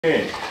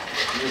Okay,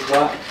 2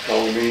 o'clock,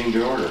 call the meeting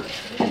to order.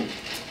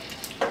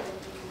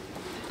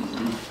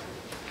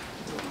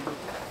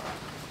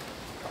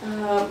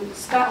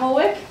 Scott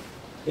Holwick.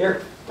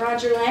 Here.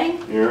 Roger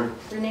Lang. Here.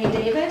 Renee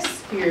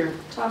Davis. Here.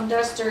 Tom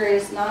Duster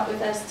is not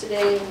with us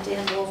today, and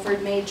Dan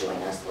Wolford may join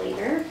us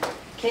later.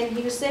 Ken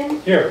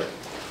Houston. Here.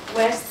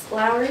 Wes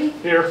Lowry.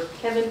 Here.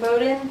 Kevin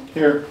Bowden.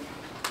 Here.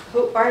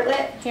 Hope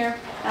Bartlett. Here.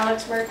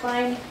 Alex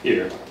Merkline.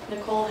 Here.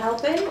 Nicole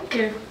Halpin.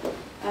 Here.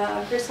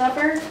 Chris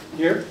Hupper.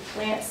 Here.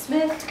 Lance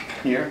Smith.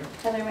 Here.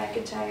 Heather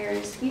McIntyre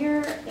is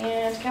here,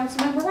 and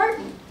Councilmember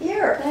Martin.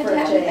 Here. Glad to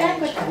have you back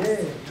with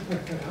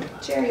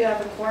us. Chair, you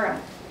have a quorum.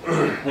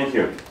 Thank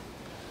you.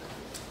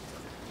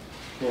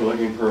 Okay,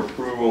 looking for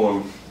approval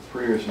of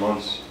previous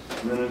month's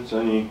minutes.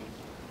 Any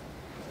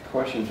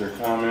questions or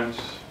comments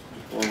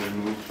before we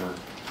move for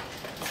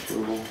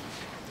approval?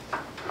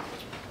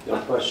 No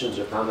questions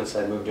or comments,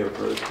 I move to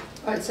approve.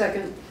 I'd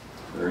second.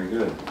 Very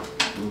good.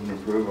 Move and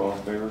approve, all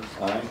in favor?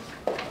 Aye?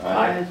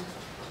 Aye.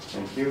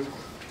 Thank you.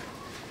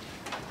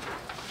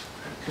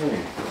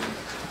 Okay.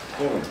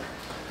 Kevin.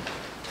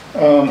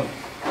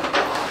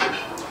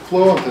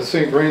 Flow at the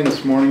St. Vrain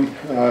this morning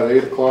at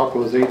 8 o'clock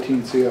was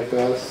 18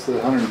 CFS. The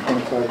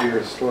 125-year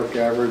historic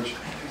average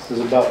is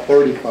about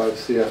 35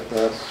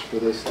 CFS for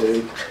this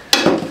date.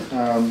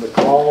 The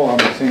call on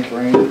the St.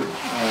 Vrain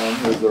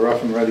is the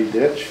Rough and Ready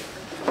Ditch,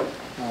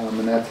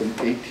 and that's an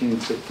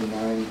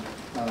 1869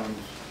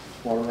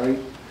 water right.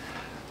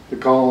 The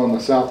call on the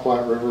South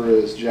Platte River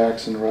is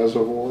Jackson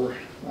Reservoir,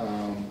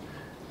 and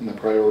the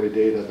priority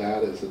date of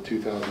that is the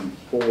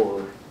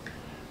 2004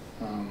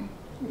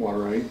 water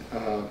right.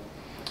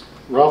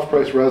 Ralph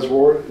Price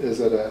Reservoir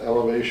is at an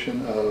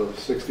elevation of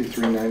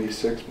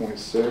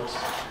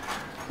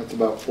 6396.6. That's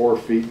about 4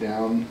 feet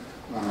down,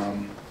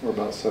 or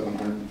about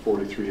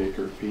 743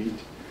 acre feet.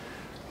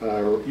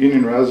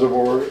 Union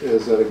Reservoir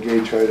is at a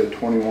gauge height of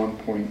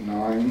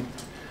 21.9,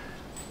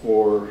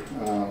 or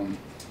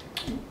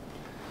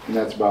and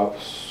that's about,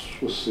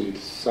 let's see,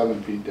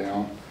 7 feet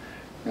down.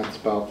 That's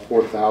about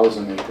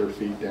 4,000 acre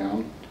feet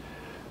down.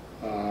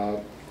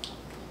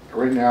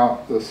 Right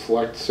now, the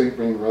select St.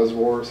 Vrain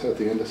reservoirs at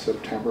the end of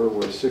September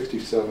were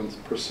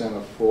 67%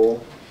 of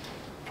full.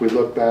 If we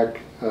look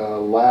back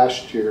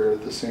last year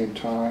at the same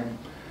time,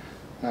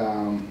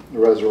 the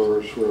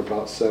reservoirs were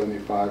about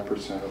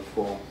 75% of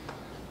full.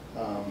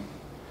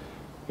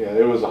 Yeah,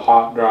 it was a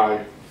hot,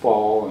 dry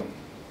fall, and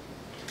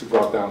we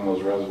brought down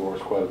those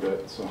reservoirs quite a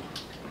bit. So,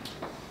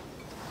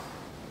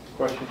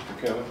 Questions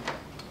for Kevin?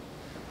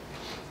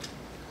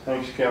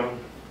 Thanks, Kevin.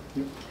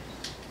 Yep.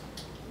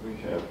 We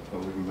have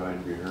public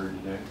invited to be heard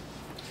today.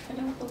 I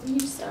don't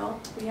believe so.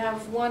 We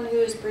have one who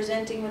is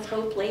presenting with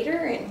Hope later,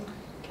 and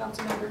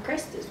Councilmember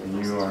Christ is with And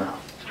us you as are? well.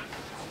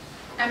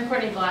 I'm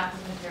Courtney Black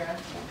with Madura.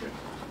 Okay.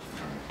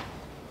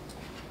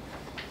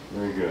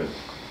 Very good.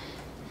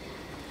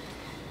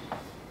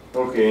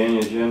 Okay, any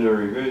agenda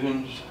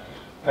revisions?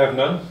 I have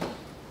none.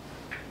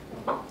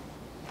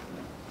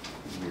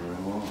 Moving right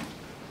along.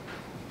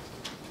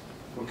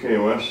 Okay,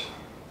 Wes,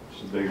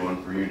 it's a big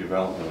one for you,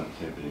 development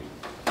activity.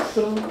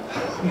 So,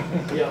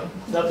 yeah,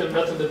 nothing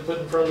to put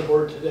in front of the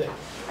board today.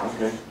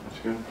 Okay, that's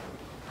good.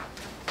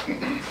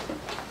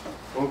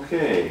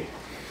 Okay,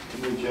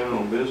 any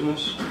general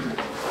business,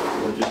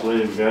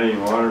 legislative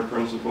guiding water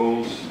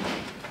principles.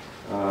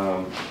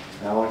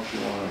 Alex, you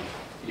want to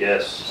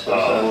Yes. discuss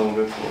that a little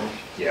bit for us?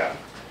 Yeah.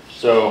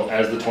 So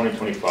as the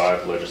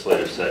 2025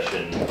 legislative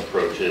session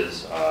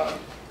approaches,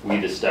 we,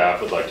 the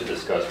staff, would like to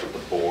discuss with the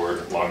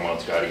board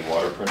Longmont's guiding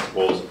water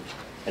principles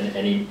and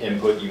any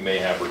input you may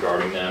have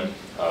regarding them.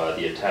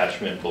 The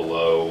attachment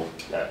below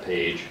that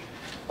page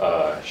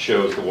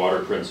shows the water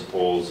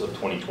principles of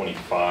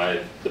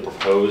 2025, the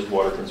proposed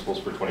water principles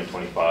for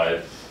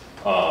 2025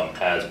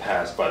 as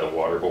passed by the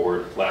water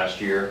board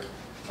last year.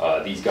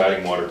 These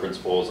guiding water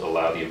principles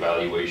allow the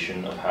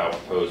evaluation of how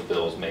proposed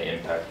bills may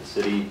impact the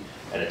city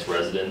and its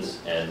residents,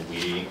 and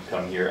we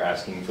come here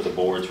asking for the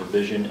board's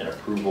revision and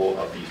approval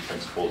of these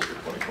principles for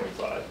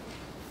 2025.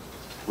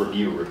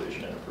 Review,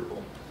 revision, and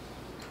approval.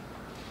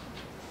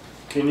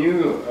 Can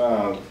you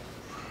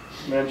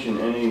mention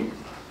any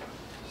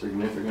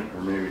significant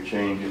or maybe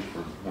changes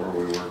from where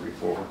we were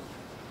before?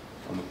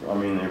 I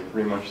mean, they're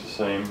pretty much the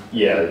same?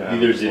 Yeah,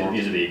 these are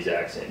the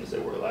exact same as they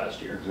were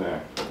last year.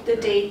 Exactly. The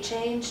date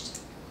changed.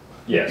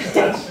 Yes,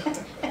 that's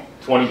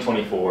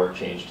 2024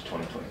 changed to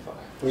 2025.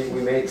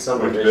 We made some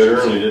Went a bit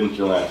revisions. early, didn't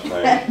you, last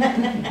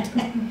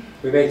night?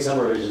 We made some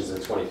revisions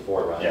in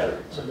 24, Roger,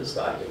 Yeah. to this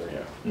document.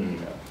 Yeah. Mhm.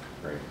 Yeah,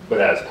 great.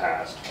 But as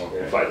passed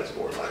Okay. by this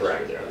board last year,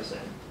 Correct. they're the same.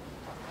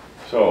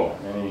 So,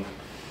 any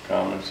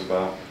comments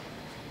about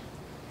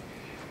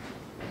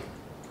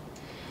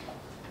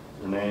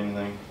Renee,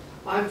 anything?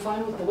 I'm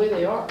fine with the way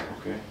they are.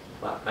 Okay.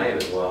 I am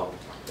as well,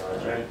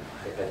 Roger.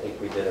 I think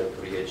we did a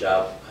pretty good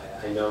job.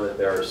 I know that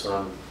there are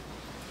some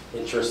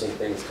interesting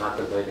things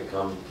contemplated to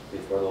come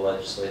before the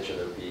legislature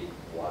that would be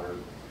water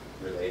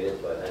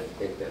related, but I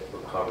think that we're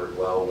covered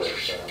well with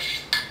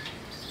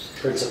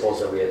principles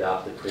that we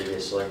adopted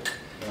previously.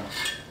 Yeah.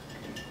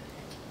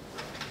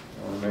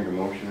 Want to make a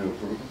motion to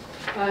approve?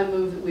 I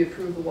move that we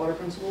approve the water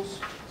principles.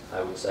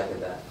 I would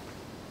second that.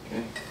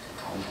 Okay,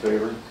 all in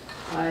favor?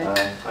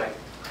 Aye. Aye.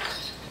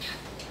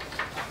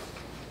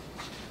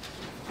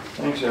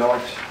 Thanks,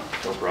 Alex.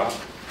 No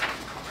problem.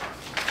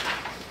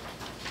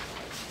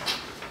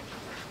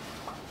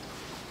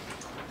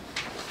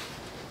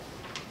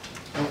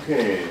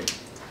 Okay,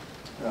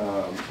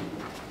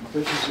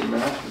 efficiency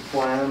master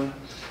plan.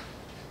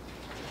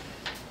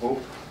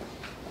 Hope,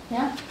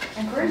 Yeah,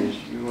 and Courtney.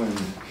 is you and,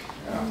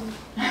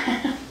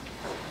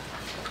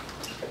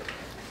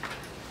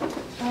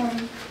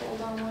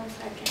 Hold on one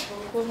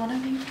second. Will one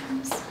of you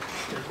comes?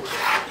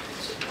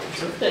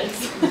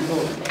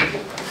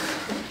 Thanks.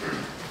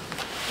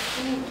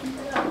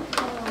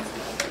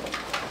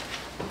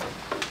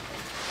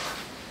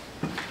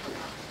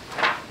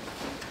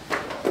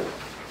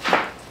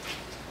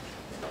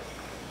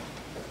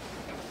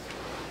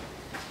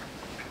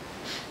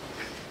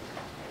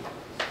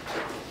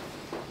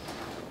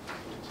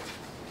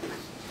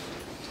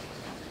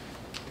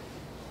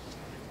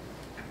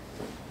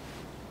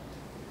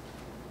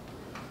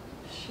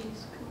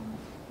 She's cool.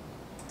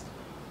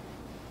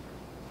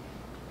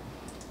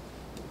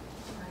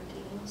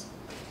 Sardines.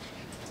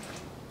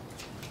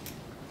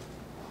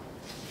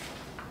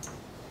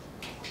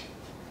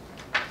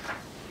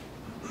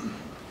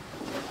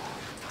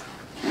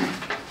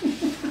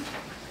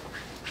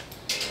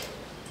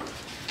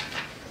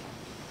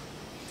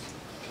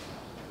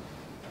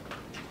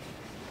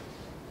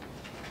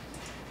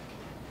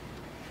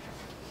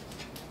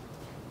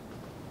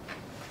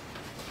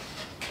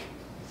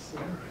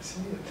 I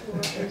see it.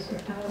 What is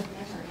out of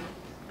memory?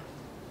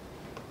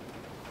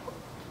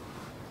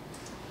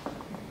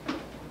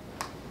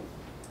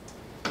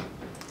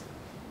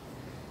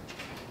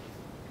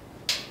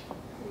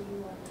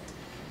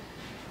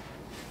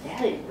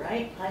 That ain't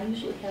right. I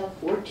usually have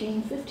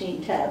 14,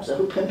 15 tabs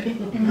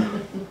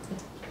open.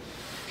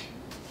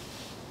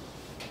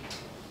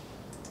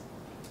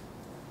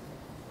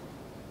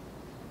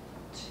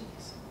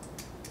 Jeez.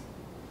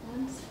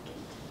 1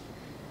 second.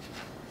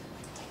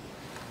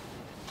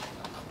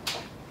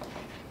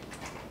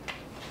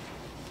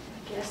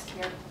 I guess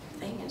your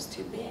thing is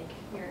too big,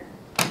 your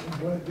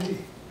It might be.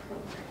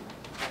 program.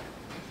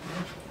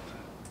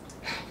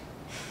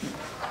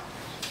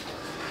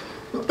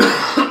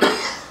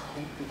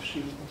 If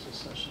she wants a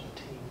session of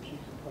Teams, you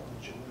can probably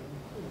join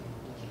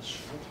and just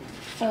show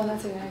it. Oh,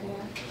 that's a good idea.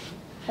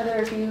 Heather,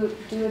 if you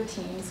do a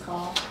Teams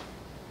call,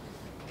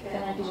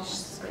 then I could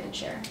just screen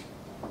share.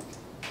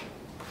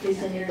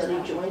 Is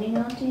anybody joining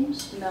on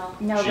Teams? No.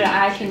 No, but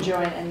I can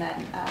join and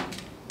then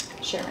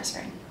share my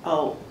screen.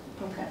 Oh,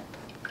 okay.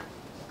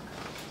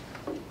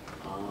 You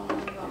want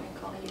me to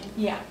call you?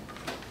 Yeah.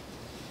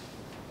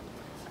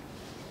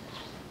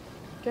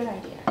 Good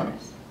idea,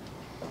 Chris.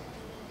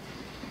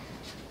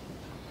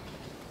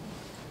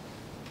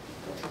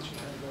 Since you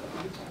have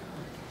that.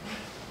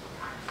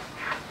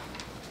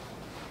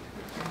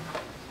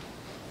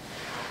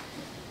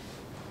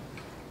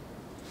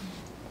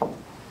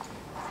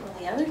 Well,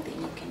 the other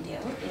thing you can do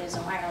is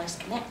a wireless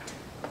connect.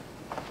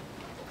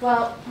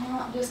 Well,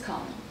 just call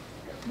me.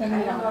 I Then don't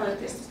we know have that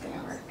to this do is gonna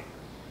anything work.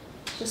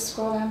 else. Just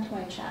scroll down to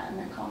my chat and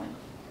then call me.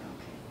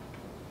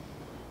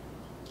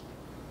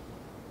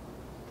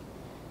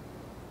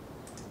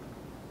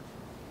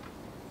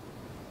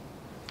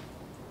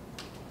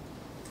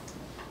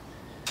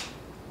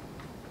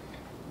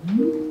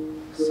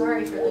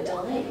 Sorry for the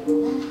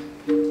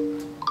delay.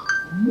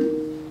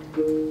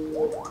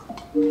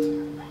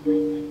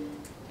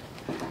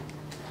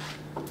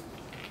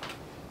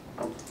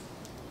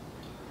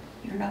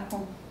 You're not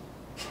home.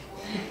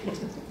 it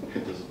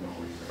doesn't know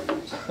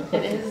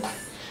where It is,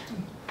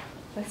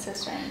 that's so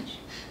strange.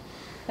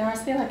 There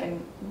must be like a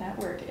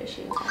network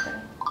issue or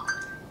something.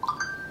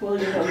 Well,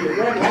 you know, the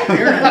red light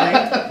here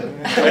tonight.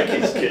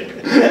 Becky's kidding.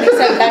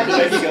 Except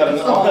Becky's.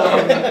 got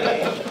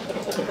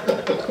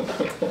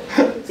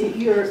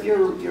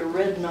Your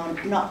red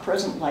not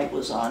present light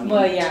was on.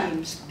 Well, in yeah,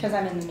 Teams. because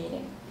I'm in the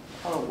meeting,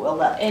 Oh, well,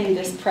 that. in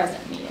this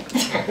present meeting.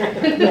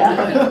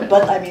 Yeah,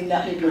 but I mean,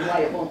 that may be why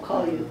it won't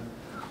call you.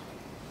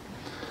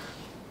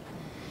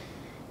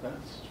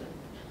 That's strange.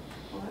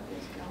 What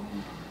is going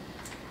on?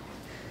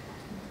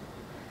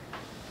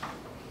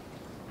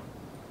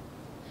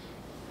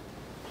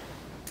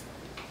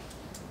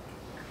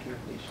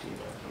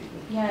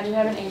 Yeah, do you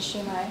have an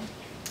HDMI?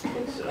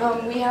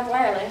 We have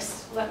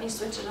wireless. Let me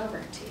switch it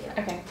over to you.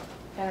 Okay,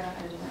 I don't know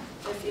how to do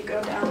that. If you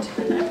go down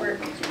to the network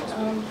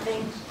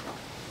thing,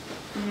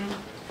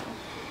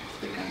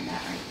 Click on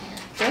that right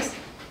there. This?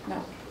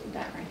 No,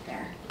 that right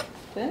there.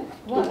 This?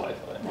 The What?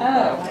 Wi-Fi.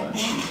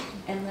 Oh,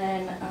 and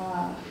then,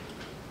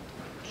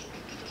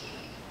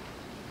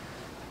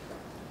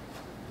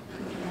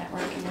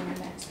 network and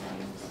internet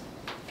settings.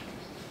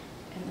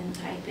 And then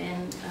type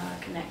in,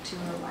 connect to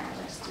a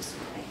wireless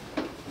display.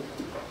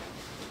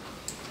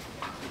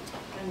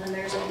 And then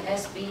there's an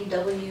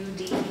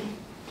SBWD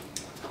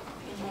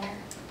in there.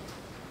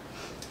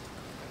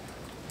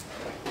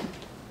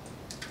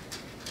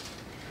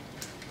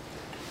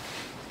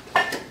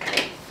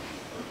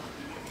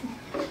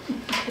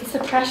 it's the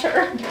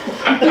pressure.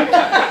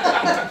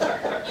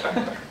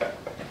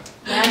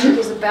 Magic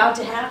is about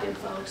to happen,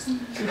 folks. She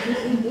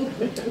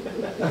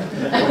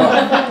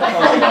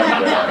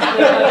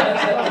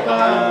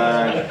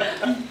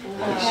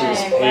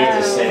was paid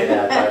to say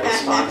that by the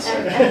sponsor.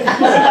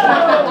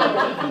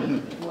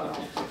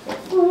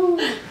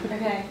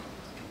 Okay.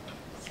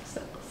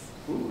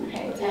 Ooh,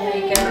 Okay, there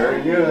you go.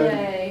 Very good.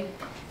 Yay.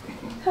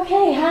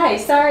 Okay, hi,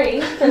 sorry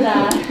for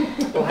that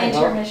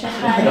intermission.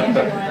 Hi,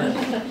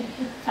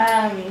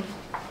 everyone.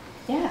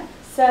 Yeah,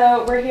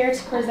 so we're here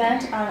to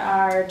present on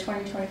our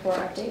 2024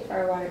 update for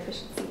our water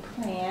efficiency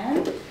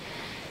plan.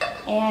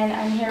 And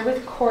I'm here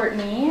with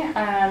Courtney.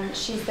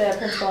 She's the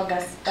principal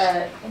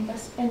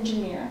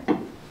engineer,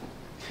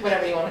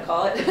 whatever you want to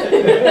call it.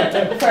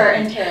 for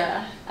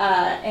Intera.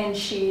 And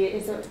she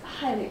is a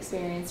highly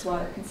experienced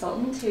water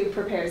consultant who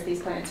prepares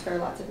these plans for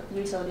lots of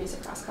utilities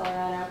across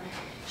Colorado.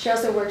 She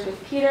also worked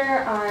with Peter,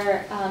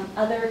 our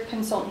other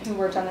consultant who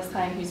worked on this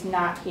plan who's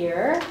not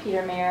here,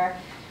 Peter Mayer.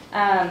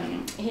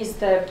 He's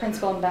the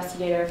principal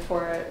investigator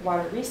for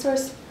Water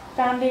Research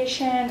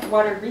Foundation,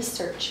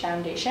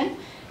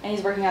 and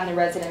he's working on the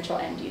residential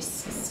end use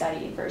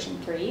study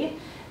version 3.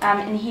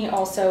 And he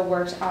also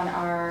worked on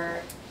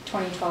our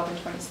 2012 and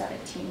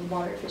 2017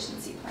 water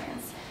efficiency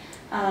plans.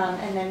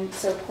 And then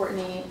so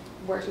Courtney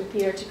worked with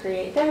Peter to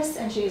create this,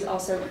 and she's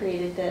also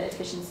created the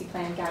efficiency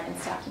plan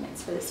guidance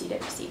documents for the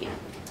CWCB.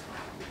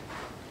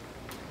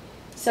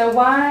 So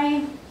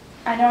why,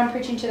 I know I'm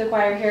preaching to the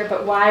choir here,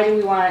 but why do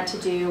we want to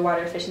do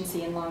water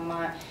efficiency in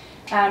Longmont?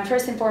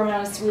 First and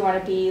foremost, we want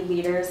to be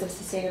leaders of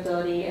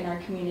sustainability in our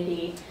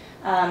community.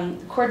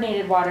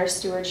 Coordinated water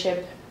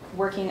stewardship,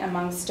 working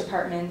amongst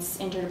departments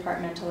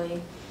interdepartmentally,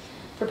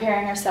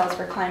 preparing ourselves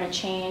for climate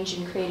change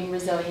and creating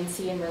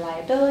resiliency and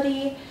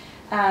reliability,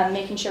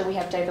 making sure we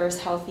have diverse,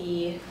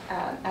 healthy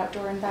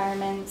outdoor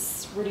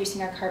environments,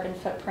 reducing our carbon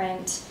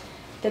footprint,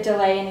 the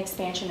delay and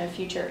expansion of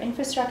future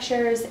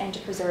infrastructures, and to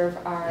preserve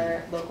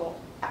our local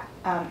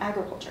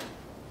agriculture.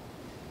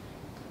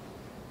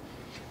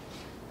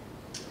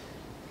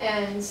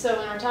 And so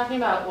when we're talking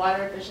about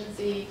water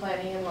efficiency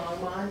planning in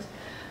Longmont,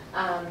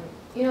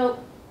 you know,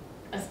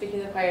 I'm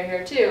speaking to the choir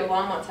here too,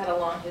 Longmont's had a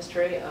long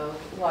history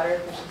of water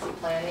efficiency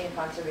planning and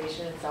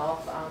conservation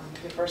itself,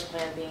 the first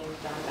plan being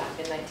done back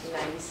in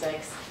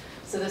 1996.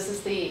 So this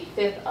is the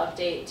 5th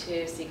update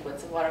to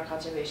sequence of water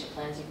conservation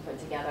plans you can put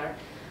together.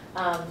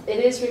 It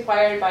is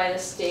required by the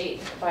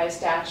state, by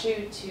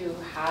statute, to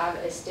have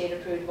a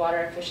state-approved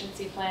water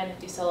efficiency plan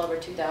if you sell over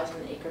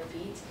 2,000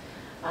 acre-feet.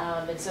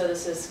 And so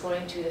this is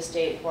going to the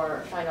state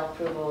for final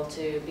approval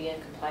to be in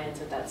compliance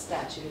with that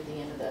statute at the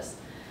end of this.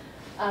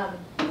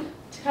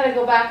 To kind of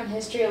go back in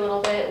history a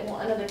little bit,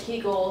 one of the key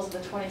goals of the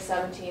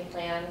 2017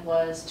 plan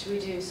was to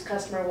reduce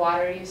customer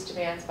water use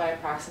demands by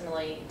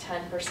approximately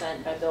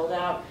 10% by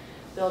build-out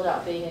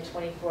being in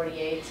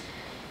 2048.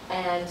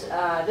 And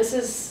this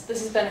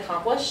has been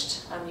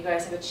accomplished. You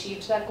guys have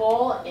achieved that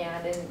goal,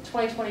 and in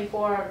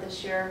 2024 of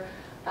this year,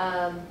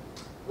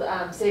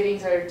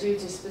 savings are due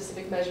to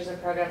specific measures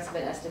and programs have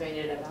been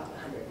estimated at about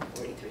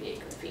 143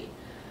 acre-feet.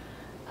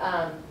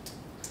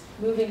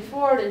 Moving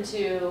forward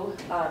into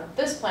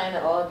this plan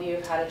that all of you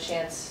have had a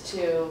chance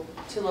to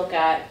look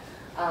at,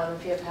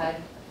 if you have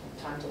had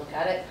time to look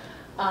at it,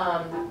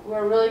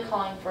 we're really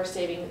calling for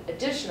saving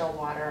additional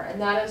water,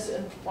 and that is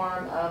in the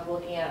form of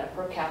looking at a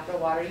per capita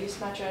water use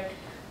metric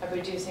of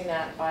reducing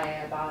that by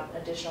about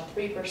an additional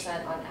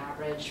 3% on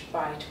average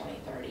by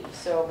 2030.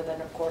 So over then,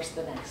 of course,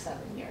 the next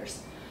 7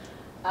 years.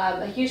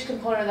 A huge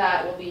component of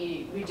that will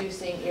be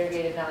reducing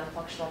irrigated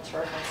non-functional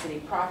turf on city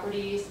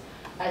properties,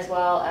 as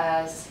well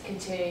as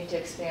continuing to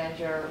expand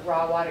your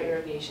raw water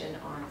irrigation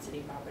on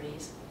city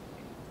properties.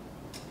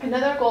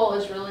 Another goal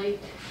is really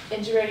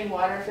integrating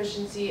water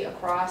efficiency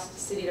across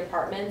city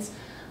departments.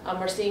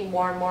 We're seeing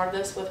more and more of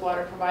this with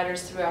water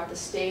providers throughout the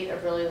state,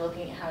 of really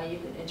looking at how you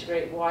can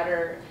integrate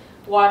water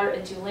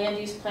into land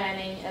use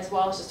planning, as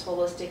well as just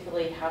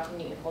holistically how can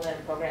you implement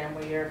a program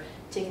where you're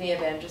taking the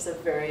advantages of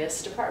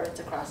various departments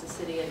across the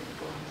city and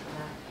implementing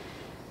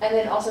that. And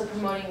then also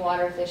promoting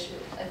water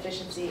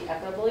efficiency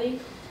equitably.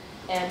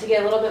 And to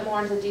get a little bit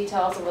more into the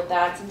details of what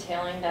that's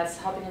entailing, that's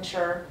helping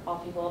ensure all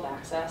people have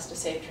access to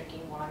safe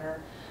drinking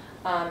water.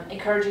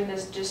 Encouraging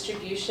this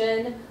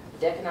distribution,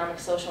 the economic,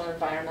 social, and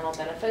environmental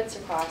benefits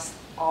across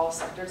all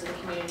sectors of the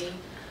community.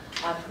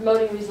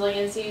 Promoting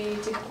resiliency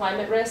to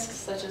climate risks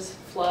such as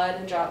flood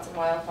and droughts and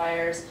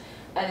wildfires,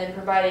 and then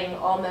providing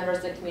all members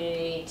of the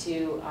community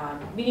to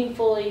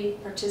meaningfully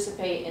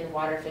participate in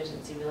water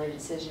efficiency related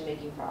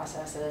decision-making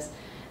processes,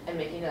 and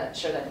making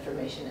sure that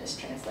information is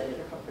translated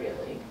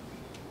appropriately.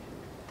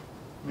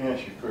 Let me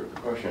ask you a quick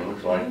question. It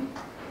looks like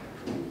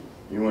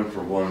you went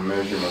from one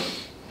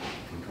measurement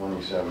in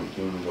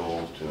 2017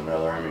 goals to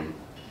another. I mean,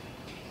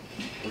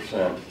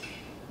 percent.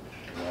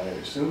 I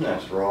assume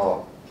that's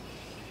raw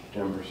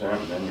 10%,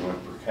 and then you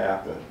went per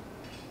capita.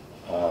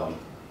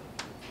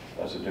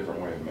 That's a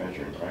different way of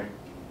measuring, right?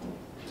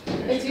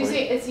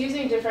 It's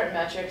using different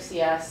metrics,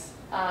 yes.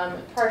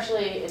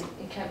 Partially,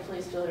 and Ken,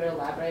 please feel free to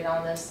elaborate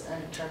on this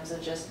in terms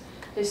of just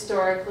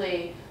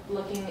historically,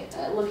 looking at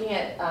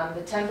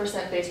the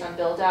 10% based on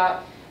build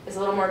out is a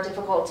little more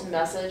difficult to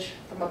message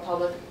from a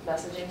public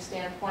messaging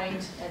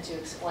standpoint and to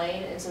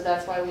explain, and so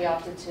that's why we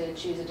opted to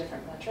choose a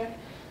different metric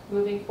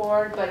moving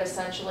forward. But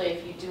essentially,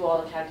 if you do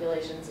all the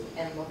calculations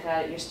and look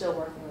at it, you're still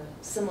working with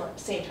same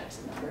types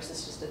of numbers.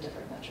 It's just a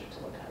different metric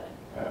to look at it.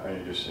 I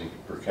just think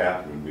per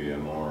capita would be a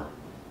more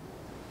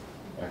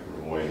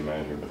equitable way to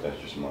measure, but that's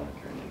just my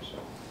opinion, so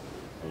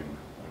anyway,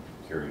 I'm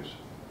curious.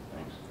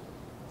 Thanks.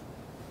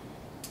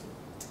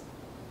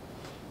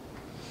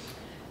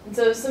 And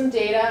so some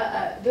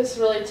data, this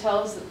really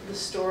tells the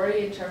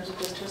story in terms of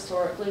just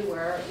historically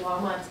where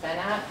Longmont's been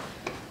at.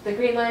 The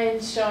green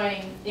line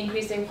showing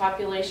increasing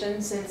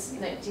population since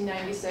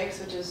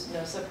 1996, which is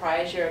no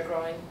surprise, you're a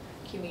growing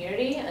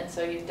community, and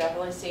so you've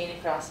definitely seen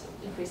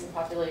increasing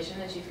population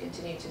as you've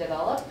continued to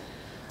develop.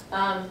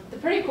 The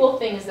pretty cool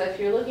thing is that if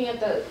you're looking at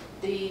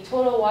the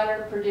total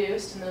water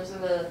produced, and those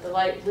are the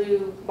light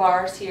blue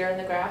bars here in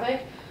the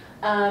graphic,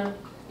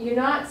 you're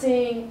not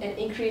seeing an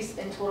increase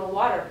in total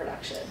water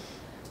production.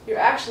 You're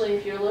actually,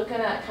 if you're looking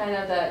at kind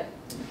of that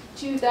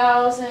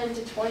 2000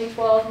 to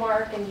 2012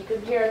 mark, and you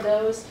compare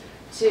those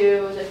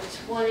to the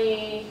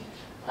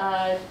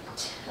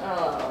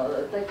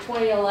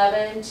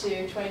 2011 to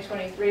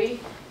 2023,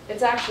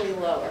 it's actually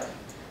lower.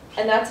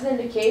 And that's an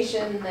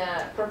indication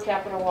that per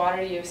capita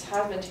water use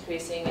has been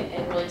decreasing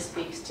and really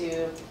speaks to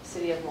the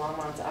City of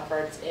Longmont's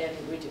efforts in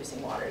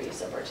reducing water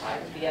use over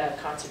time via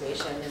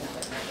conservation and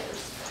other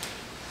measures.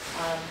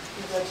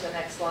 We go to the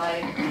next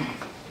slide.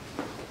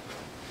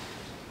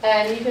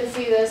 And you can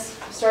see this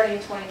starting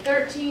in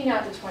 2013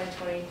 out to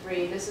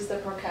 2023. This is the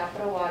per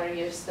capita water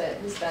use that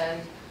has been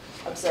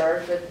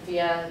observed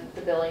via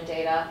the billing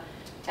data.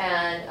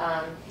 And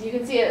you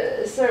can see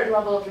a certain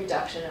level of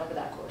reduction over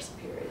that course of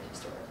period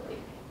historically.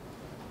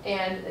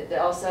 And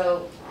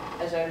also,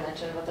 as I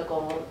mentioned with the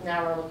goal,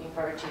 now we're looking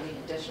for achieving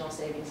additional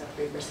savings of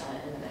 3% in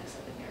the next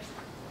 7 years.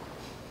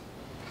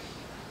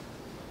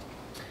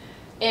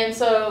 And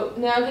so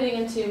now getting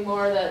into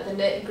more the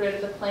nit and grit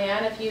of the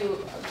plan, if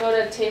you go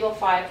to table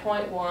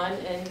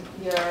 5.1 in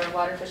your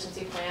water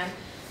efficiency plan,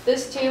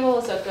 this table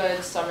is a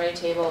good summary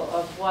table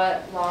of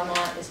what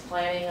Longmont is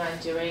planning on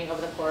doing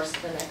over the course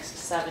of the next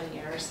 7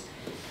 years.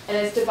 And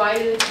it's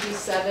divided into these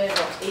 7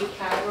 or 8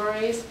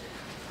 categories.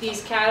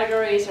 These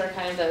categories are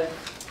kind of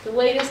the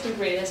latest and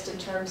greatest in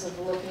terms of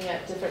looking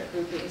at different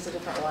groupings of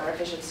different water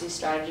efficiency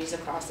strategies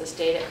across the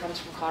state. It comes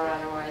from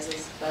Colorado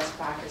Wise's best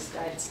practice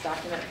guidance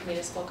document for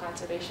municipal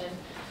conservation.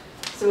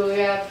 So we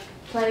have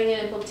planning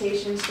and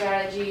implementation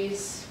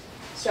strategies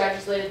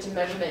related to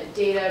measurement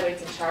data,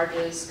 rates and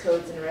charges,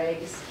 codes and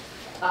regs.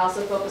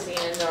 Also focusing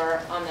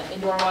on the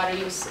indoor water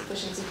use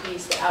efficiency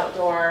piece, the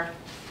outdoor,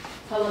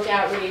 public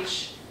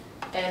outreach,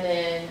 and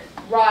then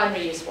raw and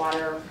reused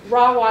water.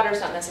 Raw water is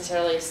not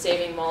necessarily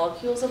saving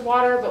molecules of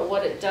water, but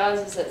what it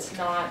does is it's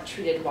not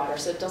treated water,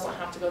 so it doesn't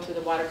have to go through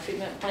the water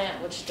treatment plant,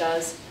 which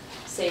does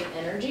save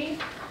energy.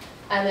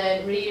 And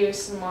then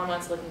reuse, and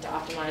Longmont's looking to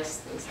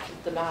optimize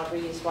the amount of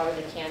reused water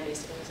they can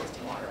based on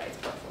existing water rights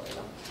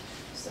portfolio.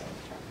 So,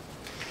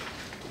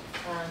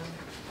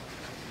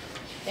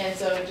 and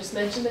so I just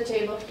mentioned the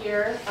table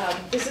here.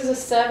 This is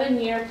a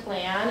 7-year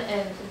plan,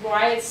 and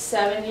why it's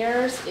 7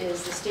 years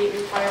is the state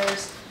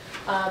requires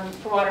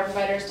for water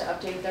providers to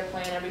update their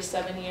plan every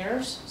 7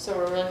 years. So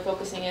we're really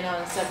focusing in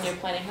on a 7-year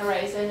planning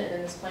horizon, and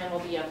then this plan will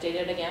be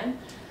updated again.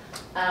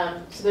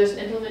 So there's an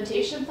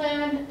implementation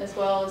plan, as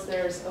well as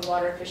there's a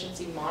water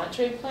efficiency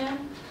monitoring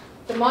plan.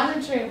 The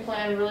monitoring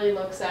plan really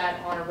looks at,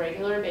 on a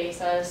regular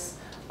basis,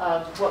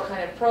 of what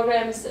kind of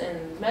programs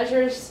and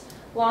measures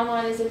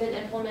Longmont has been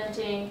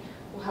implementing,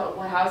 how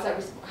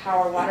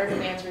are water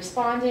demands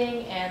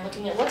responding, and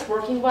looking at what's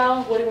working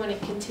well, what do we want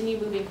to continue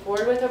moving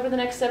forward with over the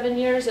next 7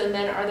 years, and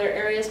then are there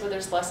areas where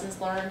there's lessons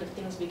learned and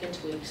things we can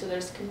tweak. So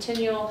there's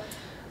continual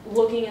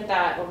looking at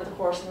that over the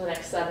course of the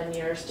next 7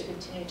 years to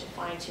continue to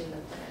fine-tune the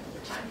plan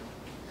over time.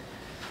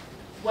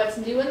 What's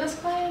new in this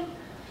plan?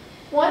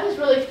 One is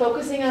really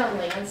focusing on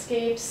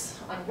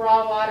landscapes, on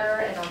raw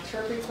water, and on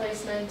turf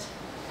replacement.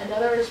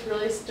 Another is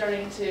really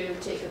starting to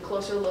take a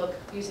closer look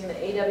using the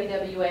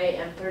AWWA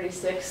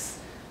M36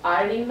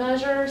 auditing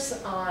measures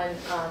on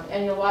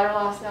annual water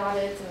loss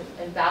audits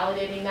and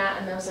validating that,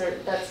 and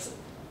that's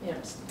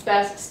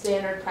best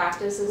standard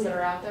practices that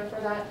are out there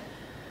for that.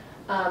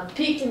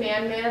 Peak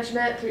demand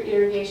management through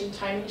irrigation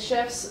timing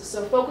shifts.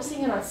 So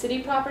focusing in on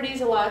city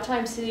properties, a lot of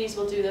times cities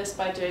will do this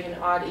by doing an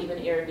odd even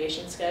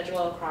irrigation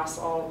schedule across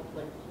all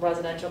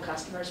residential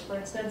customers, for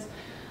instance.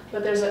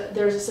 But there's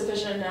a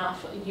sufficient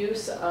enough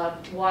use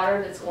of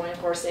water that's going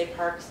for, say,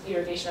 parks,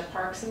 irrigation of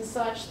parks and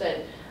such,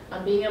 that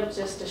being able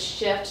just to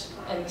shift,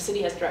 and the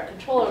city has direct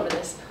control over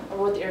this, or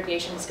what the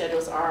irrigation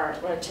schedules are,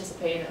 we're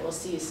anticipating that we'll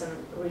see some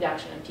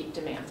reduction in peak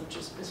demands, which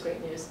is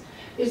great news.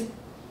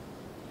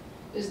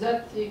 Is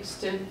that the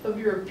extent of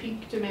your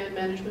peak demand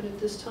management at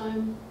this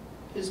time?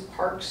 Is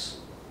parks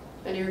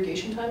and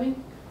irrigation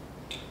timing?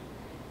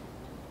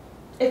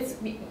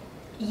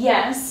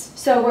 Yes,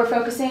 so we're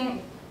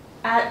focusing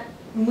at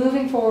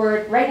moving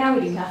forward. Right now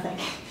we do nothing.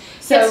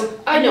 So,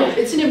 I know,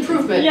 it's an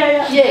improvement.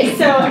 yeah. Yay.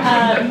 So,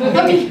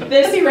 Let me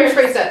this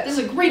rephrase that. This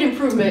is a great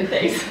improvement. Do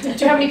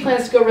you have any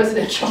plans to go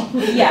residential?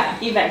 Yeah,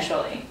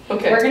 eventually.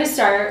 Okay. We're gonna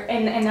start,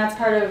 and that's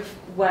part of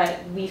what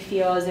we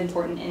feel is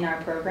important in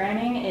our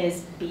programming,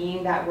 is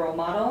being that role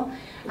model.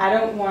 I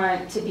don't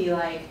want to be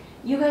like,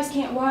 you guys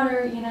can't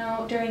water, you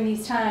know, during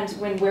these times,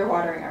 when we're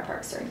watering our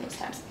parks during those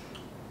times.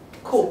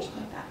 Cool.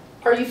 Something like that.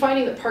 Are you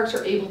finding that parks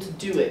are able to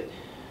do it?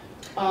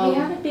 We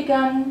haven't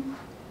begun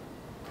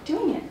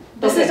doing it.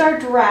 This is Okay. our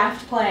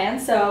draft plan,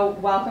 so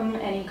welcome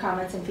any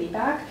comments and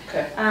feedback.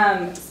 Okay.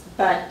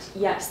 But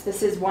yes,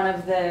 this is one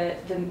of the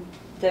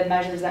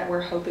measures that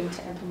we're hoping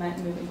to implement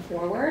moving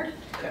forward.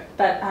 Okay.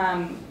 But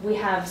we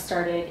have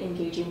started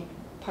engaging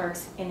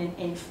parks in an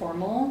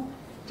informal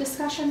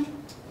discussion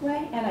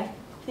way, and I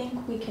think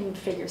we can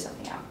figure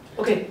something out.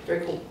 Okay,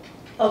 very cool.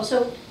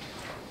 Also,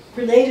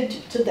 related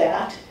to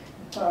that,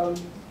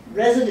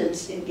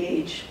 residents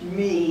engage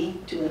me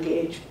to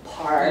engage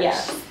parks.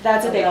 Yes,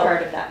 that's a big about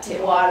part of that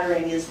too.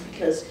 Watering is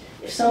because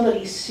if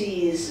somebody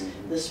sees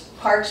this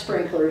park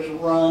sprinklers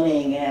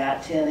running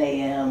at 10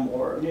 a.m.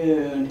 or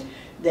noon,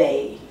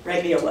 they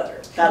write me a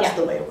letter. That's Yeah.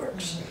 the way it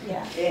works.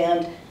 Yeah.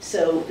 And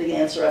so the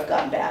answer I've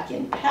gotten back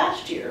in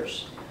past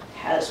years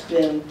has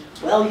been,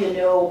 well, you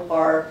know,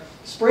 our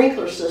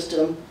sprinkler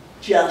system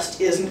just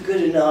isn't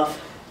good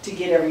enough to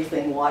get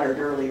everything watered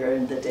earlier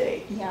in the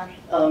day. Yeah.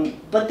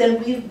 But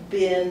then we've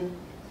been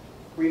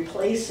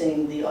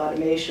replacing the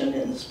automation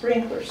in the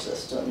sprinkler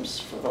systems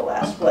for the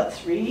last, what,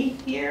 3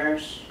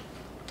 years?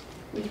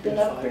 We've been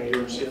 5 upgrading,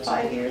 years, yes.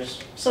 5 years,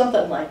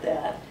 something like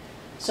that.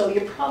 So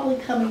you're probably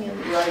coming in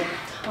the right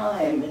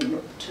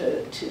time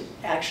to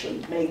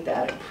actually make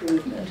that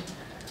improvement.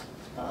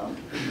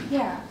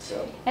 Yeah.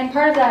 So, And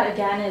part of that,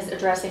 again, is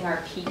addressing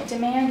our peak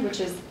demand,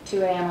 which is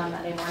 2 a.m. on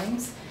Monday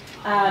mornings.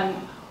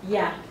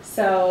 Yeah,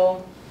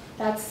 so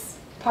that's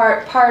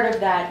part of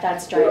that,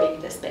 that's driving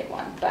this big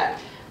one, but,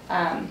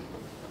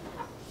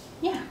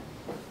 yeah.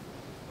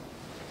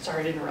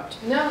 Sorry to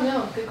interrupt.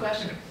 No, good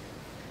question.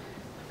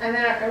 And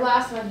then our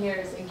last one here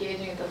is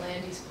engaging with the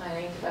land use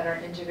planning to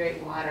better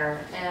integrate water.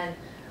 And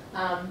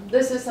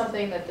this is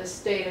something that the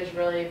state has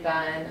really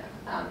been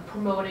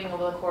promoting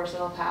over the course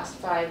of the past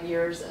 5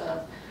 years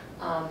of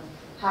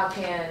how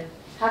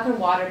can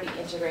water be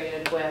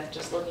integrated with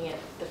just looking at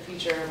the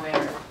future and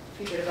where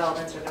future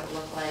developments are going to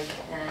look like,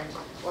 and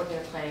working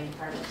with planning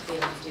department to be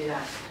able to do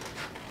that.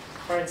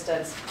 For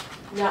instance,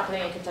 not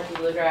putting in Kentucky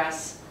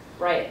bluegrass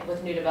right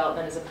with new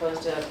development as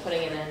opposed to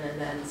putting it in and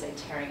then say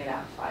tearing it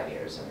out for 5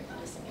 years or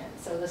replacing it.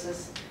 So this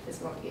is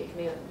more, it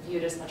can be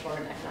viewed as much more of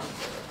an economic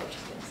approach to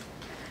things.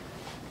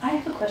 I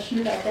have a question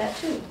about that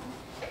too,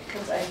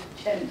 because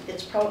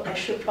I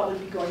should probably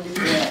be going to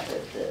Grant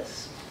with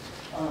this.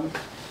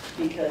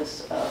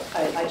 Because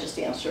I just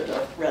answered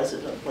a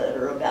resident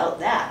letter about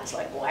that. It's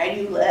like, why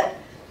do you let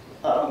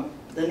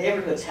the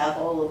neighborhoods have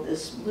all of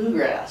this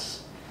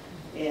bluegrass?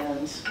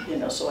 And, you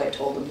know, so I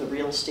told them the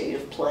real state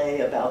of play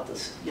about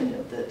this, you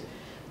know,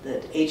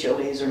 that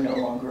HOAs are no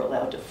longer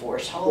allowed to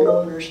force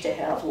homeowners to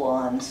have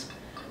lawns.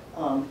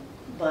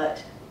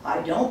 But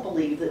I don't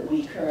believe that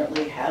we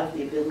currently have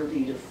the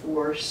ability to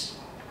force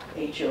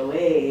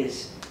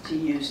HOAs to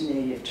use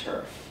native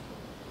turf.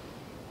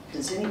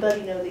 Does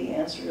anybody know the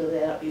answer to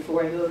that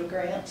before I go to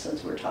Grant,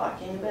 since we're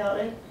talking about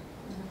it?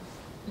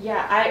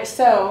 Yeah,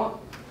 so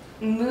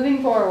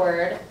moving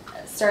forward,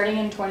 starting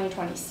in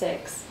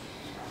 2026,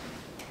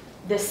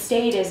 the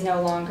state is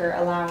no longer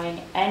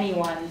allowing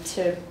anyone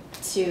to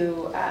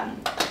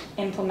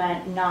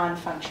implement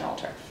non-functional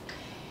turf.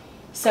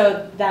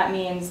 So that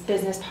means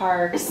business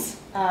parks,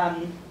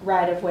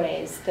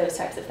 right-of-ways, those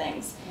types of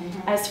things.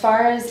 As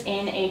far as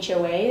in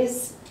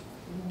HOAs,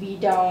 we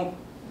don't,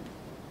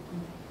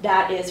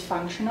 that is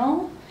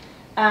functional.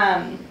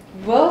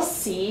 We'll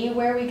see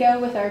where we go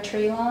with our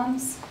tree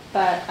lawns,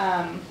 but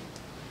I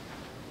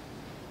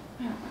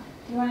don't know.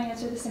 Do you want to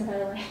answer this in a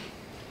better way?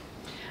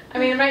 I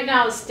mean, right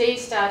now, the state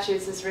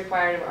statutes is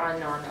required on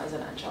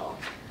non-residential.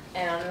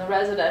 And on the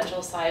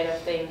residential side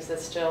of things,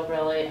 it's still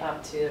really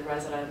up to the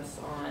residents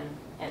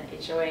and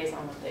HOAs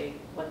on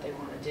what they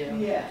want to do.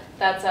 Yeah.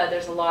 That said,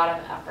 there's a lot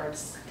of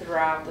efforts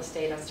throughout the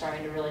state on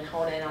starting to really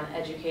hone in on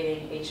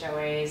educating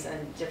HOAs,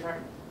 and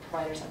different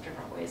providers have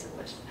different ways in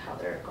which, how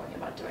they're going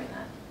about doing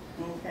that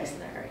Okay. in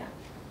their area.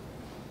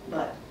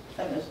 But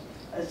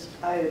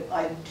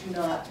I do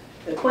not,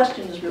 the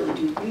question is really,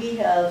 do we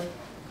have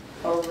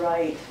a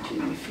right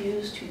to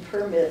refuse to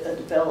permit a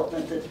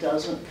development that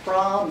doesn't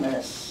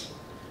promise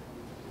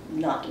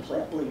not to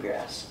plant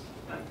bluegrass?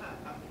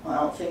 I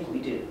don't think we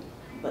do,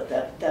 but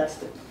that's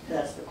the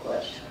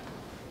question.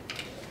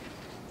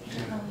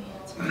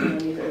 I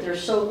mean,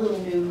 there's so little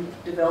new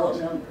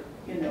development,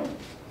 you know,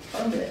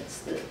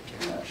 permits that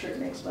I'm not sure it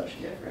makes much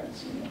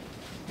difference, you know.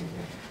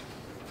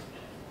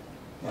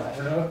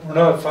 Yeah, we're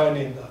not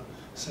finding the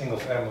single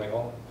family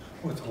home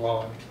with the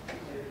lawn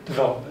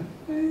development.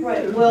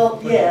 Right, well,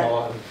 With the yeah.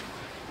 lawn.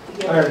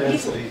 Yeah, Higher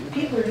density.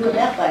 people are doing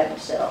that by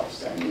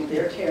themselves. I mean,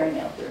 they're tearing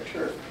out their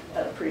turf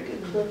at a pretty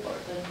good clip,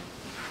 aren't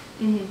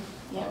they?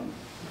 Yeah.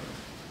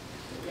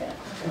 Yeah.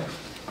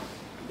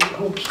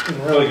 Hope's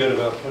been really good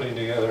about putting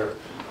together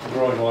a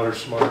growing water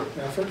smart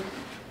effort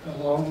at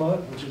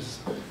Longmont, which is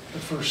the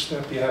first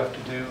step you have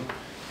to do.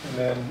 And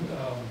then,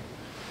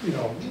 you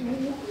know,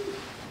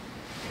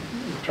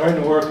 we're trying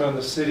to work on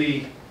the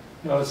city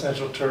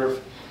non-essential turf,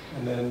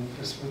 and then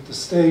this, with the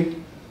state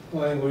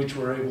language,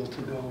 we're able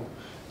to go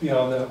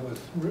beyond that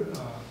with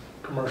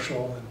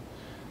commercial and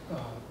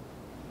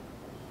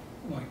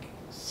like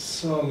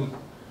some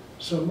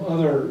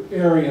other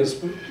areas,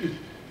 but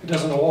it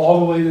doesn't go all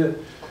the way to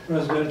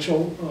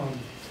residential.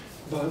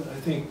 But I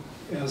think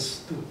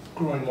as the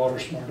growing water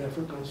smart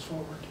effort goes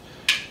forward,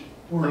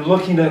 we're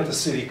looking at the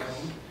city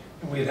code,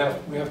 and we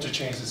have to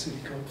change the city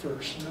code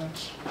first, and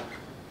that's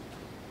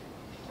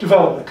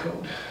development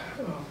code.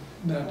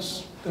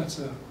 That's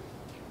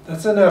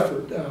an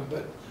effort,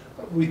 but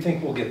we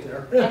think we'll get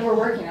there. And we're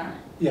working on it.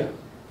 Yeah,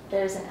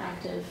 There's an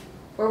active,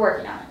 we're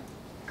working on it.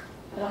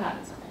 It'll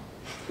happen someday.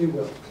 it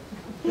will.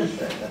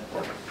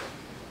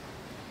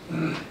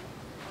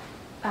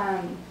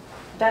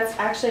 That's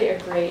actually a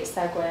great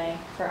segue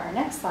for our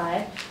next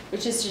slide,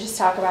 which is to just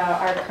talk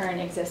about our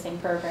current existing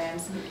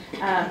programs.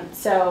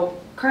 So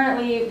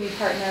currently we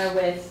partner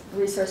with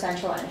Resource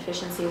Central and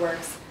Efficiency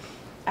Works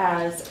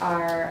as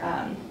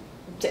our,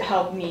 to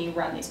help me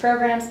run these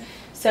programs.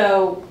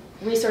 So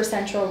Resource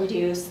Central, we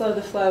do slow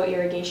the flow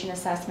irrigation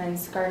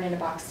assessments, garden in a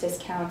box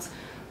discounts,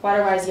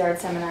 water-wise yard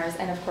seminars,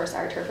 and of course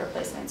our turf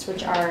replacements,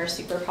 which are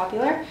super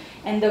popular.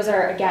 And those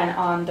are, again,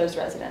 on those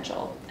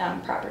residential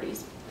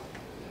properties.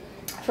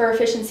 For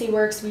Efficiency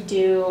Works, we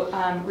do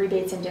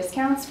rebates and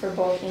discounts for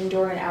both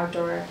indoor and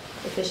outdoor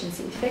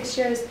efficiency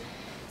fixtures,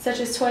 such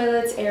as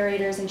toilets,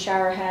 aerators, and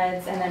shower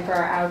heads. And then for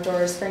our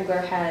outdoor, sprinkler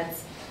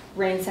heads,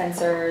 rain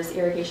sensors,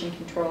 irrigation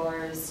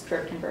controllers,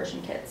 drip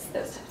conversion kits,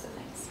 those types of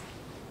things.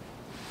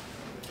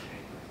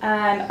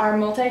 Our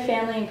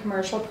multifamily and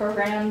commercial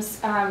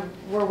programs,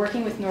 we're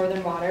working with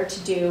Northern Water to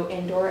do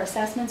indoor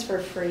assessments for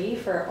free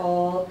for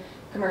all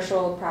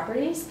commercial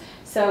properties.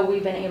 So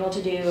we've been able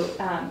to do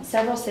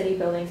several city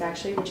buildings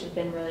actually, which have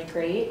been really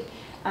great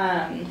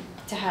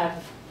to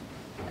have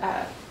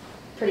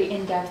pretty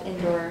in-depth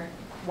indoor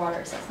water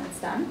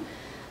assessments done.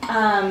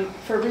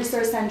 For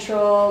Resource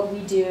Central, we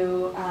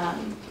do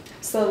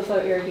slow the flow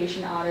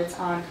irrigation audits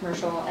on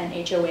commercial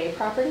and HOA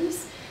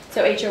properties.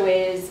 So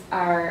HOAs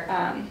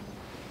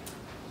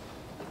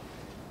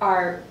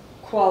are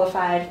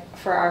qualified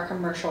for our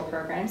commercial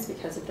programs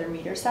because of their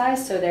meter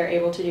size, so they're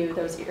able to do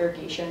those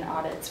irrigation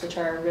audits, which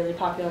are really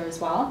popular as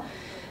well.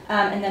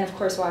 And then of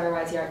course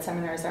Water-Wise Yard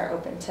seminars are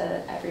open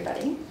to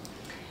everybody.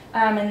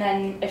 And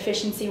then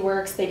Efficiency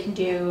Works, they can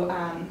do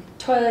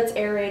toilets,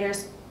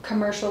 aerators,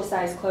 commercial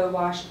size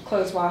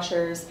clothes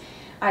washers,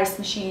 ice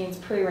machines,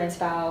 pre-rinse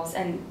valves,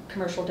 and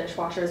commercial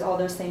dishwashers, all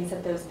those things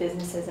that those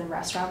businesses and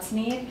restaurants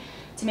need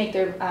to make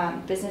their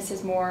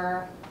businesses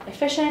more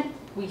efficient.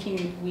 We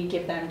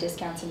give them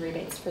discounts and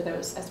rebates for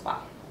those as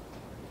well.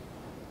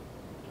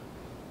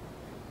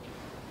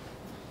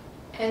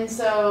 And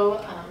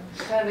so,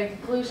 kind of in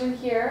conclusion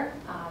here,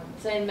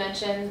 as I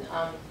mentioned,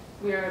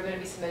 we are going to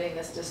be submitting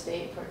this to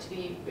state for it to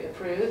be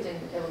approved, and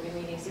it will be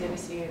meeting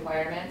CWC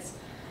requirements.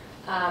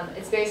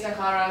 It's based on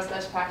Colorado's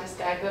best practice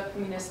guidebook for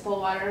municipal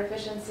water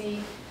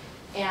efficiency,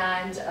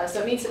 and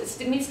so it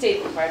meets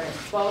state requirements,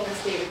 as well as the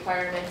state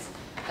requirements,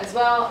 as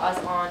well as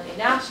on a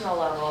national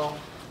level.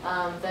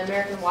 The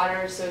American Water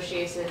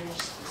Association's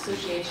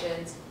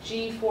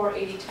G4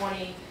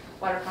 80/20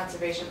 Water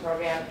Conservation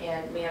Program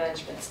and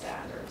Management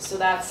Standards. So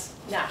that's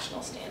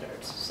national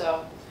standards.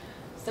 So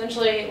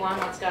essentially,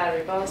 Longmont's got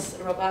a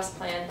robust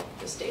plan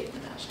for state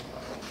and national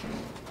level.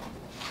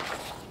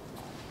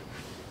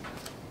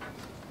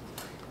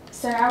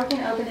 So now we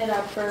can open it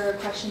up for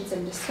questions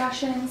and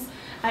discussions.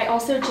 I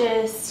also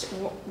just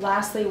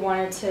lastly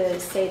wanted to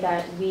say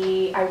that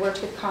I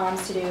worked with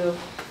comms to do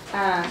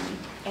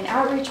an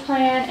outreach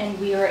plan, and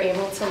we were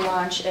able to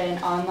launch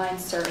an online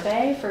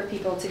survey for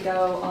people to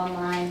go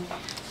online,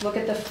 look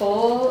at the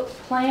full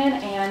plan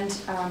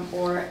and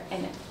or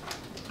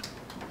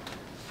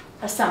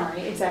a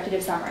summary,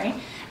 executive summary,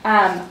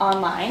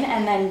 online,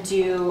 and then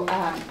do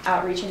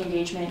outreach and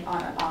engagement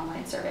on an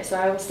online survey. So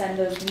I will send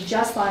those. We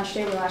just launched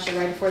it. We launched it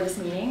right before this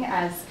meeting,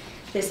 as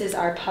this is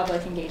our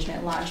public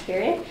engagement launch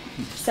period.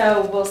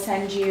 So we'll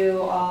send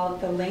you all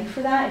the link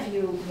for that if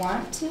you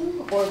want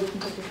to, or we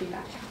can take your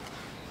feedback.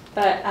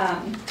 But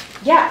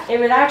yeah, it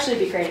would actually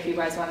be great if you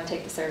guys want to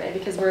take the survey,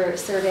 because we're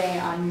surveying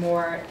on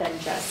more than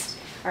just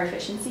our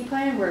efficiency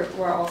plan.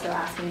 We're also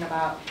asking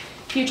about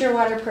future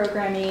water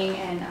programming,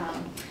 and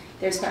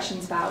there's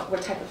questions about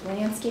what type of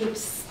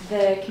landscapes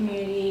the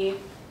community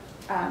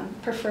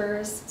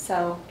prefers.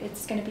 So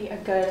it's going to be a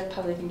good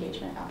public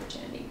engagement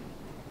opportunity.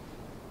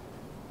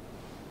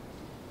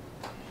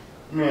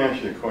 Let me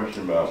ask you a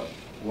question about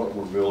what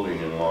we're building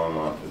in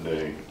Longmont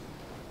today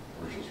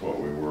versus what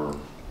we were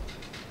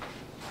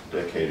a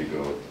decade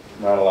ago.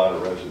 Not a lot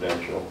of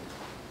residential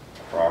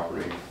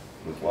property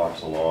with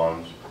lots of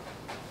lawns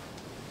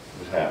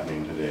is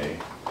happening today.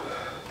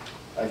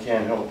 I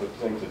can't help but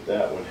think that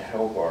that would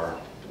help our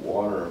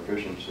water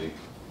efficiency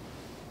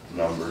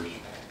numbers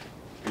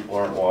people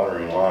aren't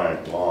watering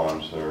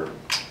lawns, I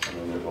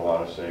mean, there's a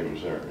lot of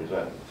savings there. Is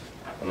that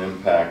an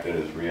impact that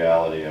is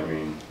reality? I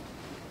mean,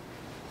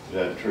 is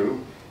that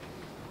true?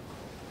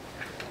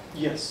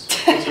 Yes,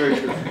 that's very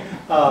true.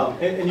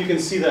 And you can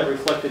see that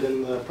reflected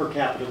in the per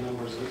capita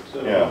numbers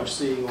that we're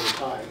seeing over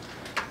time.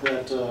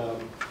 That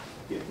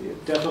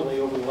definitely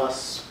over the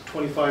last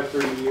 25,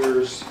 30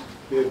 years,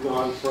 we have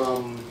gone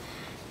from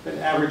an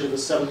average of a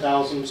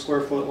 7,000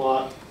 square foot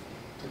lot,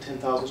 a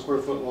 10,000 square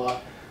foot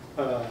lot,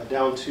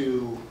 down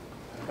to,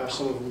 gosh,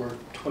 some of them are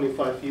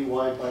 25 feet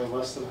wide by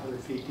less than 100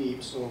 feet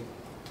deep, so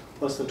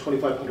less than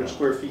 2,500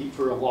 square feet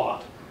for a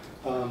lot.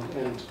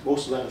 And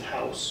most of that is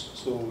house.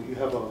 So you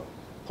have a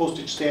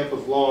postage stamp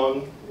of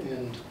lawn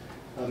and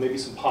maybe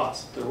some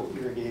pots that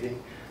they're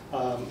irrigating.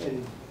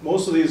 And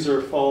most of these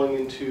are falling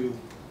into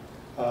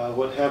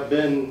what have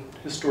been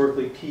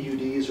historically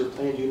PUDs or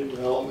planned unit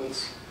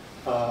developments,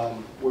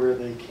 where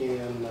they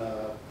can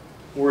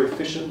more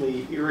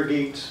efficiently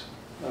irrigate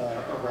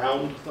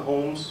around the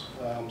homes.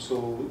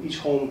 So each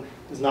home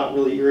is not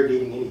really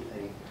irrigating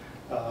anything.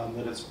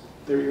 That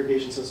their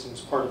irrigation system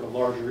is part of a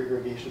larger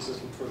irrigation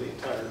system for the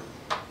entire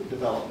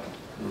development.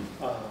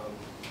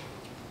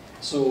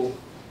 So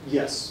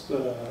yes,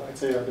 I'd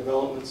say our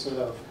developments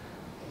have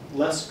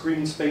less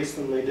green space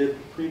than they did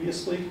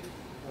previously,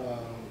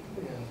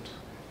 and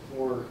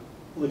more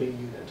living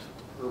unit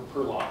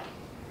per lot.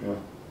 Yeah,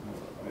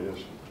 I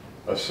just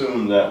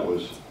assumed that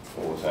was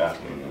what was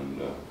happening,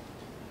 and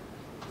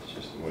it's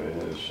just the way it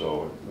is.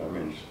 So, I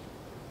mean,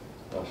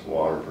 it's less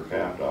water per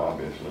capita,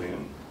 obviously,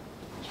 and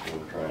that's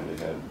what we're trying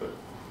to head, but,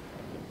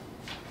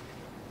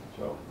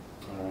 so,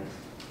 all right.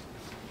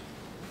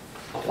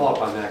 I'll follow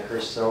up on that,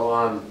 Chris.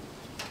 So,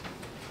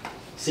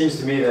 seems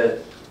to me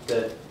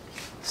that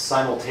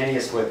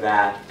simultaneous with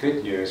that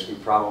good news, we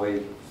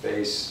probably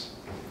face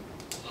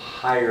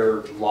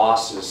higher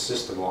losses,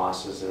 system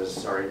losses,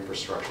 as our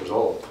infrastructure is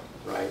old,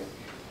 right?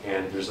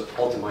 And there's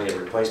ultimately a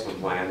replacement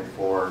plan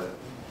for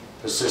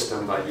the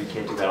system, but you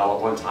can't do that all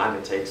at one time.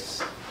 It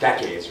takes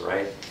decades,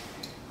 right?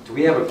 Do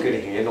we have a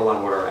good handle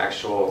on what our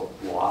actual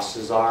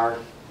losses are?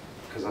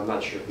 Because I'm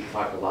not sure if we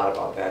talked a lot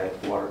about that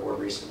at the Water Board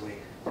recently.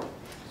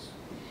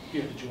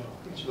 Yeah, did you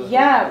want to answer that?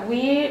 Yeah,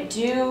 we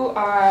do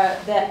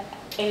the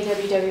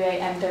AWWA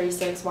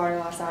M36 water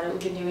loss audit.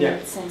 We've been doing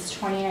it since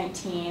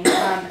 2019,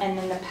 and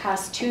then the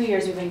past 2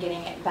 years we've been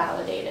getting it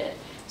validated.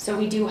 So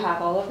we do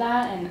have all of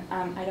that, and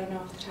I don't know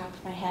off the top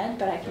of my head,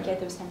 but I can get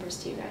those numbers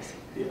to you guys.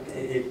 Yeah.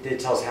 It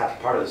tells half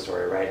part of the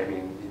story, right? I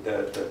mean,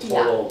 the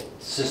total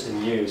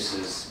system use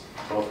is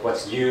both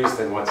what's used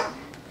and what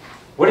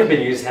would have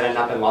been used had it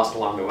not been lost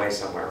along the way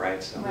somewhere,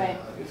 right? So, right.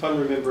 If I'm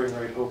remembering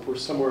right, Hope, we're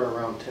somewhere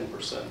around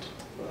 10%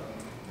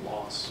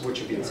 loss. Which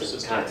would be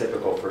kind of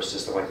typical for a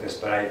system like this,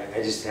 but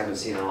I just haven't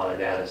seen a lot of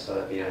data, so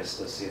that'd be nice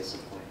to see at some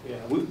point.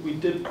 Yeah, we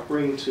did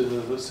bring to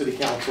the City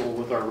Council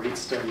with our rate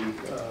study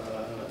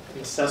an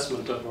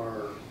assessment of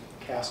our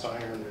cast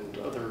iron and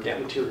other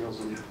materials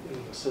in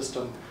the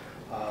system,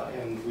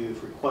 and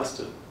we've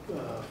requested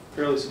a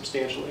fairly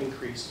substantial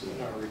increase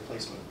in our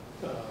replacement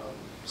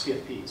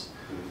CFPs.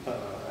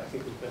 I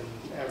think we've been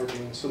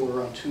averaging somewhere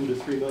around $2 to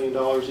 $3 million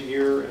a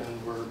year,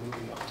 and we're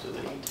moving up to the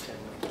 $8 to $10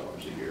 million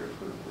a year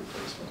for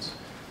replacements.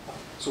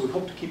 So we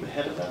hope to keep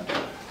ahead of that,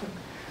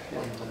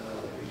 and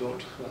we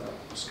don't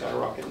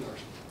skyrocket in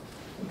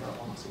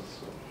our losses.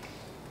 So.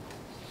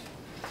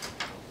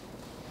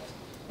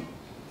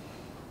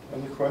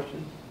 Other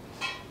questions?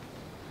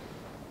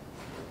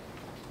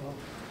 Well,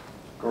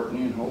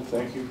 Courtney and Hope,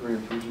 thank you for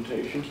your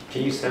presentation.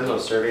 Can you send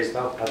those surveys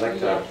though? I'd like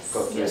to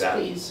go through that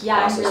please. Yeah,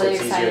 I'm process. really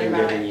It's excited easier than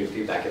about giving it. you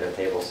feedback at a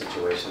table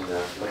situation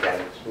to look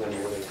at it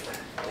linearly.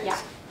 Yeah.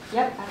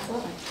 Yep,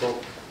 absolutely. Cool.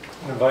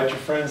 Invite your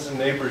friends and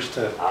neighbors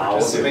to We'll do.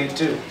 participate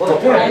too. Well,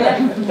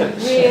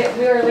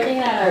 We were looking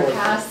at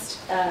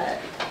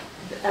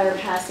our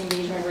past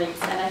engagement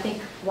rates, and I think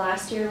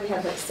last year we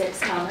had like 6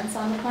 comments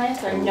on the plan,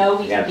 so I know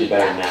we can do beat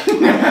better that.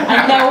 than that.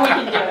 I know we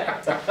can do it.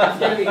 It's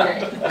gonna be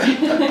great.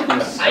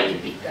 I can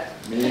beat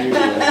that. Me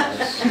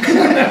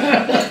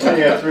too.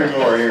 We have 3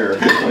 more here.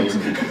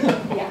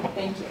 Yeah,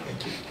 thank you.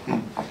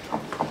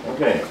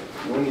 Okay,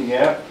 Windy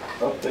Gap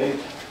update.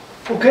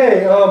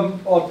 Okay,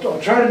 I'll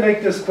try to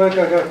make this quick.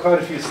 I got quite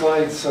a few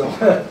slides, so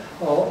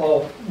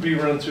I'll be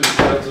running through the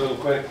slides a little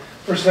quick.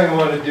 First thing I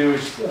want to do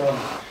is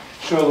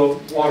show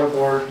the water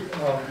board.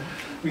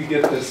 We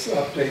get this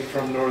update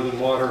from Northern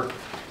Water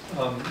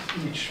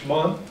each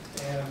month,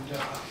 and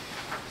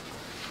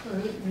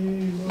let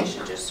me You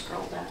should just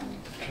scroll down.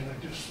 Can I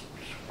just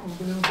scroll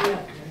down there?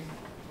 Okay.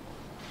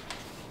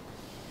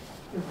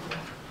 There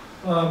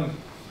we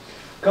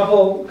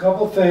go.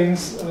 Couple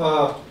things.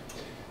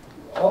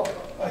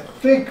 I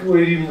think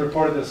we even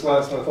reported this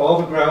last month. All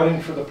the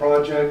grouting for the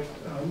project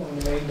on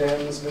the main dam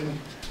has been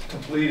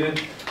completed.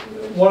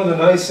 One of the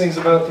nice things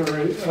about the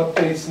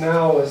updates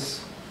now is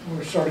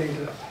we're starting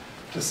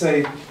to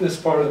say this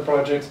part of the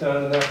project's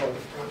done and that part of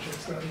the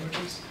project's done,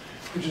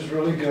 which is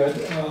really good.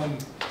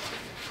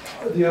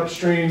 The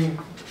upstream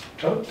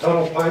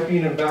tunnel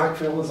piping and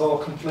backfill is all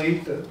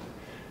complete.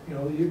 You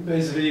know,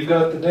 basically you've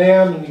got the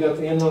dam and you got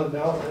the inlet and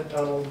outlet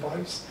tunnel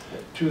pipes,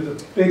 two of the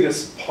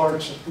biggest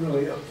parts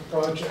really of the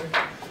project.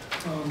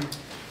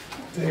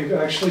 They've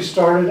actually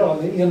started on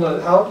the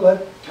inlet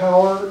outlet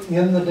tower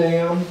in the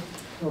dam.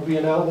 There'll be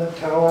an outlet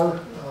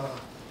tower,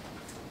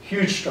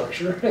 huge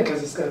structure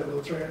because it's got to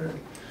go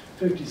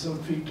 350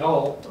 some feet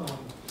tall,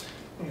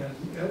 and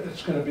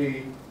it's going to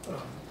be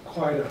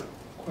quite a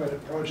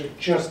project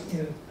just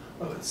in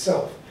of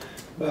itself.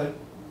 But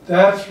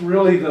that's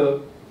really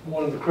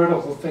one of the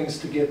critical things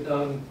to get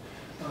done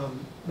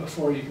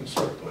before you can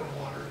start putting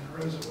water in the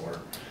reservoir,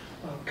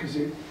 because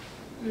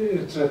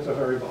it's at the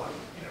very bottom.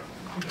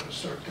 You got to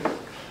start there.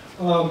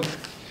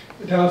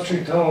 The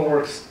downstream tunnel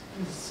works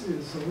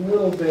is a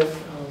little bit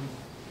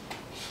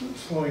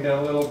slowing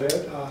down a little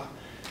bit.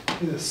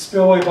 The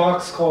spillway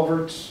box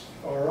culverts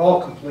are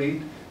all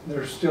complete.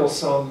 There's still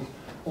some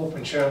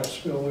open channel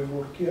spillway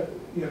work yet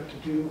to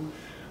do.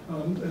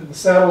 And the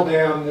saddle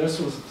dam, this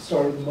was at the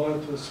start of the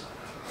month, was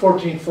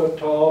 14 foot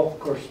tall. Of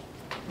course,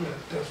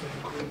 that doesn't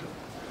include the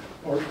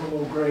part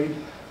below grade.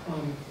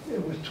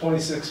 It was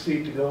 26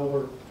 feet to go.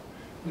 We're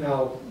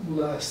now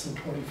less than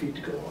 20 feet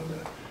to go on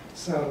the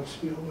saddle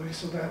spillway,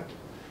 so that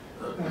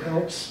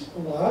helps a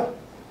lot.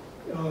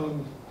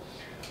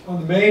 On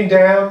the main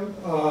dam,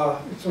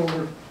 it's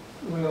over,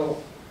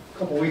 well, a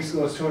couple weeks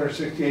ago it was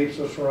 268,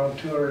 so it's around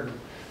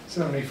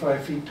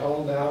 275 feet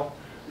tall now.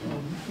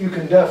 You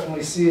can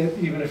definitely see it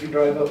even if you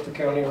drive up the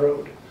county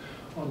road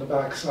on the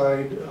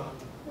backside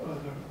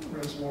of the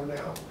reservoir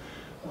now.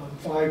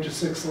 5 to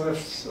 6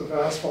 lifts of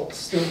asphalt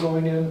still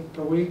going in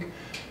per week.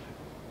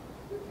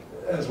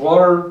 As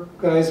water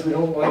guys, we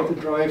don't like the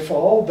dry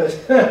fall, but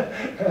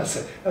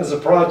as a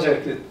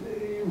project,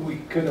 we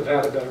could have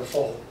had a better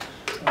fall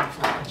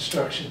for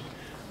construction.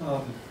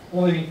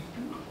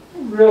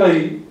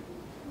 Really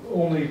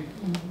only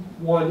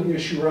one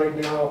issue right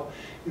now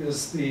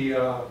is the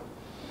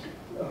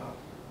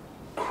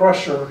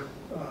crusher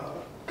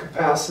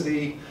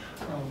capacity.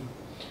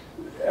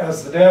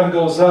 As the dam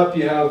goes up,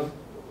 you have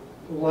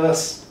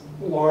less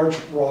large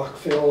rock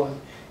fill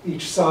on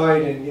each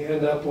side, and you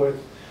end up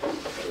with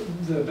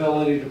the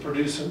ability to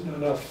produce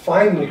enough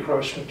finely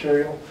crushed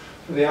material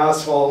for the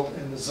asphalt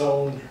in the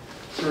zone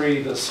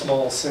 3, the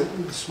small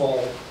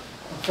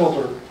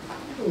filter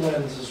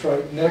lens is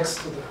right next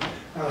to the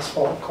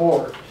asphalt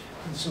core.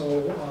 And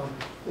so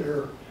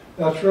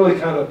that's really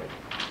kind of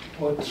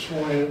what's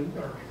going,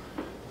 or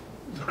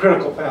the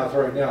critical path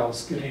right now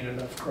is getting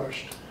enough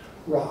crushed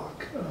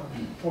rock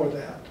for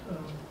that.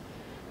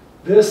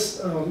 This,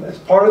 as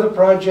part of the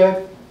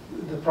project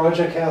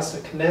has to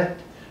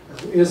connect,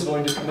 is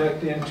going to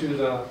connect into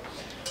the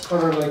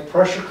Carter Lake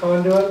pressure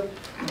conduit.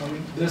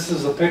 This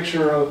is a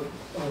picture of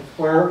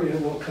where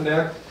it will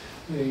connect.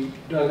 They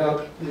dug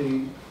up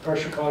the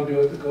pressure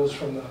conduit that goes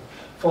from the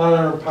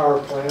Flatiron power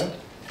plant,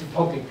 the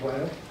pumping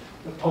plant,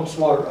 that pumps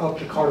water up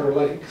to Carter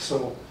Lake.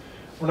 So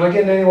we're not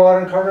getting any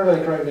water in Carter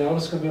Lake right now.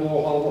 It's going to be a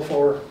little while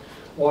before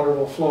water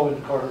will flow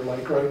into Carter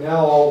Lake. Right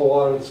now, all the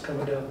water that's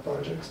coming down the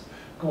project's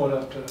going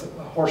up to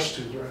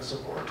Horseshoe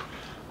Reservoir.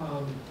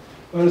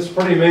 But it's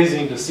pretty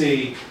amazing to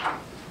see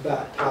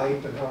that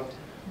pipe and how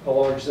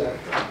large that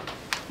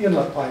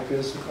inlet pipe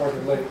is to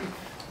Carter Lake.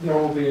 There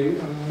will be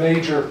a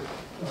major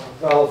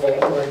valve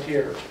vault right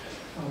here.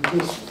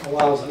 This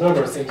allows a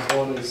number of things.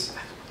 One is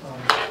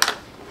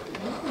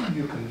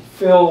you can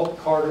fill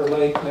Carter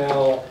Lake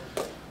now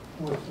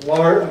with a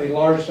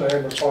large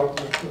diameter pipe.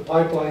 The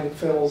pipeline that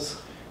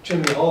fills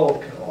Chimney Hollow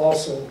can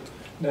also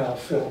now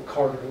fill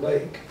Carter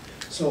Lake.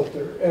 So if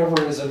there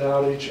ever is an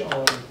outage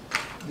on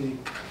the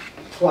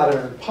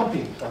Flatiron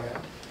pumping plant,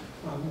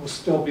 we'll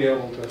still be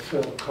able to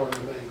fill Carter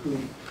Lake.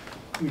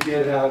 We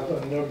did have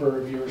a number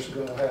of years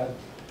ago had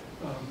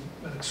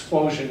an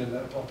explosion in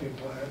that pumping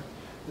plant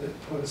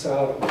that put us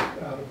out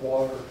of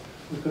water.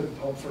 We couldn't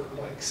pump for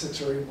like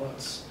 6 or 8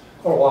 months,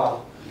 or a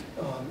while,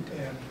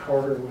 and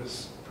Carter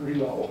was pretty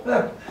low.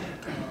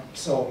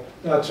 So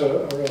that's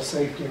a real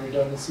safety and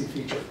redundancy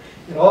feature.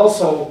 And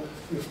also,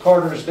 if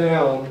Carter's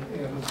down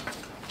and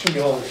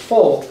Chimney Hollow is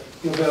full,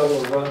 you'll be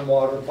able to run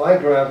water by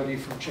gravity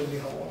from Chimney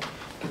Hollow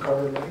to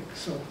Carter Lake.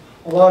 So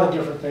a lot of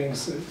different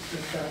things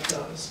that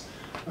does.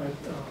 Right?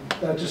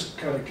 That just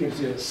kind of gives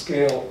you a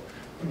scale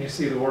when you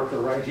see the worker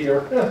right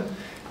here. That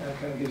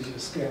kind of gives you a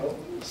scale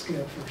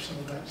for some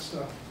of that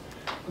stuff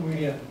going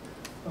in.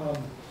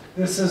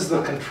 This is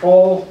the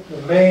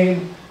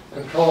main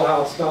control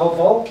house valve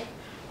vault.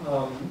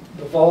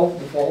 The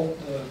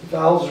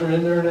valves are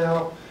in there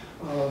now,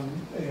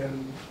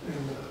 and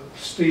the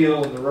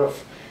steel and the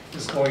roof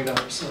is going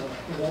up, so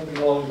it won't be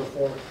long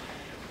before.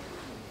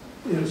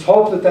 It is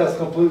hoped that that's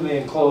completely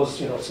enclosed,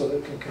 so that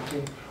it can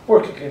continue,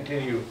 or can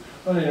continue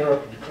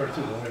uninterrupted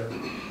through the winter.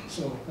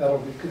 So that'll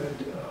be good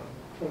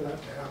for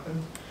that to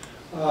happen.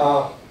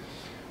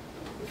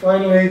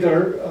 Finally,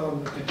 the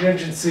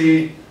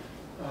contingency,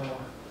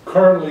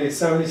 currently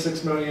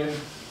 $76 million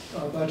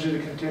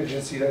budgeted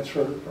contingency. That's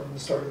from the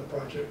start of the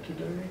project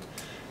today,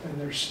 and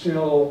there's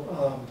still.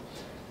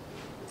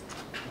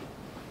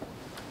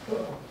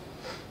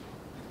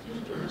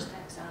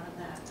 Tax out of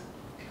that.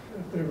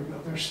 There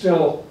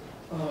still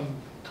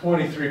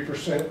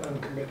 23%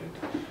 uncommitted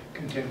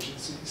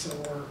contingency, so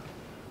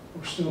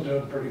we're still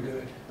doing pretty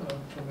good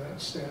from that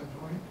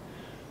standpoint.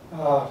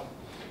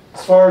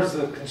 As far as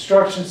the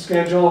construction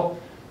schedule,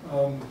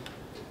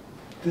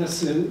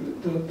 this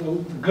is the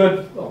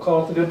good, I'll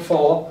call it the good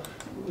fall,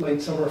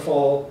 late summer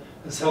fall,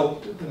 has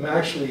helped them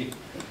actually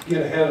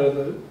get ahead of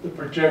the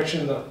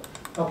projection. The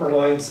upper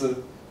line's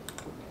the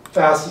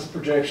fastest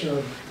projection,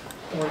 of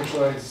orange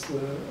line's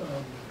the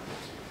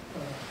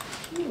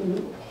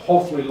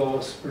hopefully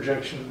lowest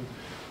projection.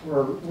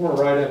 We're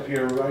right up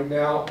here right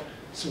now.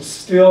 So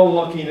still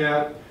looking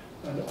at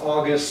an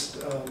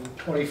August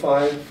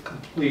 25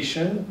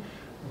 completion,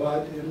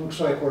 but it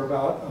looks like we're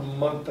about a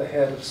month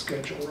ahead of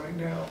schedule right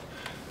now.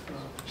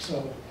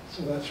 So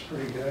that's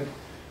pretty good.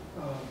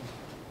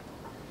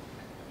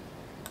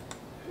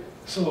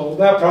 So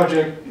that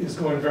project is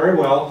going very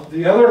well.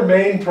 The other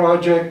main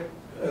project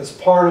as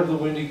part of the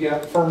Windy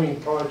Gap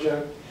firming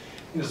project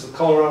is the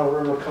Colorado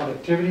River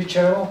Connectivity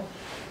Channel.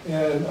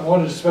 And I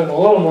wanted to spend a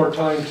little more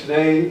time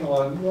today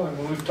on, I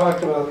mean, we've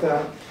talked about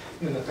that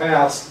in the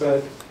past,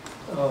 but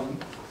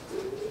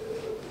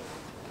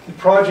the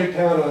project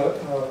had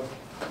a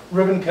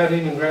ribbon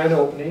cutting and grand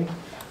opening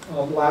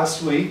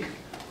last week.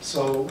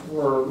 So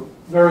we're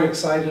very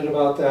excited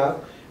about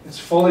that. It's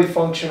fully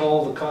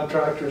functional. The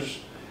contractor's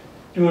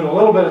doing a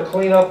little bit of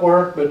cleanup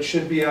work, but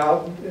should be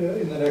out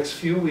in the next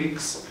few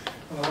weeks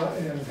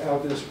and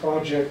have this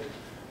project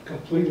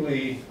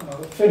completely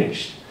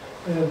finished.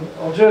 And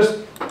I'll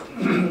just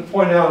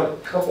point out a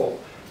couple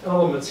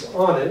elements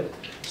on it.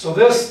 So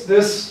this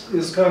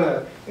is kind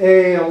of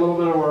a little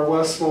bit of our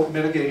west slope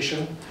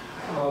mitigation.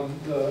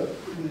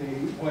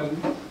 When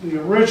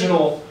the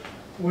original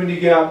Windy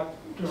Gap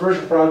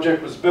diversion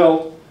project was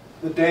built,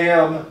 the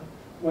dam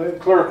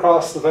went clear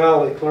across the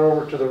valley, clear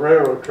over to the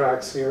railroad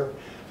tracks here.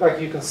 In fact,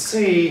 you can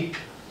see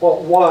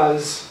what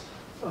was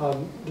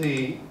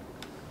the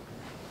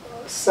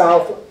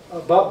south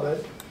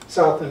abutment,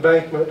 south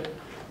embankment,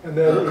 and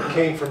then it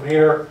came from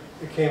here,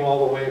 it came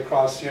all the way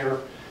across here.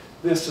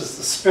 This is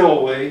the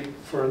spillway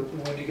for the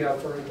Windy Gap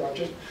Firming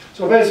project.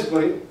 So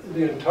basically,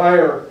 the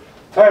entire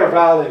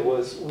valley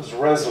was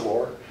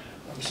reservoir.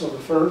 So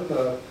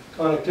the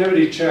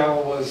connectivity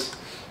channel was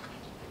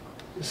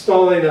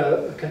installing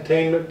a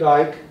containment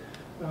dike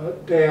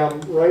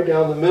dam right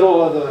down the middle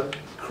of the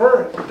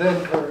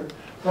then current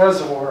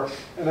reservoir,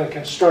 and then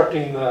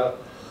constructing the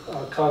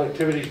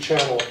connectivity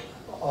channel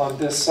on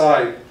this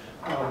side.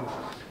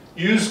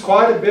 Used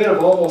quite a bit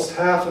of almost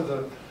half of the,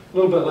 a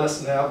little bit less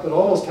than half, but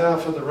almost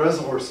half of the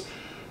reservoir's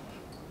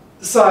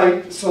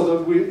site so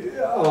that we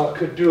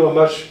could do a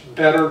much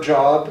better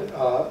job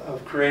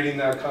of creating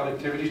that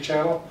connectivity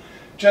channel.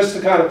 Just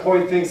to kind of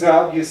point things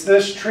out,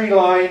 this tree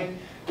line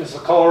is the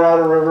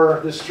Colorado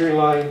River, this tree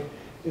line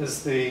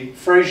is the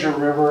Fraser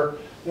River.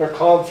 Their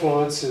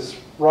confluence is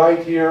right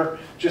here,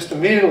 just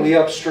immediately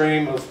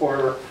upstream of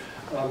where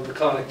the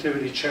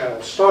connectivity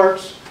channel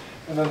starts.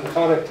 And then the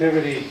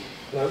connectivity,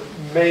 the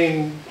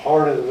main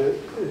part of it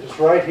is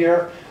right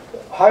here.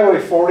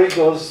 Highway 40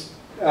 goes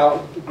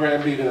out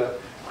Granby to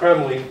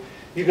Kremling.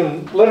 You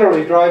can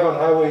literally drive on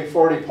Highway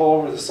 40,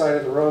 pull over the side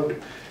of the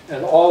road,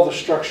 and all the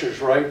structures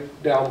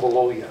right down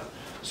below you.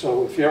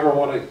 So if you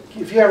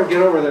ever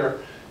get over there,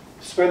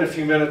 spend a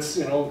few minutes,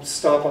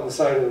 stop on the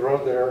side of the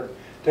road there and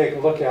take a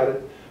look at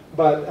it.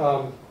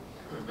 But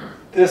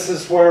this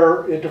is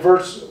where it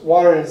diverts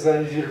water, and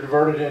then either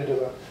divert it into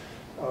the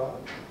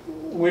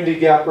Windy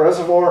Gap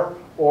Reservoir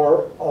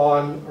or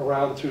on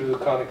around through the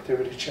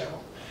connectivity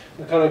channel.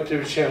 The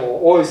connectivity channel will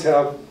always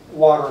have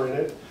water in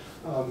it.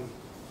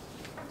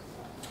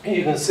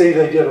 You can see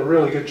they did a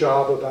really good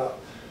job about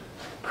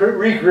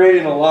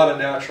recreating a lot of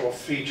natural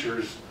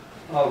features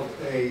of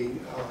a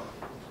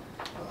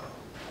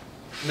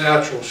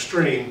natural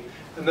stream,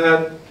 and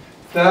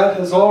that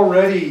has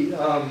already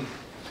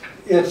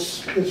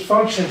it's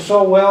functioned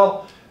so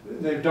well.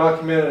 They've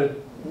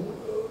documented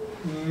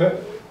a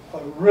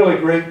really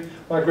great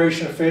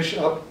migration of fish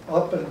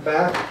up and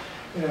back,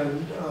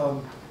 and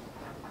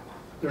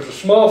there's a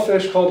small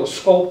fish called a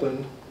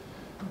sculpin,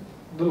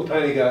 little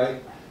tiny guy,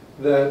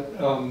 that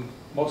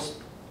most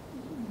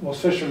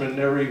fishermen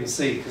never even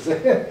see because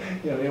they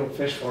don't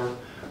fish for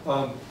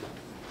them.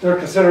 They're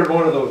considered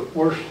one of the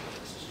worst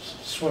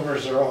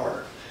swimmers there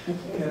are,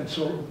 and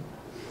so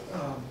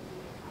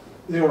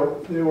they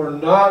were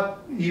not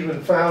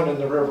even found in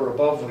the river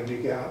above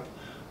Windy Gap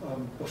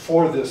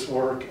before this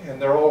work,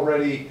 and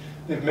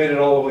they've made it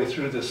all the way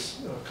through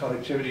this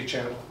connectivity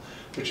channel,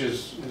 which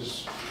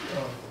is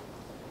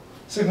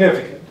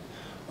significant.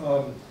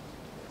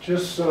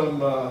 Just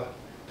some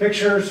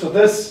pictures. So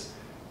this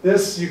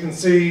you can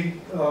see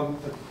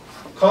the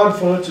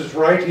confluence is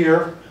right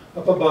here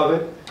up above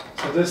it.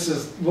 So this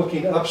is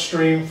looking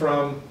upstream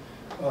from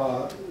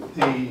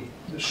the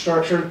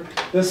structure.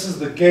 This is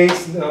the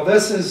gates. Now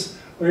this is,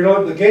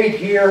 the gate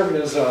here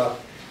is a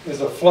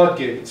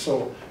floodgate.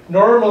 So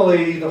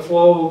normally the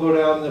flow will go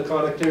down the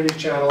connectivity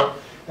channel,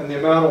 and the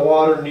amount of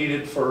water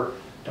needed to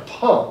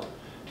pump,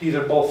 to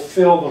either both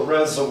fill the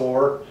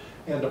reservoir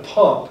and to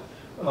pump,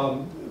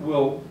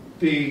 will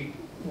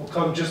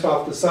come just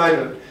off the side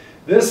of it.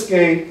 This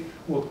gate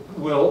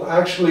will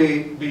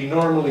actually be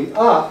normally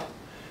up,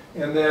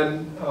 and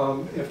then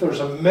if there's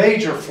a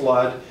major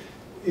flood,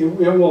 it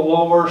will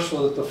lower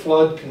so that the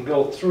flood can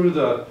go through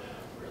the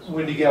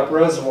Windy Gap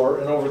Reservoir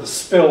and over the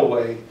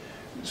spillway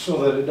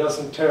so that it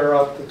doesn't tear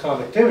up the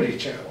connectivity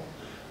channel,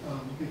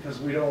 because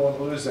we don't want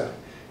to lose that.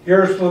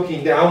 Here's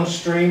looking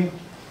downstream.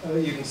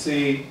 You can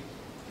see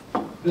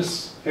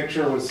this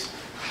picture was,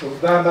 so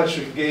that much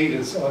of the gate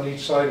is on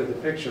each side of the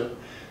picture.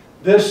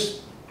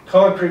 This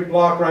concrete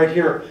block right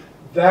here,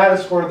 that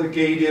is where the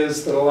gate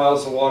is that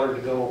allows the water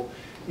to go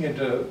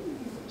into,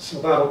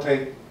 so that'll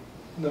take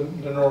the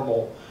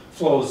normal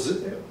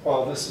flows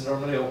while this is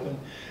normally open.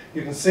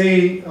 You can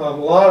see a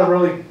lot of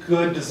really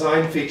good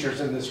design features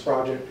in this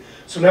project.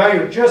 So now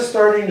you're just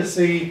starting to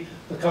see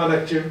the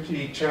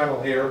connectivity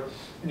channel here,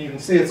 and you can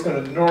see it's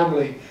going to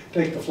normally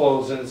take the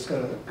flows and it's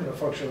going to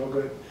function real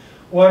good.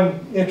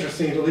 One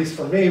interesting, at least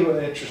for me,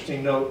 an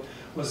interesting note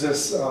was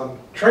this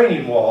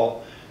training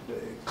wall.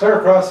 Clear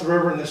across the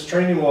river, and this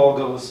training wall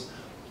goes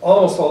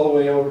almost all the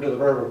way over to the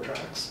railroad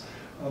tracks.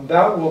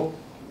 That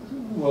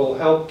will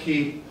help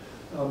keep,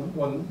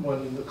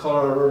 when the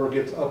Colorado River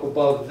gets up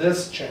above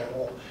this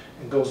channel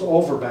and goes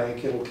over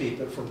bank, it'll keep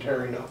it from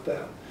tearing up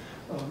that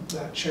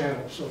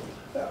channel. So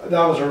that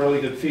was a really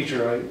good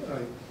feature.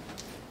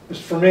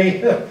 Just for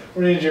me,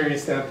 from an engineering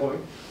standpoint,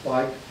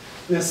 like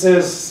this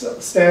is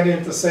standing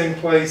at the same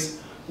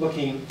place,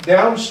 looking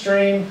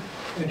downstream,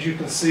 and you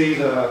can see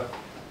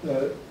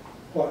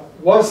what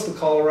was the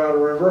Colorado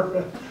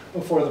River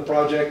before the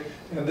project,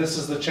 and this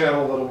is the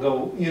channel that'll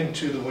go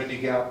into the Windy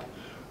Gap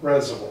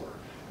Reservoir.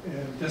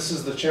 And this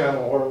is the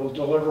channel where we'll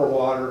deliver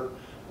water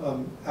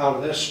out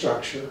of this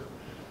structure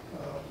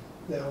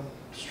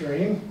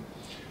downstream.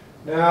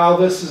 Now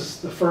this is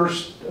the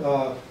first,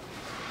 I'm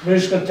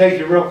just going to take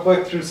you real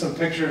quick through some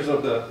pictures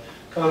of the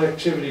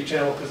connectivity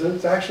channel, because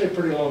it's actually a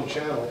pretty long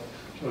channel.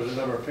 So there's a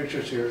number of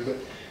pictures here, but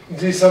you can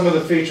see some of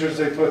the features.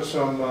 They put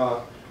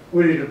some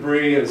woody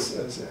debris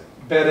as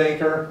bed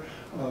anchor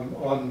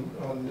on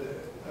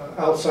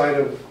the outside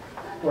of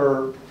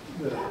where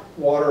the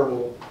water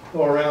will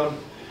go around.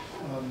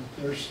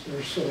 There's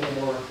a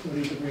little more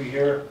woody debris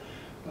here.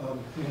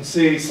 You can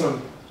see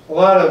a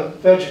lot of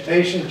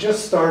vegetation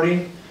just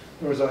starting.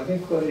 There was, I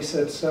think what he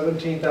said,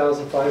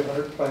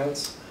 17,500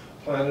 plants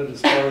planted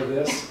as part of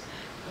this.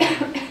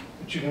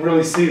 But you can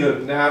really see the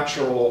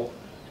natural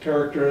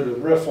character, the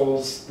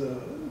riffles,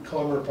 the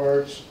calmer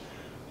parts.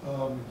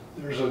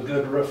 There's a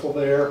good riffle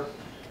there.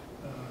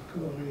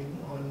 Going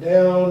on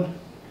down.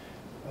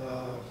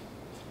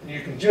 And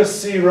you can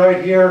just see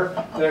right here,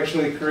 they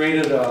actually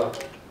created a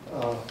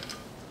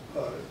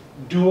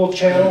dual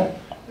channel,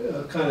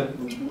 kind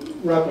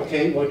of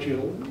replicate what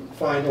you'll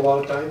find a lot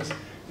of times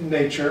in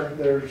nature.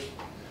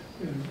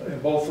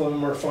 And both of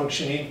them are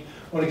functioning.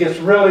 When it gets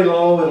really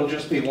low, it'll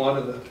just be one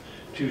of the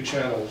two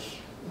channels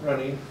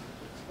running.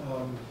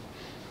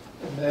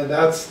 And then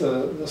that's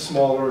the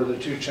smaller of the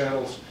two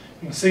channels.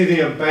 You can see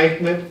the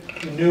embankment,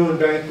 the new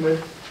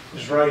embankment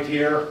is right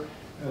here,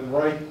 and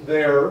right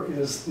there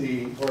is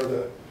where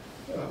the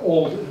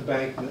old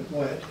embankment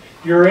went.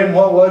 You're in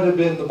what would have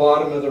been the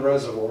bottom of the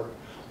reservoir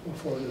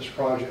before this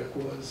project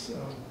was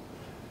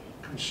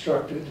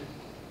constructed.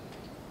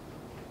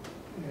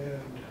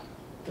 And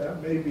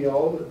that may be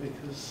all of it,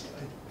 because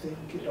I think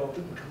it all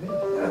didn't come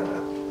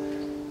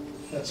in.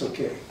 That's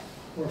okay,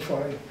 we're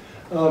fine.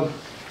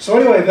 So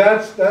anyway,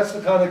 that's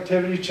the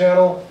connectivity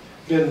channel.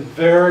 Been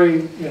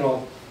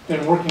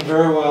been working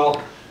very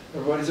well.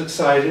 Everybody's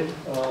excited.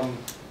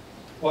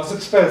 Was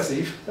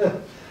expensive,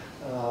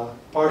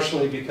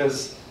 partially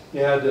because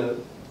you had to,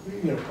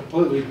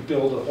 completely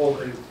build a whole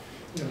new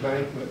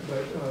embankment.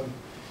 But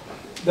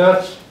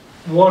that's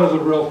one of the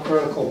real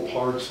critical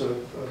parts of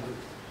the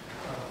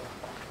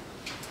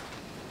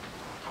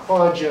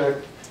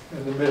project,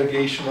 and the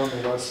mitigation on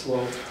the west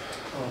slope.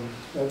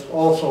 That's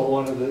also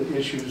one of the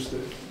issues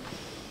that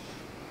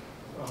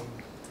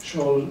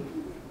showed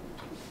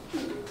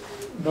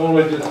not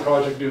only did the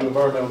project do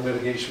environmental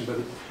mitigation, but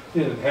it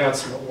did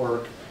enhancement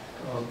work.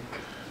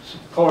 So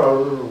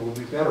Colorado River will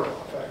be better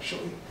off,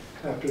 actually,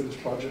 after this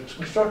project's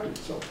constructed.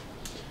 So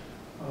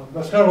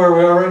that's kind of where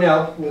we are right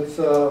now with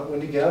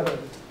Windy Gap. I'd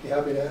be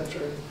happy to answer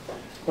any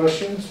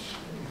questions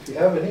if you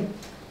have any.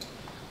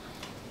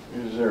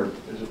 Is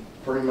it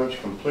pretty much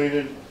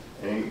completed?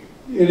 It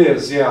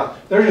is, yeah.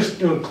 They're just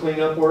doing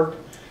cleanup work.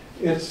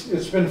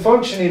 It's been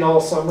functioning all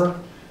summer.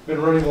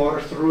 Been running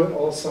water through it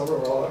all summer,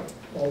 well,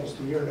 almost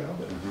a year now.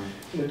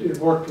 But it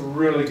worked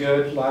really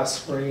good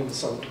last spring and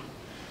summer,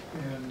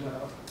 and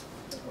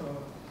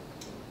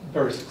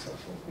very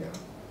successful. Yeah.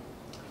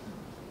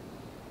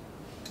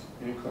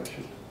 Any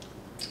questions?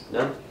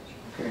 No?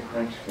 Okay,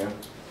 thanks, Ken.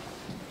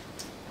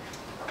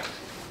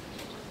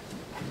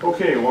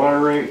 Okay, water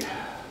rate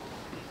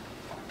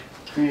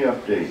fee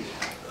update.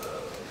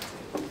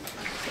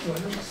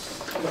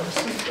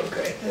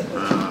 Okay.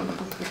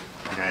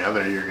 Okay,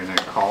 Heather, you're gonna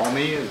call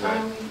me, is that?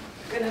 I'm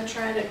gonna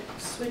try to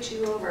switch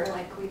you over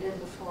like we did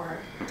before.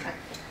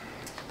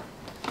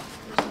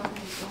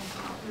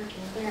 not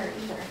working there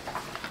either.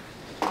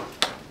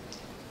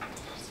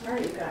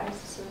 Sorry, you guys,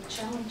 it's a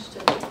challenge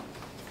today.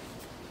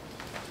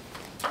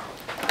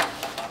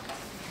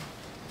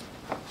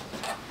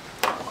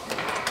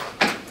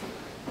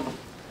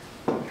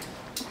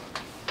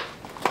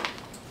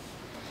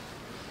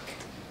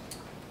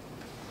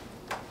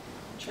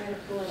 Try to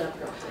pull it up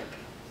real quick.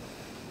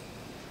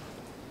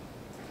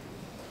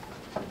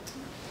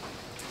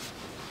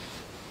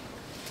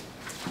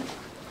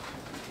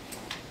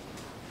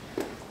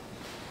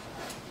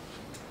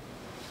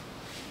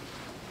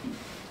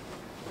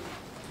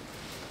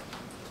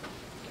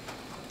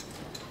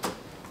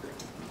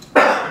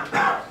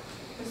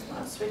 It's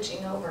not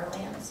switching over,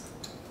 Lance.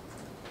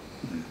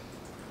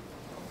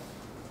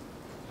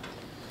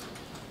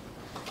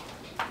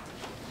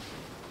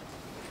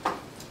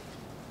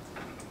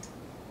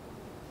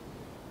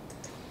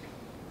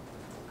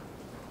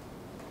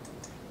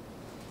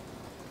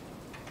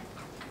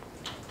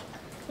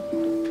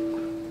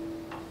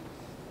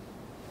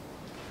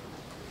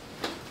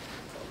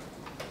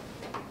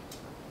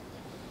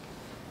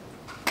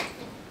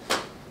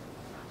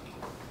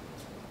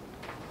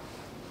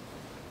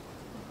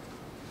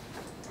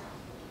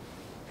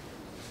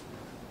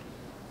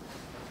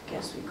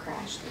 Guess we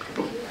crashed the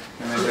computer.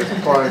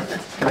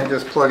 Can I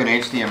just plug an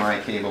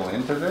HDMI cable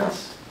into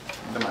this?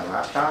 Into my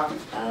laptop?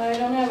 I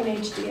don't have an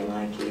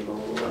HDMI cable.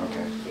 I don't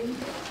Okay. think.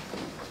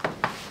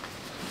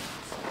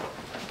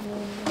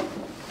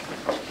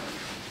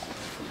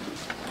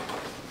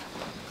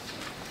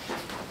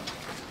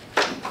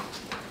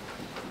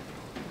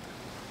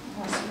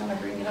 Unless you want to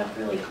bring it up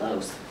really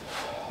close.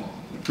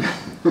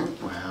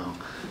 Wow,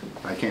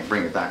 I can't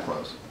bring it that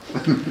close.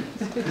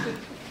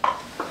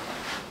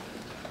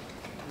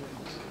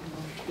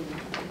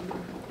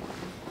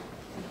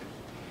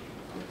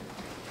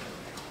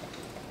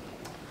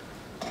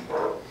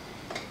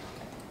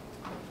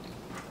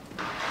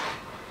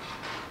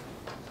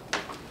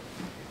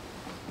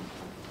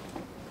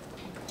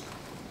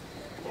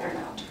 There,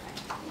 now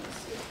try. Let's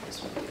see if this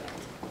will do it.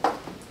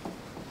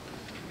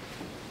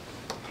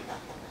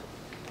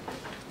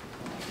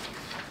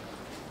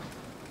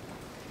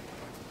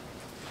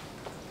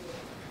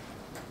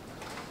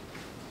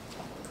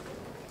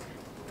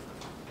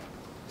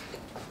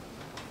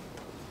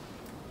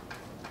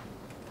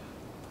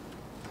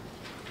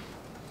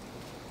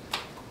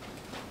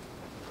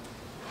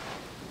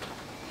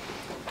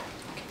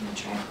 Can you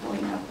try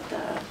pulling up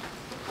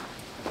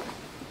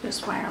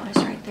this wireless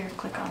right there?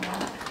 Click on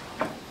that.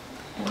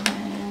 And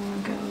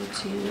then go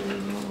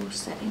to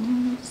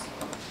settings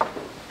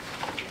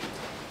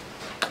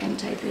and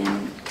type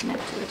in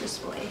connect to the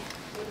display.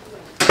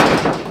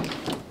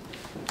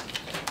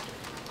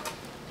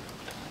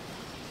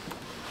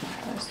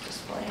 Wireless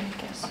display,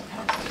 I guess it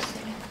has to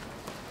say.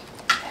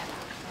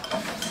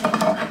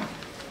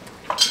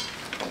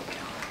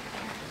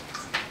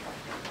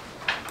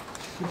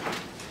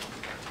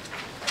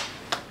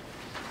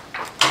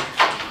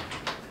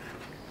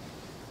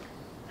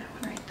 That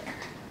one right there.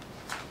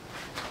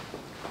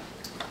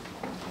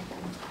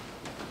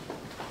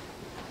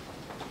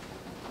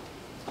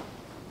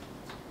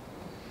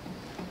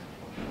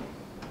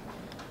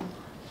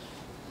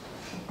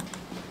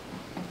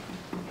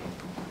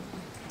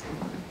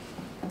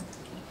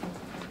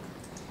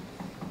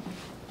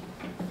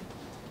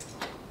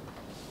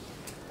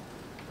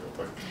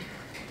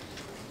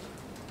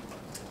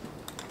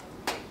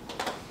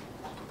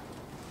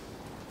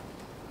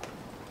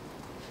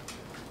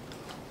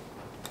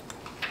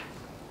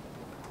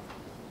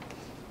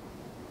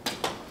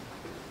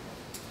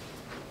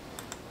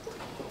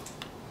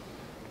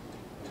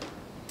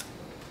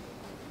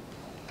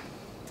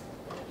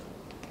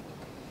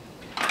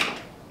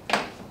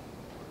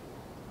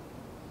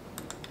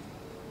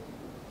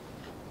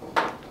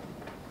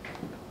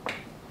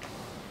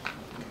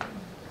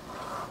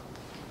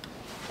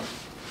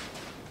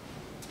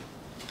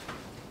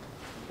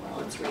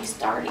 Well, it's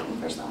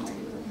restarting for some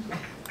reason.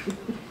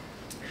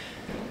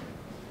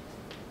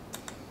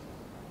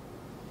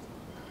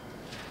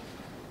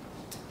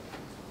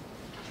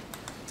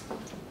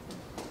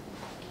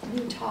 Can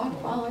you talk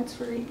while it's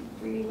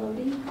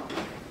reloading?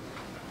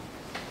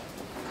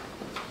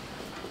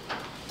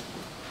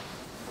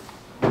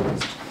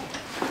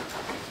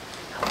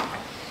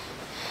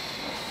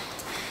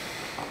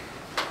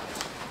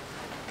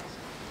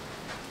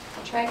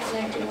 Let's try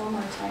connecting one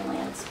more time,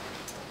 Lance.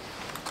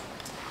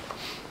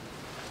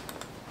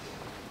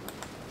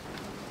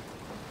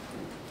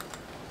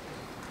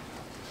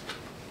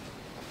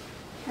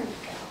 There we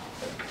go.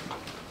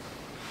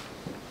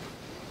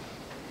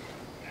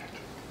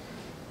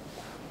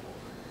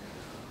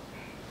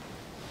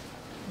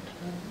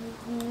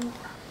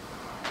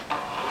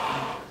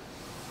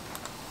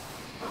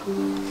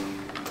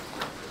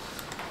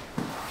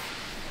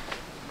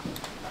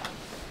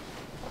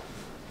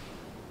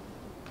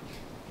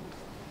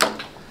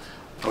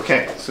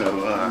 Okay,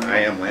 so I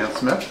am Lance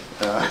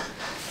Smith,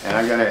 and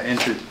I'm going to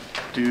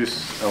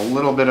introduce a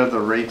little bit of the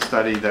rate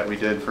study that we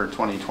did for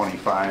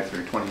 2025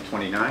 through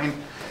 2029.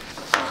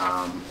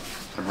 I'm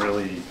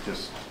really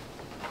just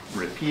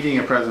repeating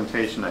a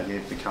presentation I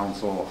gave to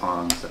council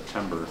on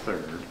September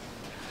 3rd,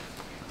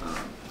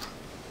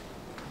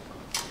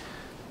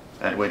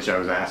 at which I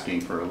was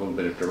asking for a little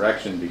bit of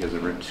direction because there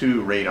were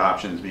two rate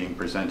options being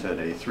presented,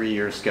 a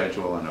 3-year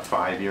schedule and a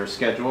 5-year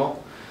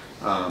schedule.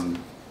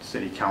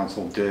 City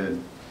council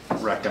did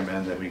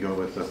recommend that we go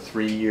with the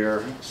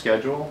 3-year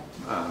schedule,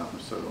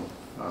 so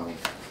I'll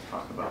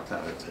talk about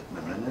that in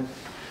a minute.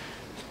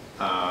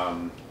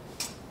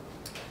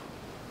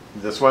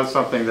 This was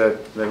something that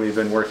we've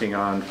been working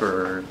on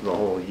for the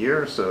whole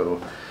year,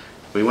 so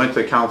we went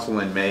to council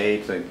in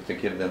May to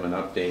give them an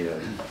update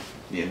of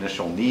the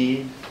initial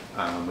need.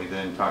 We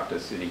then talked to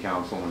City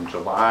Council in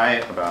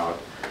July about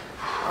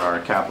our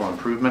capital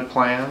improvement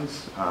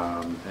plans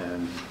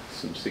and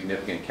some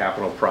significant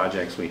capital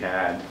projects we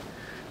had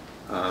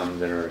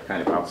that are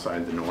kind of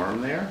outside the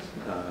norm there.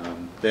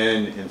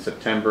 Then in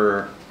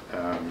September,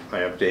 I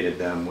updated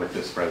them with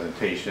this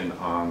presentation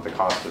on the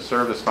cost of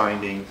service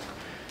findings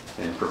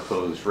and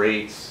proposed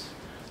rates.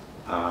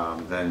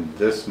 Then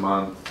this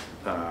month,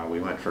 we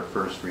went for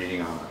first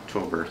reading on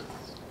October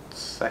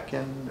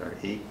 2nd or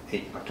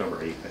 8th, October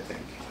 8th, I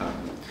think.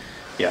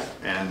 Yeah,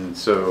 and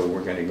so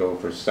we're going to go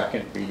for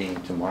second reading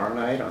tomorrow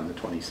night on the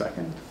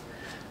 22nd.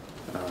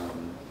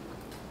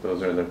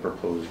 Those are the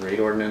proposed rate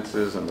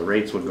ordinances, and the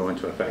rates would go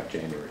into effect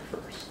January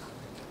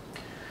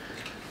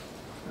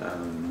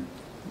 1st.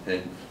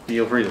 And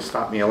feel free to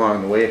stop me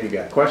along the way if you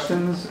got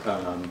questions.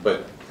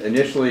 But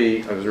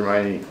initially,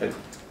 I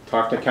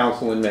talked to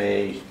council in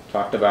May,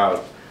 talked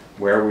about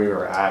where we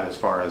were at as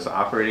far as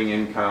operating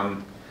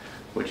income,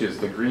 which is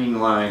the green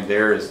line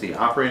there is the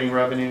operating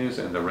revenues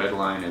and the red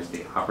line is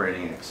the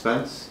operating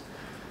expense.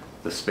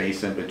 The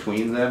space in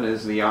between them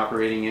is the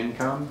operating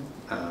income.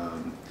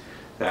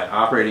 That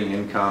operating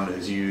income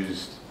is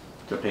used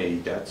to pay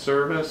debt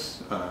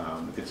service.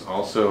 It's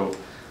also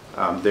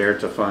there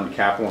to fund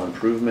capital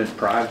improvement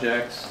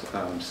projects,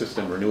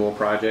 system renewal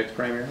projects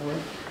primarily.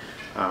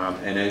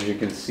 And as you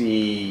can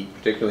see,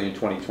 particularly in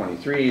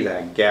 2023,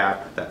 that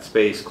gap, that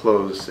space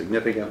closed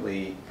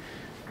significantly.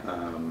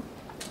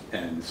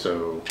 And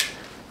so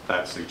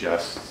that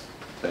suggests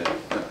that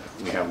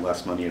we have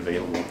less money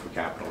available for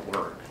capital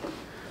work.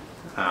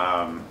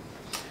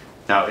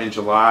 Now in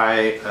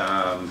July,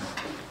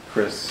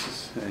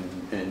 Chris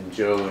and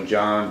Joe and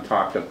John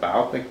talked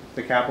about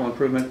the capital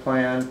improvement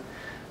plan.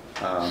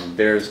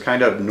 There's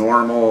kind of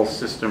normal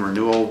system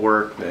renewal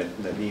work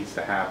that needs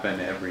to happen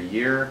every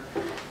year.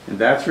 And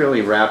that's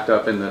really wrapped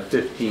up in the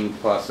 15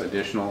 plus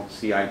additional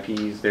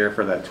CIPs there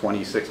for that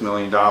 $26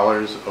 million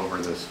over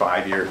this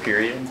 5-year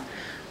period.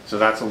 So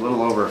that's a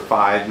little over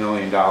 $5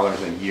 million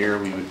a year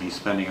we would be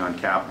spending on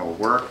capital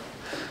work,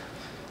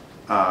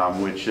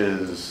 which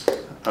is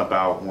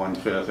about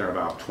 1/5 or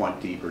about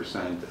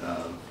 20%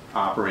 of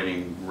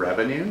operating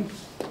revenue.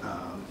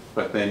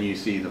 But then you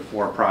see the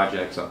 4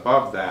 projects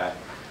above that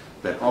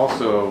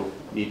also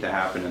need to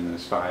happen in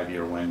this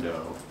 5-year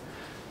window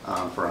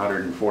for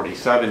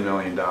 $147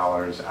 million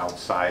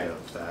outside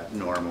of that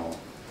normal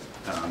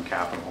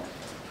capital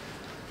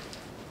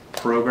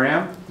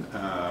program.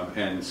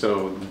 And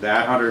so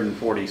that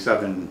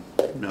 $147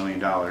 million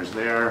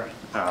there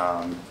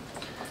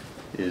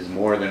is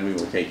more than we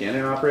will take in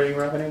operating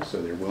revenue,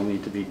 so there will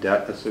need to be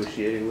debt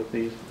associated with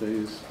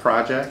these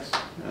projects.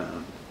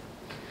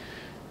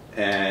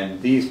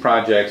 And these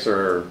projects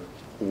are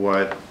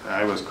what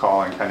I was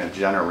calling kind of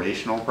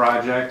generational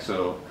projects.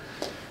 So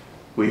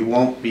we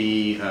won't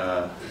be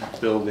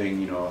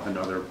building,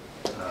 another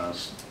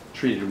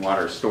treated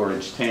water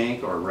storage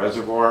tank or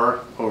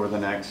reservoir over the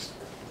next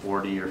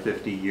 40 or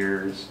 50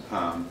 years.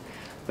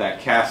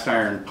 That cast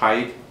iron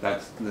pipe,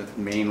 that's the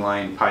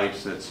mainline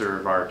pipes that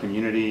serve our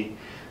community.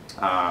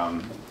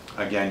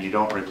 Again, you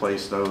don't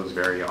replace those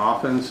very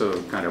often,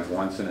 so kind of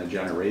once in a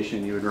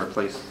generation you would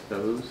replace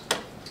those.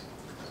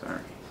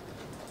 Sorry.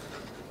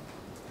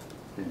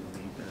 Didn't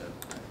need that.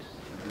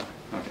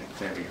 Okay,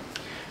 there we go.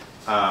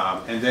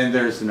 And then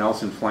there's the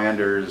Nelson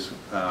Flanders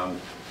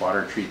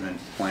water treatment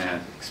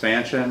plant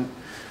expansion.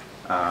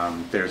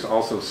 There's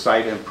also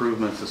site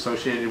improvements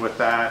associated with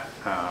that.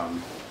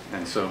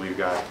 And so we've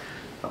got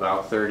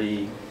about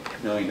 $30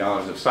 million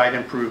of site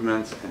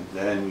improvements, and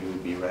then we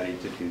would be ready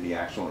to do the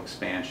actual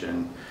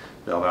expansion,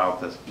 build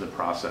out the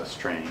process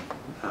train.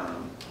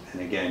 And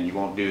again, you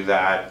won't do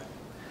that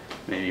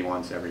maybe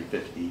once every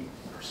 50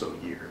 or so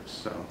years.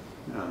 So,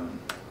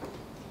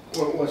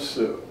 What's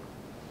the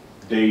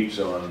dates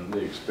on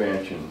the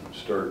expansion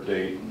start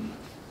date?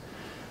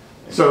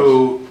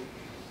 So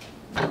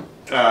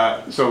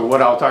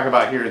what I'll talk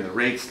about here in the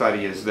rate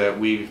study is that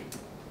we've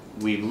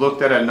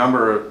looked at a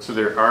number of, so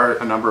there are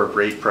a number of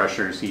rate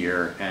pressures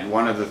here, and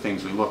one of the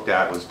things we looked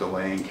at was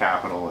delaying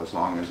capital as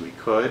long as we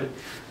could.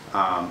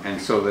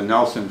 And so the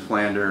Nelson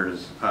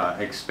Flanders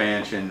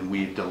expansion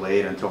we've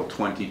delayed until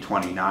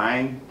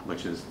 2029,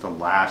 which is the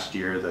last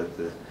year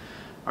that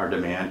our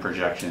demand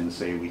projections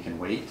say we can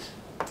wait.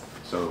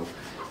 So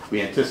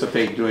we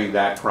anticipate doing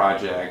that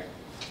project,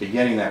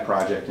 beginning that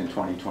project in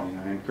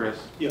 2029, Chris?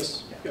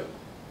 Yes. Yeah.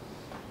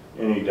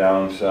 Any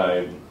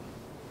downside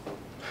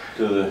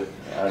to the,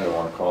 I don't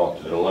want to call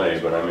it the delay,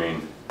 but I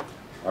mean,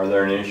 are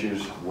there any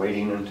issues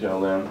waiting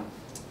until then?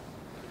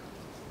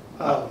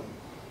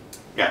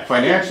 Yeah,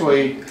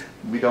 financially,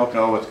 we don't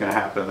know what's gonna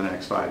happen in the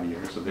next 5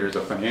 years, so there's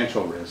a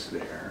financial risk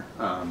there.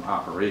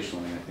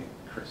 Operationally, I think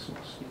Chris will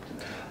speak to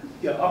that.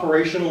 Yeah,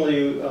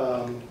 operationally,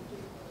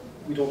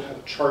 we don't have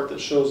a chart that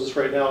shows this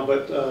right now,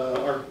 but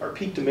our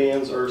peak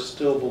demands are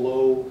still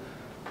below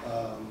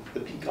the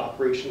peak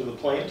operation of the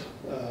plant.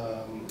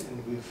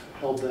 And we've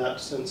held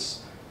that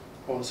since,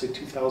 I want to say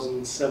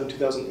 2007,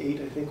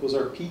 2008, I think was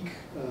our peak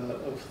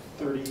of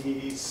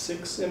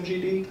 36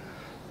 MGD.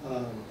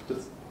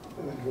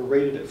 And we're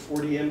rated at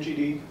 40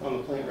 MGD on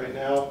the plant right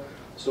now.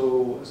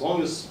 So as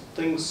long as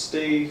things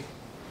stay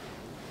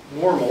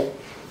normal,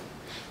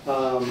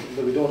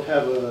 that we don't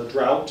have a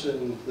drought,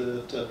 and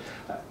that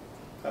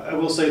I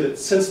will say that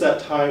since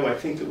that time, I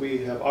think that we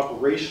have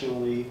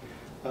operationally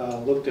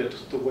looked at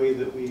the way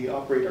that we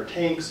operate our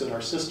tanks and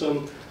our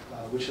system,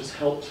 which has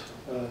helped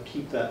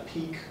keep that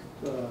peak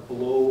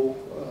below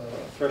a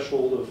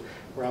threshold of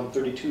around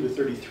 32 to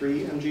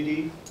 33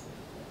 MGD.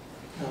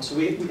 So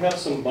we have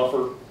some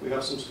buffer, we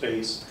have some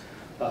space.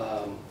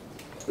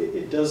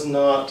 It does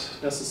not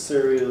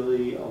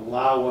necessarily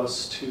allow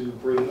us to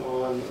bring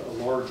on a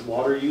large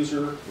water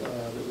user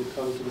that would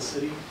come to the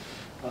city.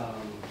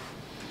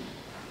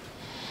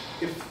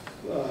 If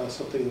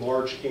something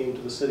large came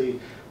to the city,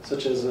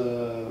 such as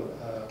a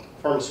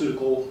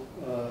pharmaceutical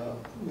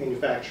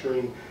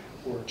manufacturing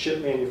or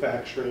chip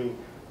manufacturing,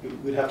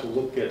 we'd have to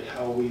look at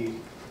how we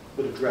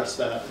would address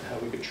that and how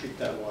we could treat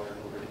that water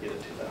in order to get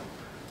it to them.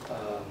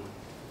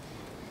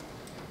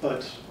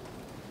 But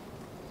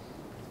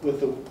with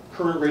the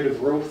current rate of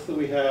growth that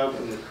we have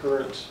and the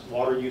current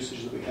water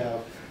usage that we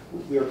have,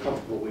 we are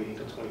comfortable waiting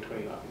until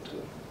 2029 to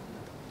do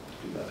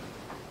that.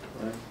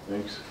 All right,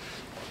 thanks.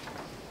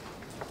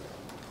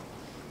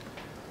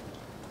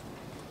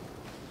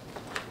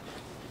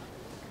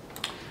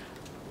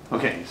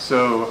 Okay,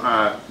 so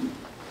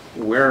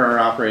where are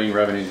operating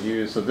revenues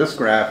used? So this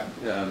graph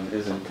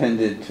is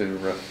intended to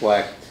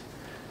reflect,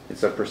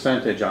 it's a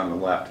percentage on the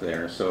left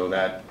there. So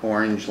that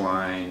orange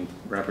line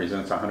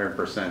represents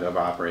 100% of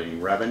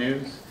operating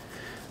revenues.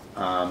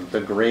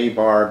 The gray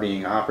bar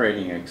being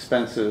operating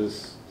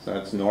expenses, so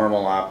that's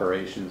normal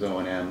operations,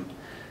 O&M.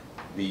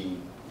 The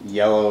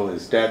yellow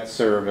is debt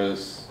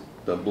service.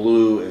 The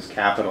blue is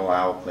capital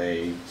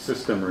outlay,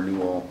 system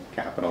renewal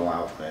capital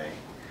outlay.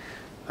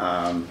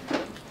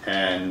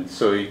 And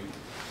so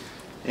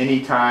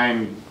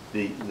anytime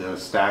the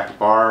stacked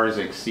bars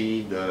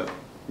exceed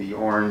the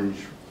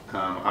orange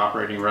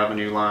operating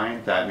revenue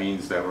line, that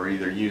means that we're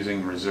either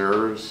using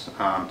reserves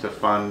to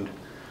fund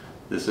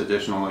this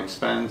additional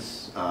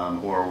expense,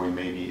 or we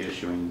may be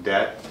issuing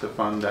debt to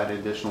fund that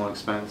additional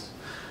expense.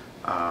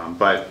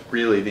 But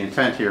really the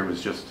intent here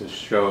was just to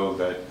show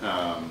that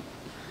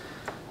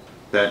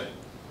that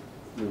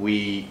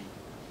we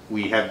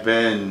have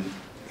been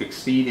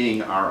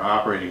exceeding our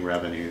operating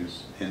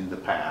revenues in the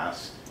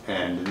past,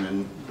 and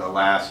in the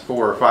last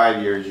 4 or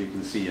 5 years you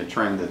can see a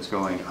trend that's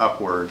going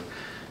upward.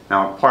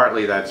 Now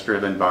partly that's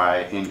driven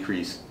by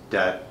increased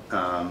debt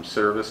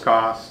service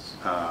costs,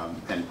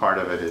 and part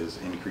of it is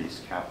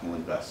increased capital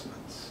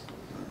investments.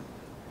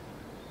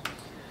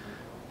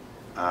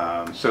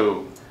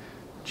 So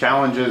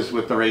challenges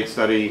with the rate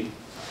study: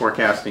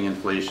 forecasting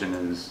inflation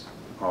is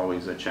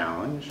always a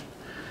challenge.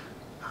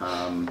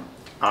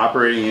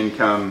 Operating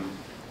income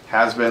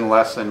has been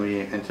less than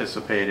we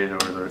anticipated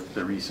over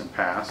the recent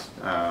past.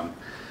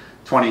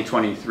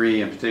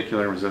 2023 in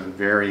particular was a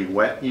very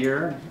wet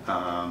year.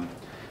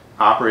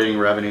 Operating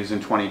revenues in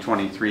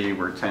 2023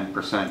 were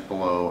 10%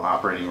 below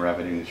operating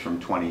revenues from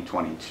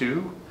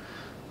 2022,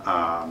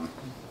 and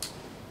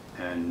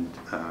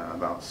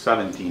about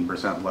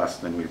 17% less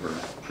than we were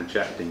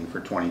projecting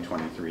for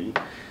 2023.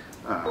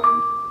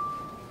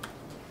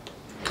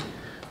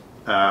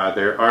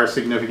 There are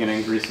significant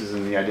increases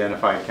in the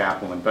identified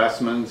capital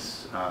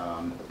investments.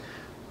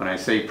 When I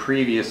say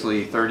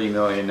previously 30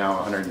 million, now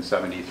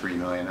 173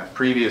 million, that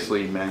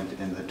previously meant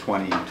in the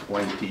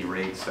 2020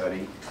 rate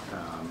study.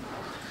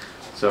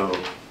 So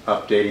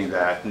updating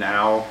that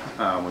now,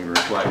 we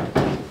reflect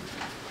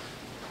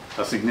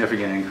a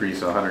significant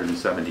increase of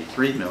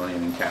 173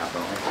 million in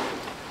capital.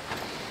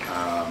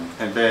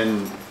 And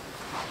then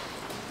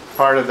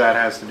part of that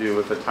has to do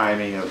with the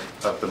timing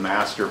of the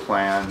master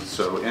plan.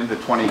 So in the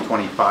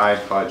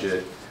 2025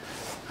 budget,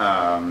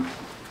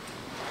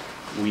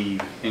 we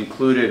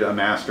included a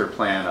master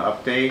plan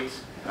update.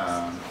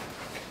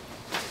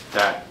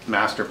 That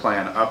master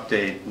plan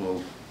update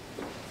will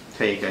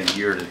take a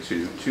year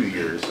to 2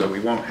 years, so we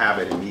won't have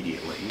it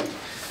immediately,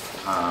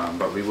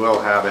 but we will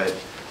have it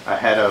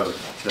ahead of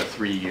the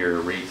 3-year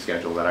rate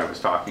schedule that I was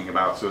talking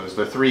about. So as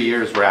the 3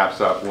 years wraps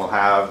up, we'll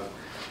have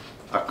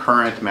a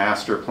current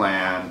master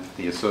plan,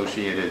 the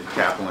associated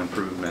capital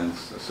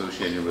improvements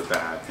associated with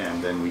that,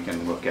 and then we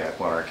can look at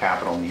what our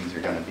capital needs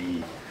are going to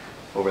be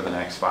over the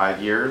next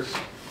 5 years.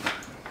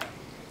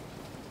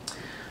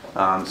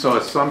 So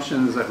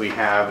assumptions that we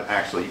have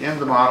actually in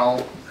the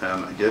model,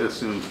 I did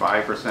assume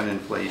 5%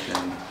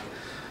 inflation.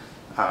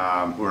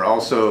 We're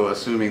also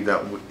assuming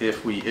that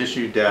if we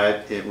issue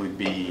debt, it would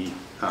be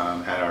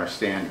at our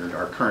standard,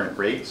 our current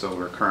rate, so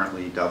we're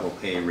currently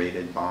AA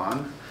rated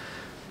bond.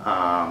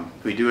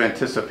 We do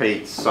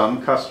anticipate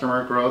some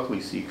customer growth.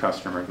 We see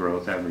customer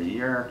growth every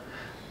year.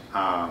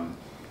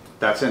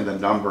 That's in the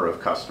number of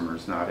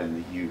customers, not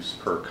in the use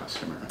per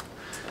customer.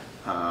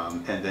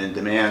 And then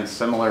demand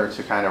similar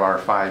to kind of our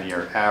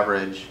 5-year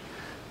average.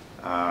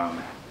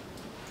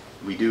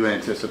 We do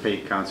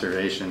anticipate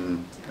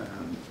conservation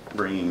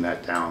bringing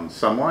that down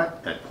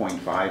somewhat at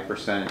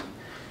 0.5%.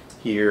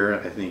 Here,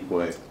 I think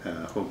what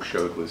Hope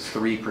showed was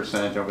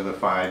 3% over the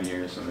 5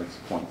 years, so that's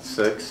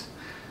 0.6.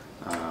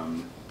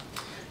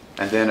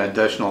 And then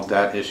additional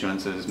debt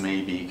issuances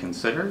may be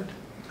considered.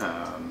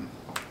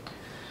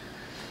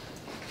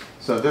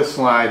 So this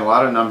slide, a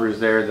lot of numbers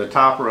there. The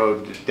top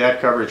row, debt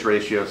coverage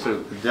ratio.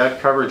 So the debt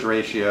coverage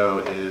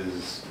ratio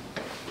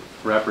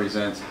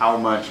represents how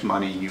much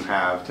money you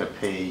have to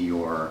pay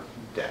your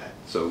debt.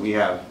 So we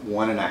have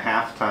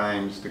 1.5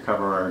 times to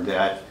cover our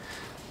debt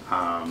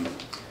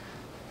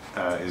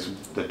is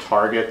the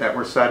target that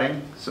we're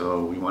setting.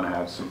 So we want to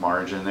have some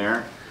margin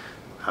there.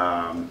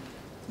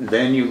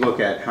 Then you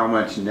look at how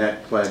much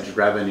net pledge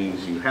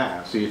revenues you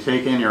have. So you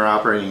take in your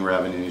operating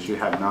revenues, you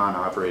have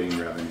non-operating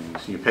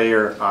revenues. You pay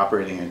your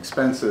operating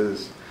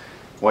expenses.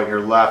 What you're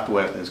left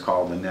with is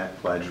called the net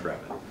pledge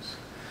revenues.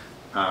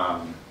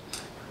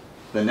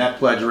 The net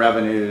pledge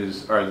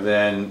revenues are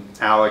then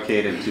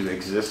allocated to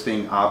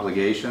existing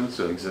obligations,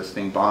 so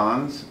existing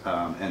bonds,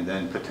 and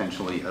then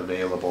potentially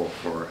available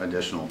for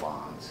additional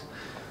bonds.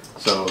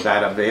 So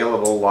that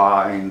available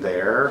line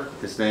there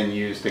is then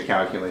used to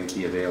calculate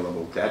the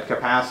available debt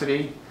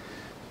capacity,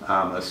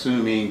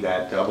 assuming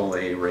that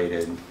AA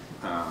rated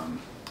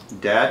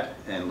debt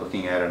and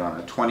looking at it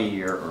on a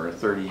 20-year or a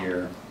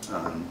 30-year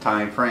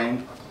time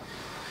frame.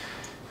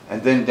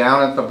 And then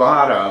down at the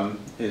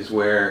bottom is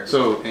where,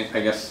 so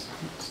I guess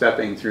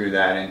stepping through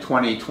that, in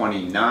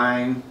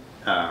 2029,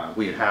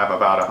 we have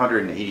about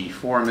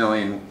 $184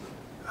 million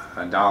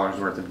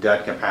worth of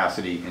debt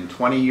capacity in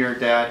 20-year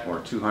debt,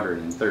 or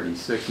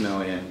 $236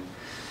 million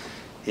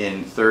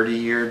in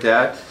 30-year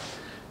debt.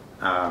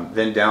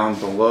 Then down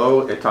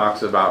below, it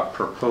talks about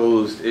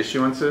proposed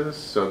issuances.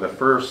 So the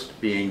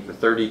first being the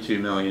 $32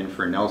 million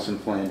for Nelson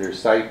Flanders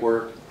site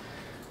work.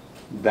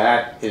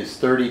 That is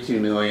 $32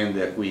 million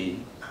that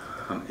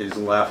is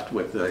left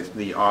with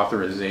the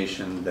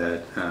authorization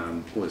that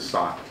was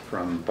sought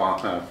from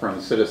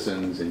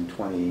citizens in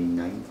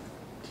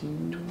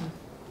 2019.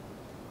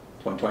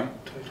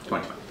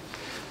 2020.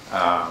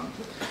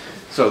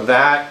 So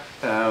that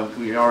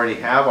we already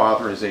have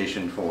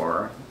authorization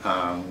for.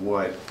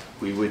 What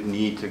we would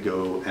need to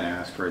go and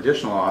ask for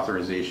additional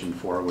authorization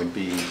for would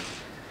be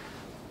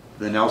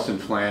the Nelson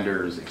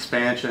Flanders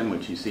expansion,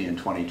 which you see in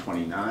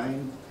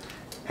 2029,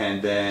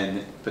 and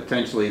then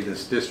potentially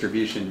this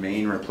distribution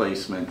main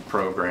replacement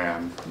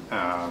program,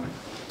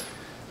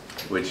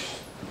 which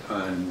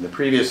on the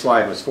previous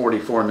slide was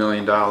 $44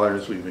 million.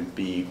 We would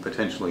be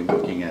potentially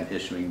looking at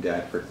issuing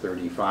debt for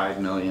 $35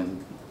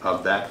 million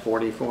of that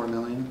 $44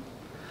 million.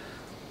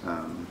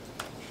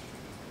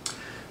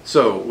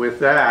 So with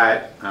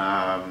that,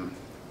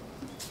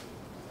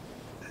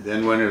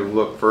 then we're going to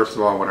look first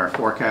of all what our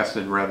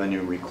forecasted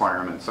revenue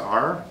requirements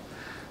are.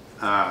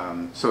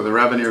 So the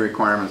revenue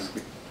requirements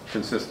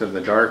consist of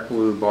the dark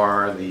blue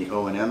bar, the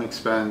O&M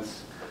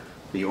expense,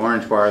 the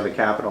orange bar, the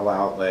capital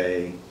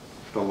outlay,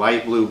 the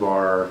light blue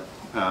bar,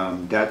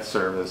 debt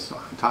service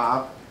on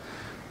top.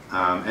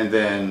 And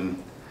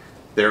then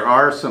there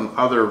are some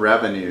other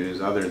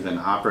revenues other than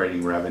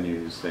operating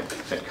revenues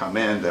that come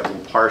in that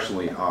will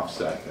partially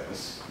offset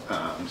this.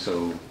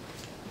 So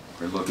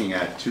we're looking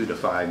at $2 to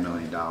 $5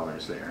 million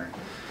there.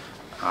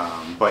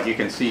 But you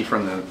can see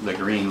from the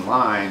green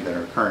line that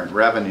our current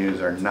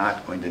revenues are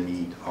not going to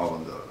meet all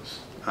of those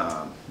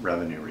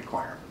revenue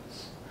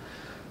requirements.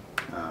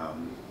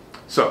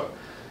 So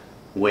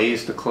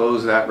ways to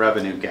close that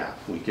revenue gap.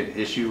 We could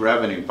issue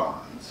revenue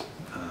bonds.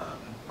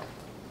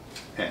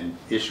 And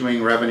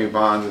issuing revenue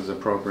bonds is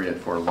appropriate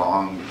for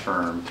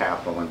long-term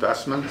capital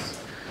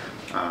investments,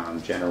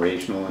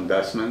 generational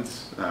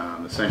investments.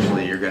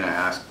 Essentially, you're going to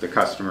ask the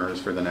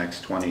customers for the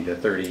next 20 to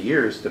 30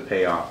 years to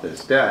pay off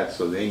this debt,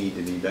 so they need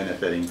to be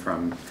benefiting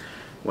from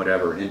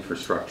whatever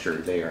infrastructure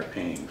they are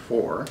paying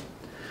for.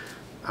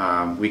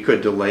 We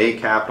could delay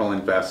capital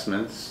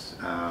investments.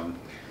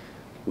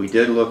 We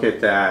did look at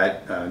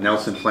that.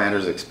 Nelson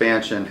Flanders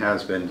expansion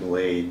has been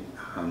delayed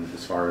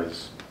as far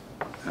as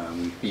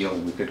we feel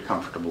we could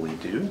comfortably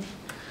do.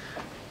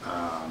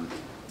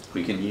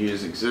 We can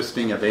use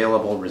existing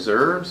available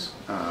reserves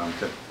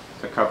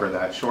to cover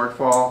that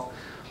shortfall,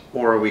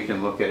 or we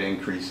can look at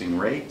increasing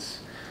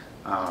rates.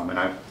 And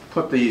I've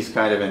put these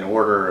kind of in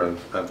order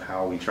of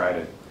how we try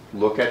to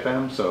look at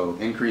them. So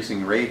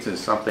increasing rates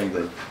is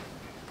something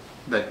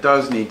that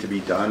does need to be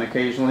done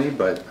occasionally,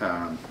 but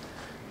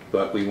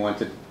we want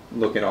to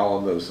look at all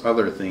of those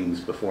other things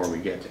before we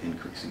get to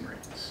increasing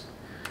rates.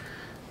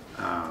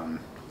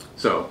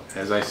 So,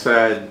 as I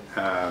said,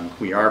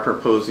 we are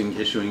proposing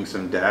issuing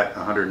some debt,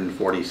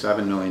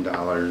 $147 million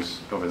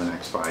over the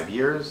next 5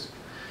 years.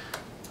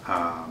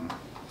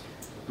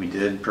 We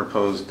did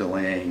propose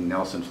delaying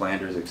Nelson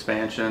Flanders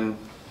expansion.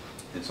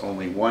 It's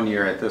only 1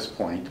 year at this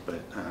point,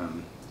 but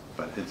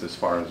it's as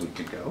far as we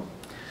could go.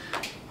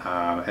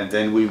 And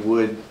then we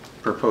would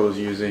propose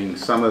using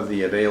some of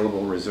the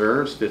available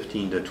reserves,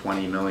 $15 to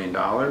 $20 million,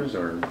 or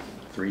 $3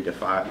 to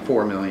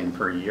 $4 million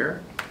per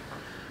year.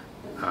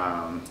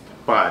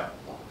 But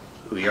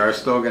we are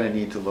still going to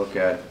need to look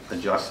at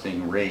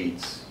adjusting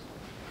rates.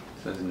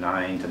 It says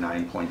 9 to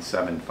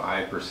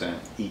 9.75%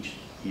 each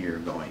year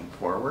going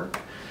forward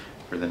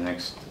for the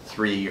next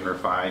 3 or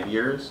 5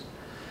 years.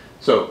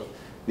 So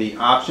the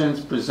options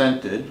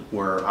presented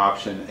were,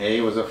 option A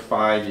was a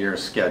 5-year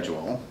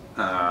schedule.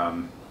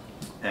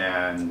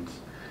 And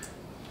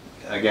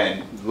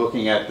again,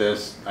 looking at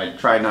this, I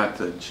tried not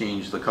to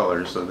change the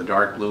colors. So the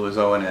dark blue is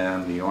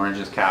O&M, the orange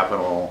is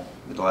capital,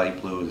 the light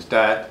blue is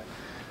debt.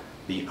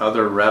 The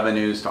other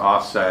revenues to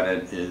offset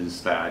it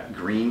is that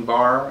green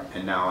bar,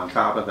 and now on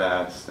top of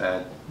that's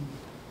that,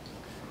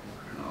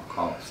 I'll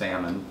call it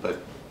salmon,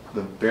 but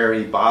the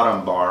very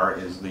bottom bar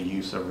is the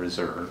use of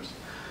reserves.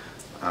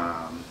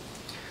 Now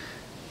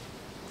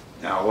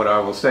what I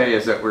will say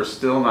is that we're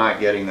still not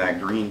getting that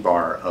green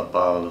bar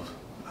above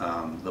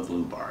the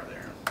blue bar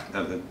there,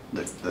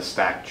 the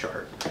stack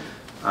chart.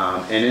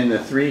 And in the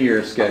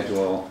 3-year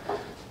schedule,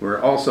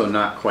 we're also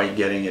not quite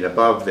getting it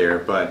above there,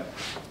 but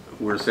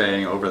we're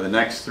saying over the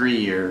next 3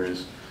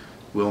 years,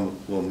 we'll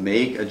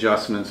make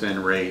adjustments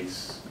in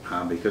rates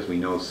because we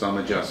know some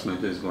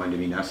adjustment is going to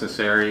be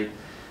necessary.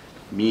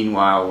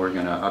 Meanwhile, we're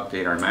going to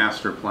update our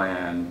master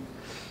plan,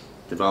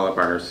 develop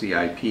our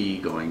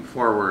CIP going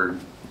forward,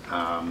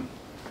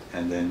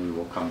 and then we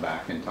will come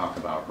back and talk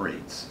about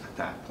rates at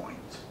that point.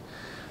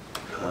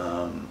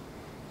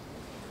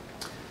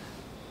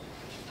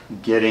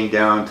 Getting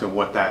down to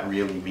what that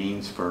really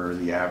means for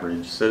the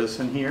average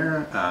citizen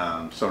here.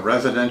 So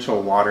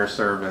residential water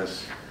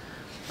service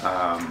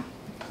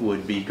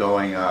would be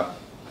going up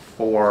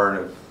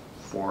 $4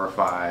 or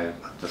 $5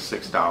 up to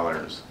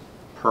 $6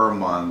 per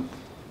month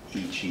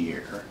each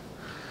year.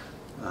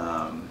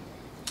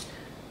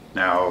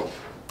 Now,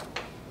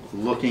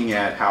 looking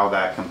at how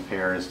that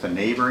compares to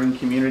neighboring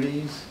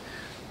communities,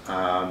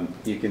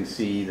 you can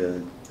see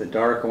the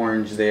dark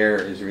orange there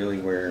is really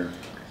where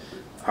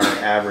our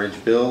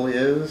average bill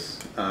is,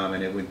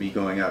 and it would be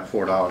going up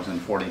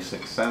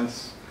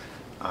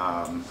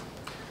 $4.46.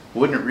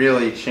 Wouldn't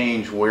really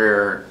change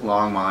where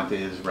Longmont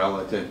is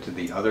relative to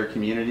the other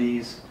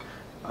communities.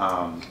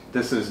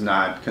 This is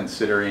not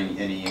considering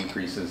any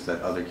increases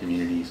that other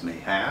communities may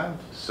have,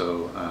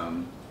 so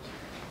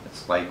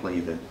it's likely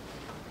that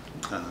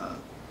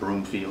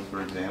Broomfield,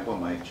 for example,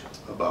 might be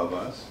above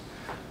us.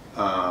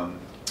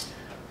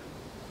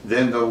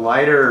 Then the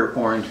lighter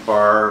orange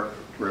bar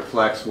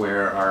reflects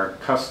where our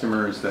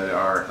customers that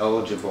are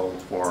eligible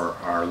for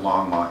our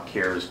Longmont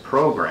Cares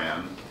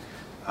program,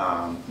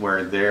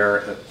 where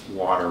their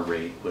water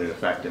rate would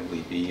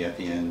effectively be at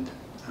the end.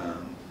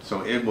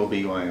 So it will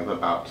be going up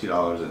about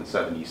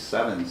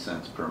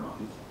 $2.77 per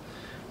month,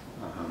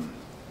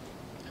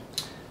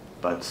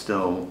 but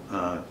still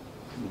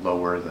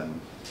lower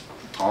than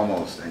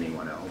almost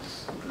anyone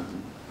else,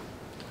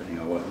 depending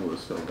on what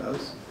Louisville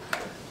does.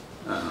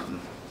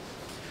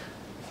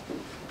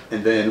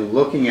 And then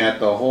looking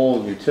at the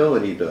whole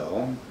utility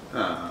bill,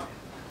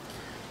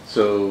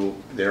 so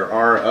there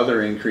are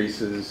other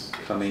increases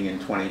coming in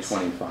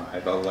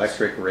 2025.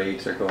 Electric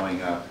rates are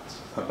going up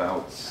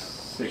about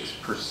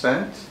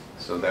 6%,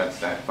 so that's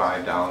that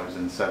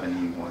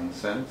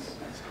 $5.71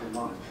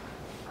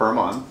 per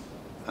month.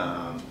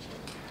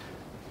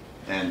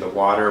 And the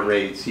water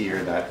rates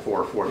here, that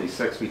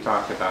 $4.46 we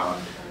talked about.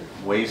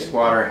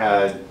 Wastewater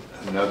had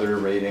another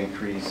rate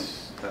increase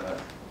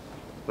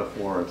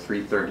before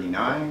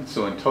 $3.39.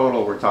 So in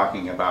total, we're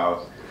talking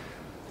about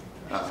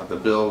the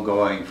bill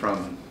going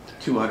from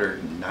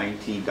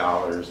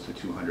 $219 to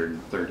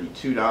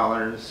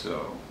 $232.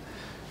 So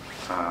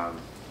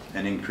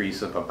an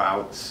increase of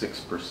about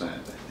 6%, I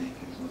think,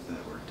 is what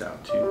that worked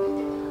out to.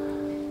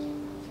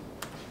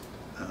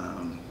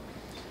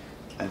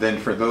 And then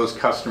for those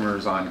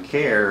customers on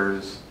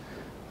CARES,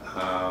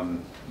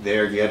 currently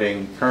they're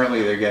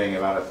getting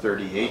about a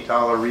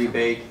 $38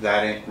 rebate.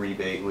 That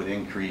rebate would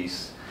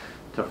increase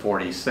to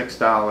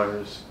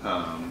 $46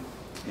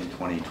 in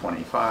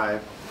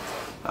 2025.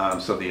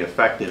 So the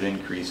effective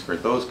increase for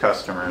those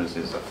customers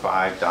is a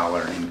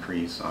 $5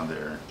 increase on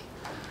their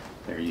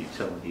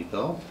utility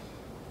bill.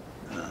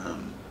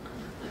 And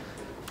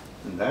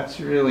that's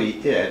really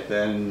it.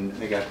 Then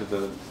I got to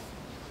the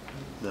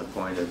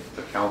point of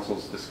the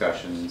council's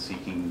discussion and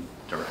seeking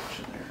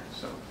direction there.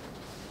 So,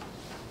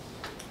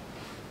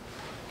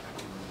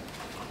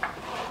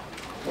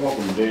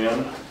 welcome,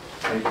 Dan.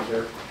 Thank you,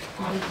 sir.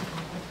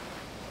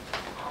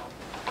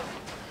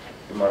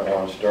 You might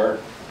want to start.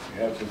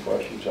 You have some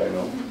questions, I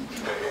know.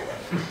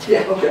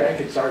 Yeah, okay, I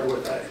can start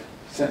with, I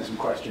sent some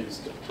questions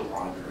to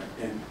Rhonda,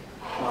 and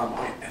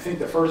I think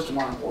the first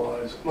one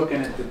was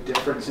looking at the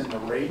difference in the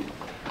rate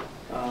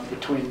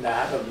between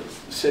that of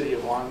the city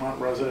of Longmont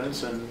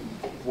residents and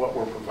what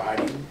we're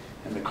providing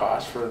and the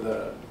cost for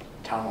the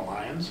town of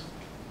Lyons.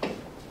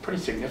 Pretty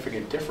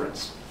significant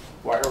difference.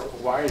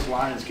 Why is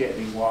Lyons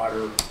getting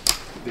water,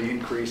 the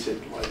increase at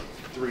like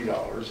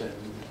 $3 and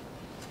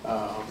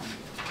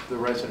the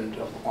resident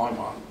of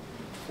Longmont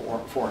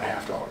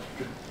 $4.50?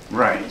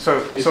 Right,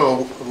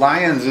 so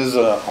Lyons is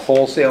a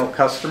wholesale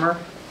customer.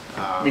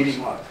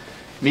 Meaning what?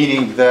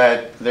 Meaning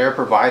that they're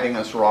providing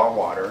us raw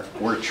water,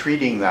 we're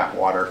treating that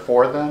water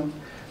for them,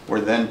 we're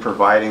then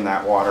providing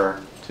that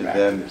water to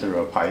them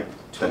through a pipe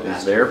that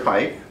is their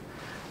pipe.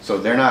 So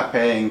they're not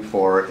paying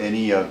for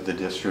any of the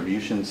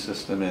distribution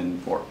system in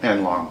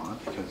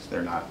Longmont because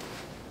they're not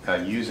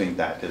using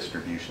that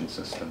distribution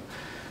system.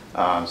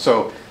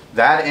 So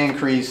that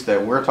increase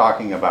that we're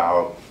talking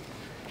about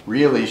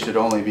really should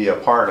only be a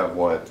part of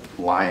what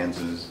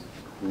Lyons's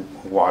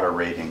water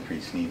rate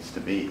increase needs to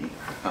be.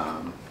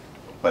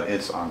 But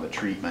it's on the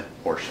treatment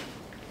portion.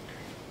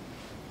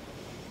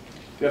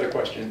 The other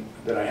question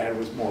that I had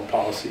was more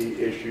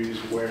policy issues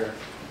where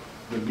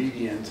the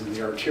medians and the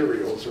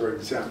arterials are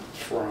exempt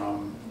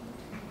from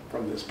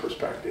this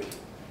perspective,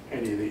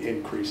 any of the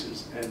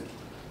increases. And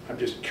I'm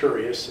just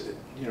curious,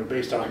 you know,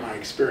 based on my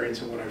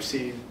experience and what I've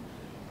seen,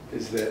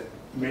 is that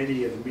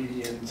many of the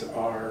medians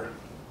are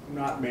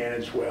not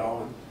managed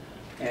well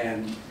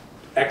and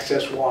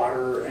excess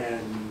water,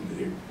 and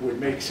it would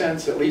make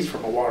sense, at least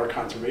from a water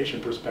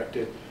conservation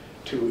perspective,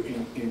 to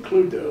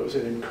include those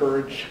and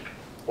encourage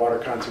water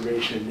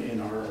conservation in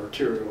our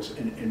arterials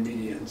and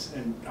medians.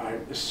 And I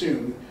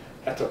assume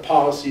that's a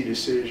policy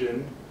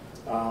decision,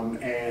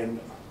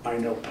 and I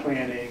know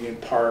planning and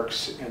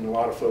parks and a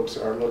lot of folks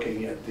are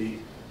looking at the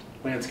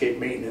landscape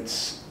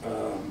maintenance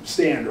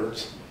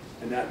standards,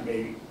 and that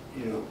may,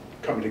 you know,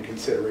 come into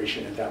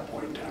consideration at that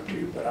point in time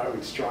too. But I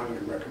would strongly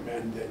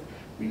recommend that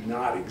we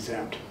not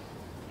exempt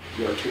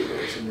the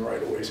arterials and the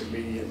right-of-ways and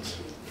medians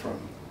from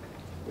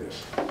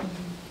this.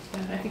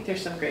 And I think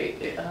there's some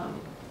great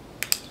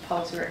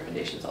policy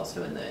recommendations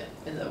also in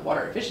the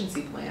water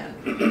efficiency plan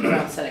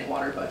around setting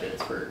water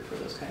budgets for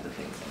those kinds of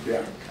things. And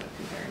yeah. kind of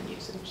comparing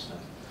usage. So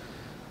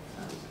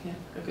yeah,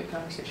 a good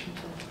conversation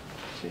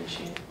to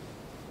initiate.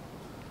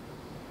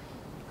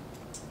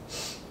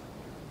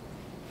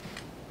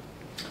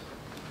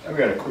 I've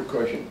got a quick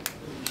question.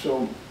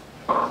 So,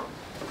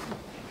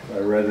 if I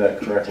read that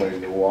correctly,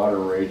 the water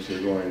rates are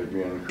going to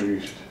be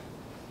increased,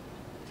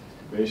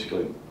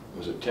 basically,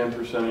 was it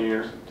 10% a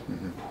year?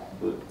 Mm-hmm.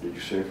 Did you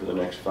say for the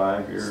next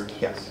 5 years?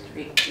 Yes.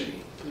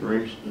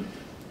 Three?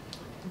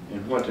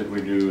 And what did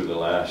we do the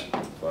last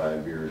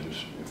 5 years,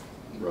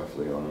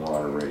 roughly, on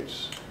water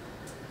rates?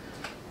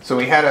 So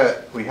we had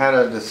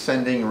a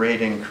descending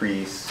rate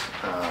increase.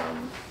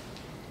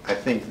 I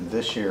think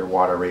this year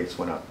water rates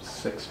went up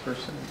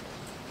 6%.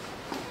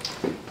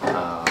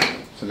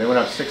 So they went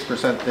up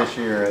 6% this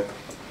year.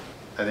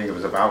 I think it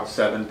was about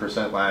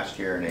 7% last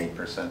year and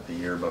 8% the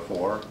year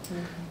before.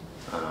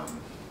 Mm-hmm.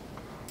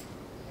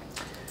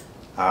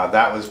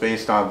 That was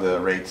based on the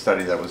rate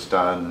study that was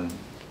done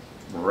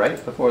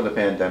right before the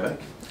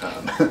pandemic,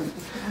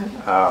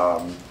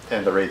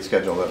 and the rate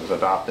schedule that was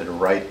adopted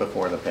right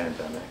before the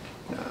pandemic.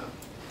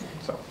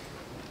 So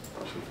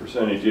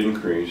percentage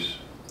increase,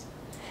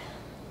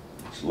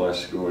 it's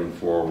less going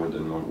forward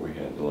than what we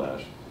had the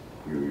last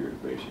few years,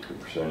 basically,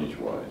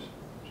 percentage-wise.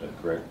 Is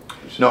that correct?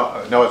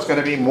 No, it's going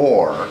to be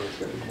more.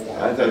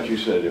 I thought you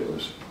said it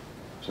was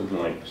something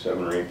like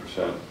 7 or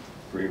 8%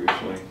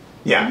 previously.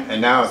 Yeah, and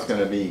now it's going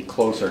to be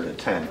closer to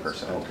 10%. Okay,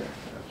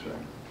 that's right.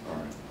 All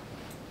right.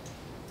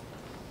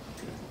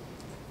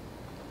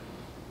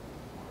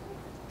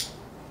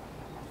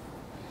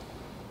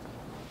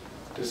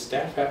 Does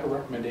staff have a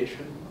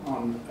recommendation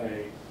on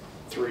a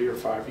 3 or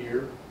 5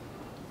 year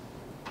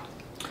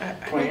I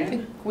plan? don't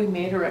think we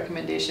made a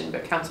recommendation,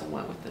 but council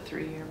went with the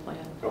 3-year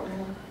plan. Okay.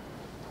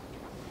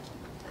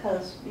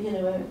 Because, you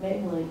know,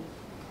 mainly,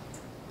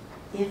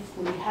 if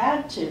we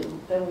had to,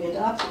 and we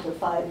adopted the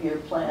 5-year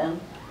plan,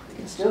 we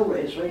could still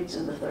raise rates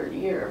in the 3rd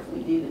year if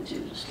we needed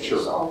to stay Sure.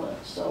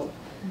 solvent. So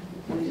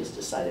we just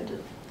decided to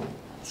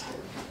stay.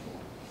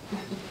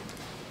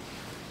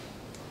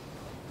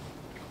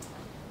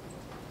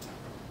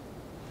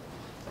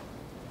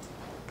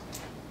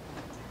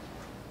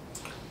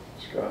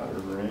 Scott or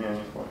Renee,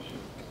 any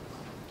questions?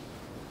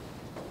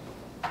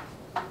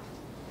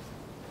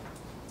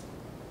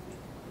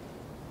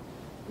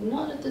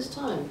 Not at this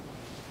time.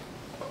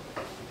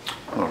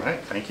 All right,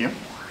 thank you.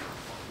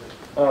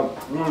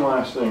 One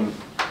last thing,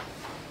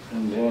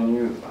 and Dan,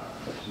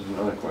 this is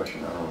another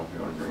question I don't know if you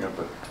want to bring up,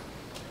 but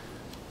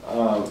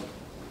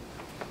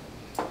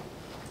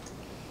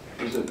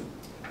is it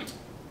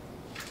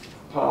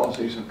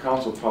policy, some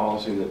council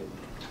policy that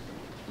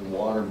the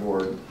water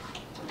board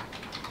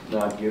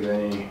not give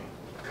any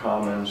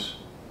comments,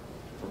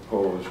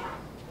 proposed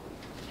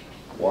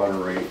water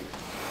rate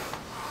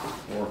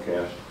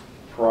forecast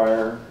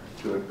prior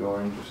to it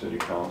going to city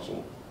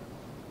council?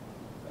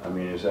 I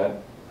mean, is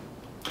that?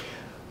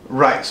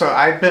 Right, so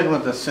I've been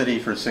with the city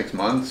for 6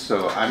 months,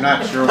 so I'm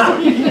not sure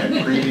what you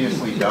had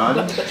previously done.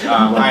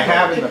 I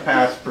have in the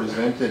past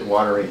presented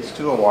water rates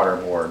to a water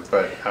board,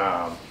 but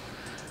I'm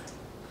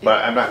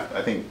not,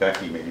 I think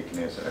Becky maybe can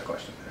answer that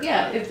question.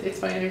 Yeah,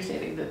 it's my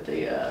understanding that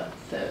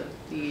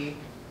the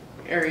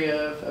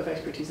area of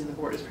expertise in the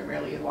board is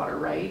primarily in water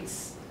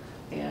rights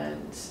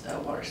and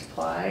water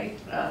supply.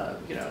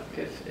 You know,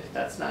 if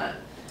that's not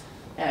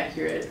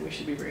accurate, we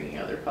should be bringing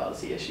other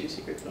policy issues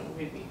here, so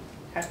we'd be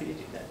happy to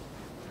do that.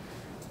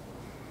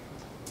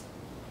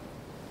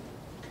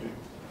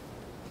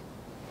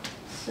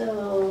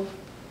 So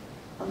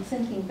I'm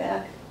thinking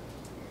back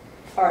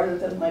farther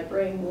than my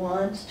brain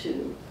wants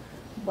to,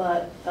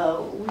 but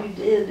we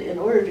did, in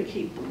order to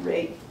keep the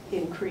rate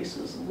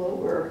increases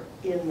lower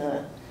in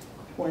the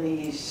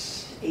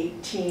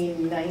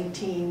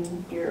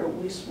 2018-19 year,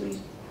 we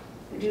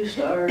reduced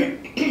our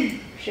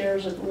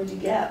shares of Woody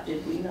Gap,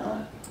 did we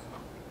not?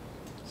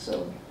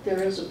 So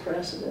there is a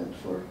precedent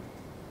for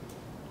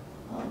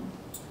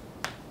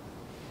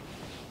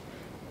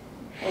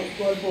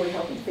blood board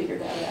helping figure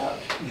that out.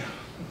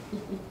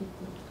 It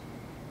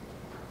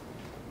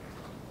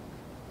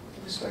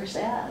was very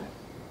sad.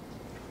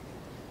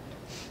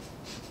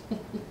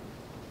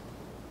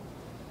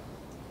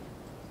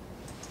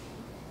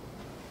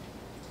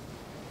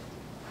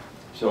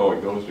 So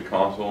it goes to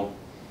council?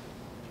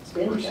 It's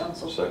been for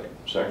council.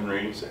 Second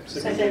reading?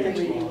 Second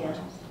reading, yeah.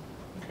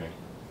 Okay.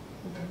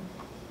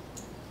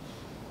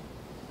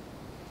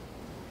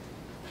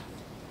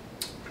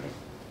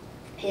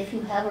 If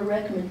you have a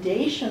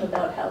recommendation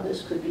about how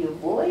this could be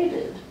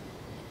avoided,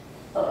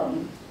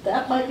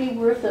 that might be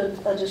worth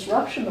a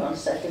disruption on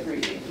second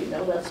reading. You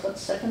know, that's what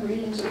second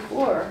readings are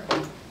for.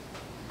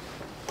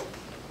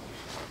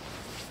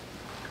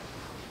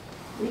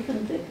 We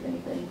couldn't think of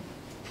anything.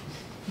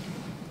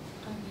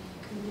 I mean, you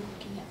could be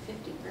looking at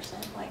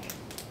 50% like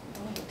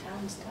one of the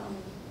towns down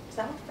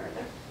south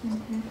further.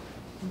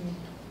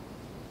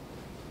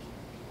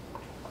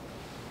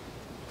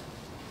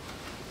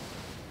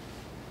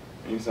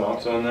 Any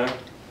thoughts on that?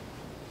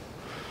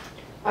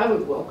 I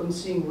would welcome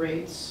seeing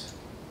rates.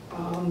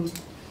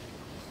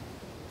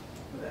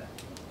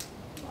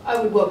 I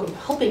would welcome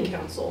helping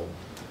council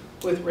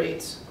with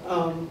rates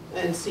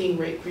and seeing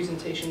rate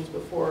presentations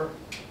before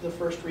the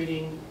first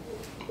reading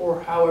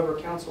or however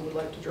council would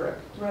like to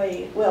direct.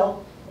 Right,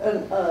 well,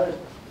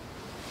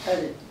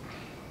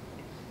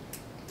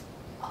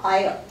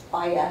 I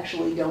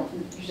actually don't,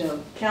 you know,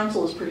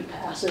 council is pretty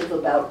passive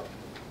about,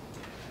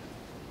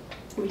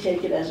 we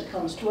take it as it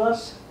comes to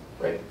us.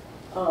 Right.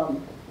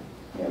 You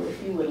know,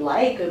 if you would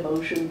like a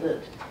motion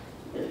that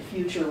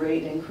future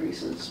rate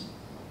increases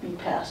be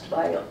passed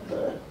by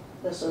the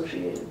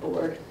associated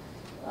board,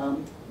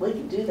 we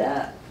can do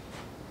that.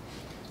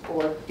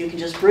 Or you can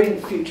just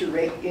bring future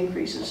rate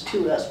increases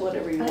to us,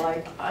 whatever you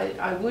like.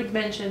 I would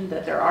mention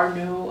that there are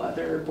no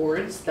other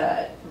boards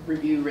that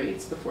review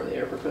rates before they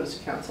are proposed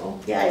to council.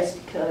 Yeah, it's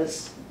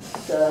because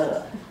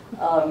the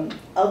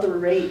other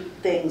rate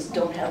things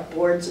don't have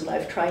boards, and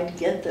I've tried to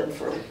get them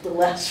for the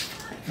last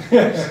 5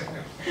 years.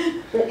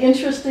 But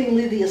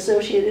interestingly, the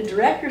associated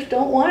directors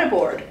don't want a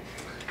board.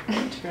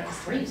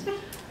 Interesting.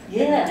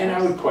 Yeah. And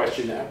I would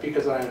question that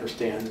because I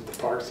understand that the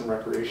Parks and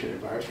Recreation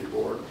Advisory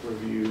Board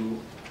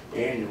review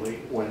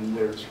annually when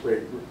there's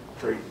rate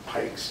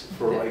hikes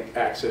for like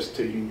access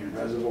to Union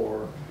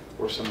Reservoir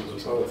or some of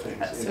those other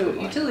things. So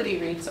utility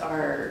rates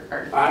are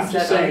I'm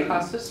just set on saying-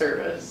 cost of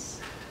service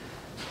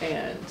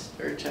and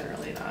are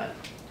generally not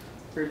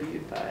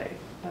reviewed by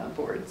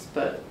boards,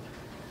 but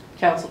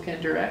council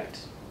can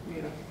direct,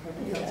 you know,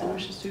 whoever council Yeah.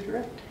 wishes to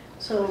direct.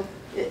 So,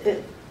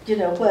 you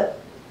know, what,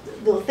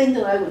 the thing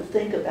that I would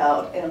think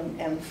about,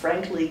 and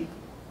frankly,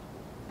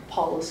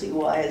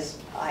 policy-wise,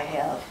 I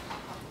have,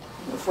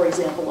 for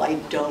example, I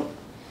don't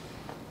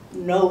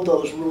know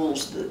those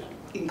rules,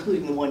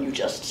 including the one you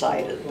just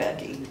cited,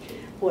 Becky.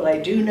 What I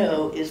do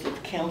know is that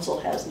the council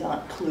has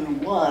not clue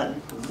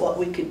one what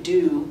we could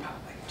do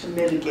to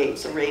mitigate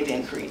the rate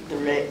increase,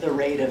 the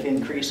rate of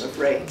increase of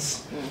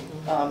rates.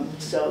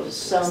 So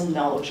some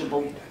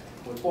knowledgeable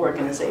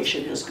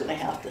organization is going to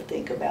have to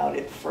think about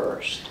it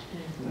first.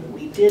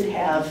 We did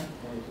have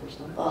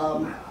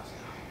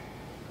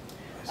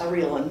a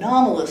real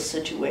anomalous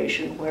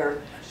situation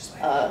where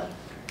a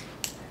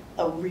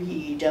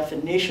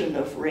redefinition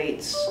of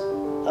rates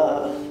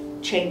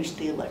changed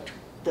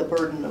the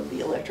burden of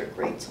the electric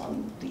rates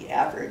on the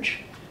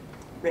average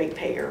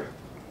ratepayer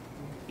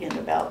in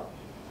about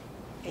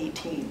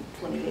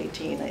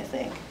 2018, I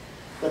think.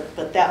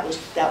 But that was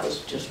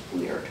just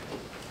weird.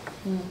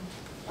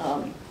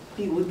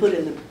 We put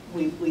in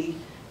we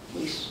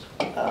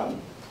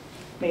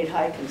made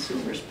high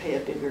consumers pay a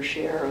bigger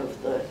share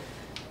of the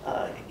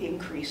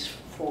increase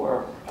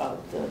for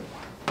the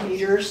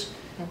meters,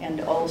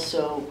 and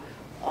also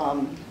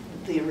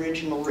the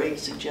original rate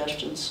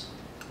suggestions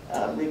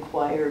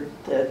required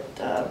that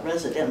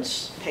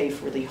residents pay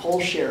for the whole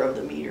share of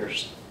the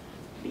meters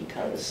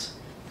because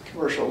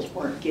commercials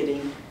weren't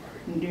getting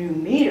new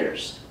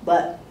meters.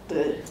 But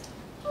the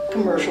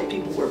commercial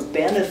people were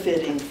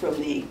benefiting from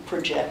the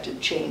projected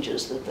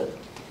changes that the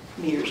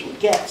meters would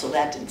get, so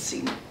that didn't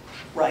seem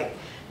right.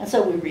 And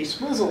so we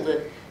re-swizzled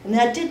it, and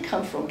that did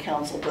come from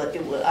council, but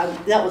it was,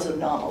 that was an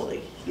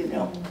anomaly, you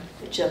know.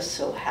 It just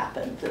so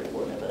happened that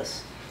one of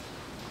us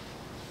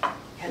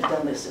had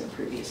done this in a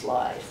previous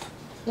life.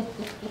 You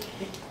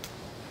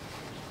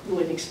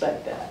wouldn't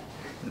expect that.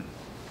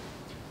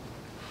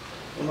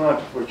 I'm not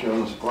to put you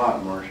on the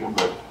spot, Marcia,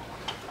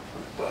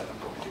 but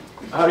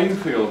how do you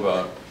feel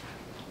about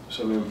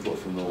some input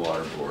from the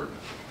water board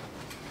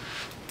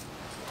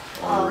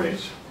on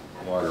rates,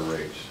 water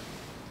rates?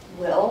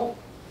 Well,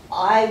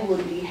 I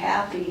would be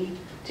happy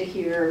to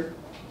hear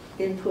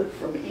input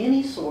from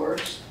any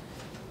source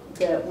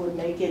that would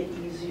make it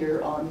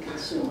easier on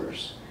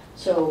consumers.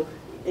 So,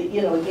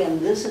 you know, again,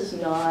 this is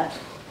not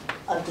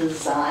a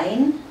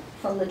design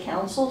from the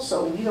council,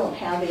 so we don't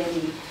have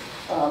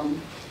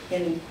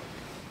any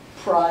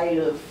pride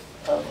of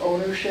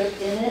ownership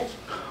in it.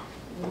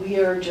 We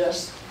are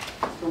just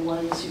the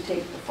ones who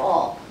take the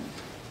fall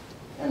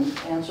and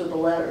answer the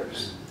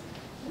letters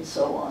and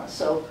so on.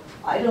 So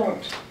I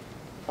don't,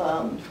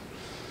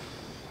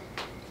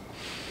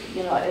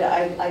 you know,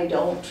 I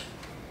don't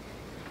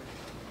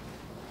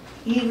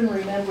even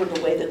remember the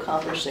way the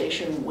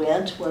conversation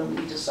went when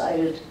we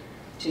decided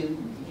to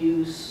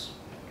use,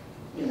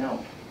 you know,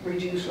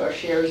 reduce our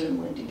shares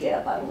in Windy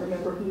Gap. I don't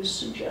remember whose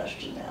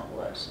suggestion that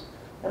was.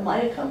 That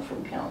might have come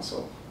from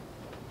council.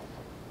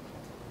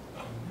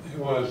 It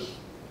was,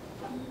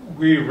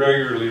 we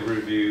regularly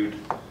reviewed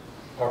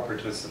our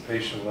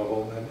participation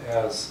level, and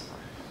as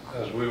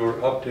we were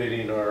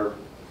updating our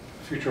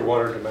future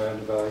water demand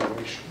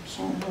evaluations,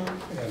 and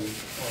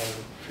our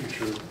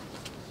future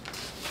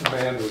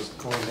demand was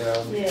going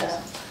down,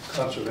 Yeah.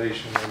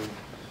 conservation, and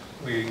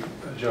we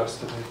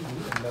adjusted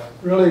it, and that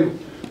really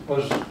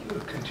was a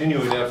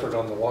continuing effort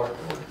on the water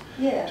board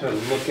Yeah. to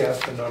look at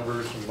the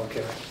numbers and look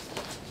at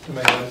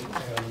demand,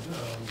 and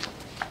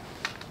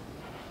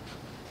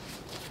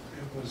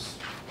it was,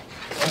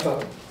 I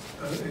thought,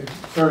 a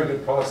very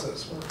good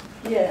process where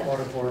Yeah.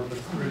 water board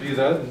would review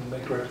that and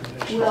make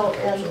recommendations. Well, to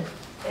council.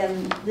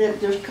 and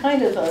there's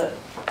kind of a,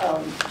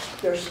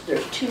 there's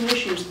two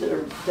issues that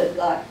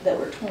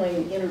were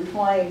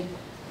intertwined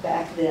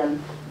back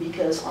then,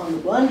 because on the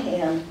one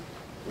hand,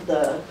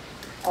 the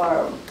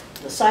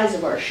size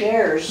of our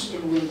shares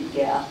in Windy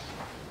Gap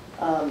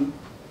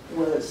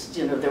was,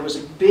 you know, there was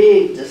a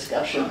big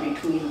discussion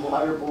between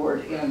water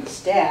board and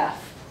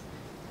staff,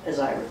 as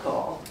I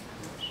recall.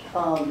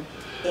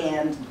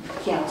 And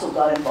council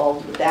got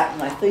involved with that,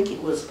 and I think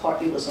it was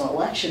an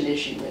election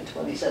issue in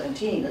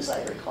 2017, as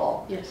I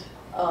recall. Yes.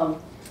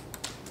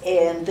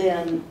 And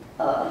then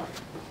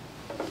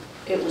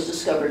it was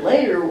discovered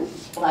later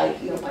by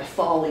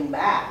falling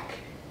back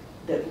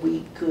that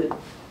we could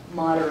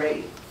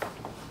moderate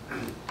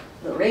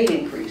the rate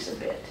increase a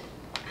bit,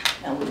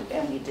 and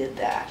we did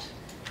that.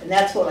 And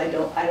that's what I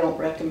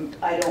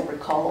don't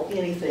recall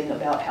anything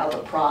about how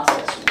the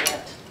process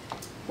went,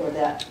 where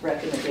that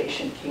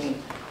recommendation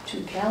came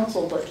to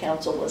council, but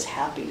council was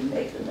happy to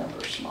make the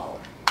numbers smaller.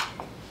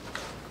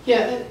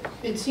 Yeah,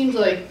 it seems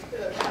like,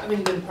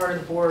 having been part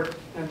of the board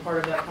and part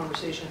of that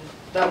conversation,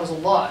 that was a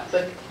lot,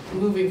 but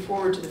moving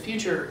forward to the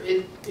future,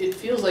 it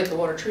feels like the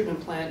water treatment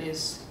plant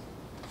is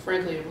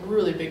frankly a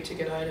really big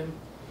ticket item,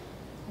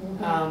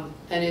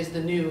 and is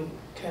the new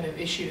kind of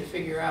issue to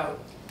figure out.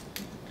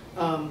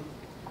 I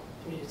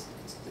mean,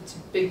 it's a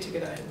big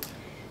ticket item.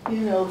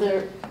 You know,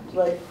 they're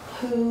like,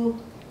 who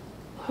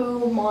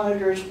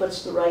monitors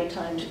what's the right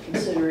time to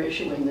consider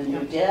issuing the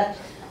new debt,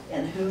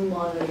 and who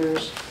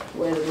monitors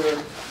whether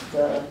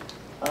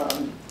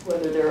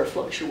there are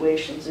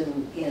fluctuations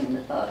in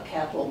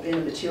capital,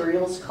 in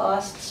materials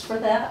costs for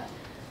that?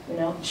 You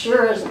know,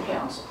 sure isn't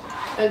council.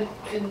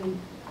 And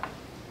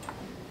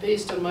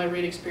based on my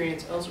rate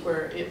experience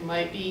elsewhere, it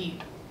might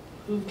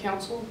behoove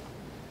council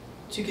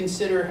to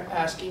consider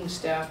asking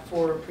staff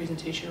for a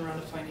presentation around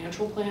a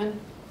financial plan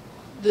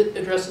that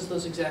addresses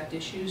those exact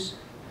issues.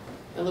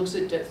 It looks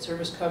at debt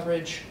service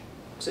coverage,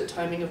 looks at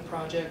timing of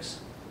projects.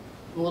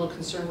 I'm a little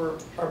concerned we're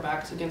our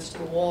backs against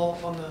the wall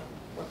on the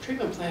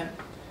treatment plant,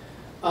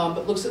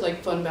 but looks at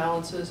like fund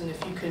balances, and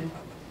if you can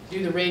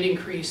do the rate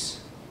increase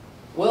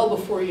well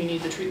before you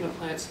need the treatment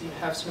plant, so you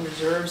have some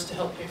reserves to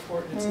help pay for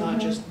it, and it's not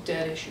just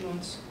debt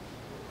issuance.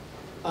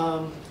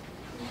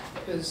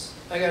 Because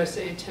I gotta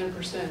say, a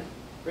 10%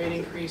 rate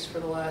increase for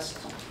the last,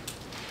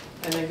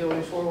 and then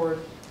going forward,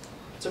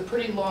 it's a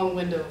pretty long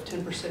window of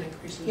 10%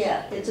 increases.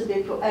 Yeah, it's a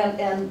big,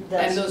 and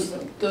that's.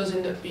 And those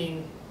end up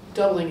being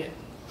doubling it.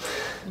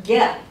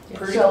 Yeah.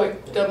 Pretty So-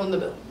 quick, doubling the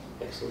bill.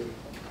 Excellent.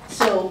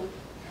 So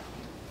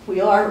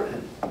we are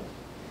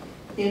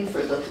in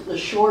for the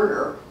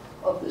shorter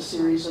of the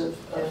series of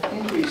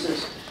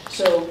increases.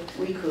 So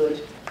we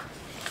could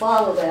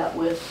follow that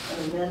with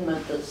an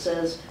amendment that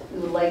says we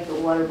would like the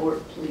water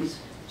board, please,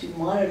 to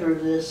monitor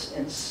this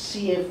and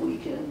see if we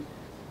can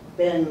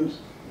bend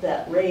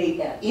that rate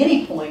at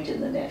any point in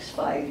the next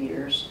 5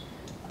 years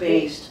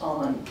based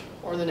on.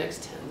 Or the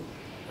next 10.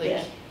 Like,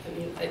 Yeah. I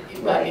mean,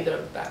 it might be that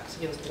our back's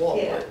against the wall,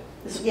 Yeah. but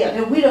Yeah,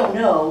 no, we don't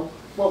know,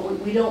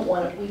 we don't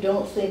want, we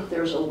don't think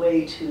there's a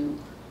way to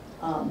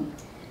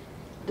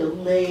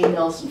delay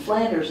Nelson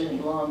Flanders any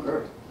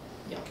longer.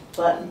 Yeah.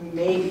 But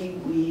maybe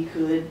we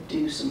could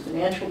do some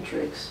financial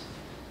tricks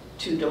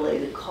to delay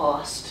the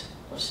cost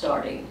of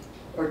starting,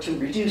 or to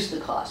reduce the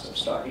cost of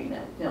starting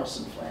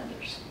Nelson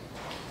Flanders.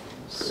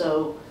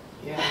 So,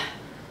 Yeah.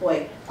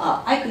 boy,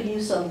 I could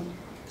use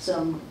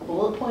some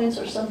bullet points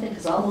or something,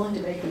 because I'm willing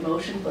to make the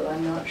motion, but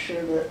I'm not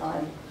sure that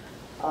I'm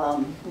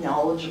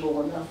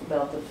knowledgeable enough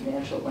about the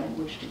financial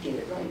language to get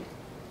it right.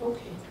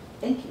 Okay.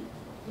 Thank you.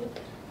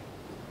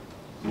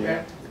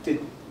 Yeah.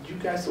 Did you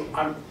guys,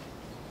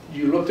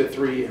 you looked at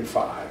 3 and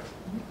 5.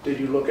 Did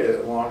you look at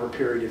a longer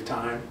period of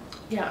time?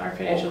 Yeah, our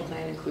financial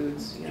plan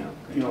includes,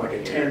 Like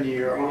a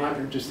 10-year,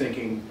 I'm just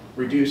thinking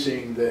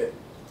reducing the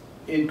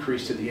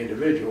increase to the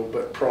individual,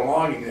 but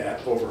prolonging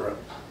that over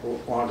a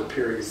longer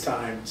period of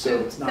time, so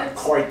it's not That's-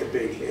 quite the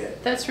big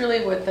hit. That's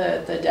really what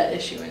the debt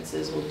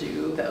issuances will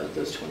do,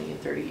 those 20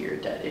 and 30-year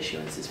debt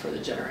issuances for the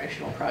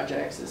generational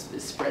projects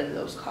is spread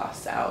those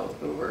costs out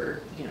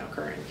over,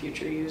 current and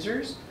future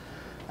users.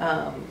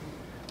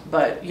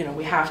 But,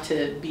 we have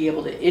to be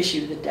able to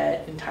issue the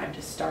debt in time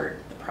to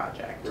start the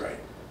project. Right.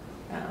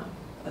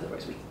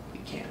 Otherwise, we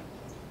can't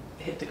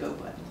hit the go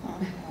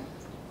button.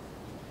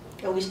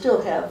 And we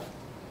still have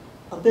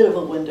a bit of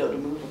a window to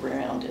move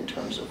around in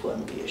terms of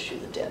when we issue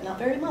the debt. Not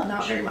very much.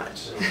 Not very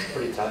much. It's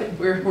pretty tight.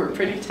 We're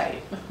pretty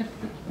tight.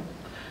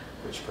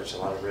 Which puts a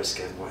lot of risk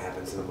in what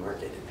happens in the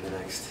market in the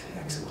next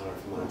X amount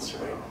of months,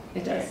 right?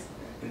 It does.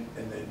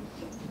 And then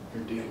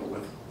you're dealing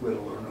with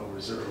little or no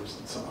reserves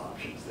and some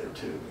options there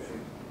too.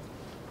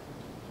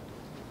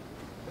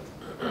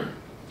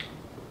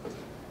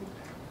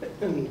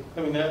 And,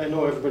 I mean, I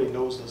know everybody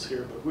knows this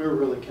here, but we're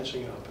really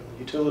catching up, and the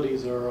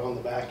utilities are on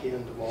the back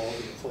end of all the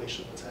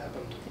inflation that's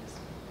happened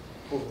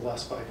over the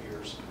last 5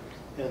 years.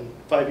 And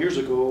 5 years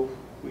ago,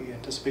 we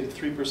anticipated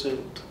 3%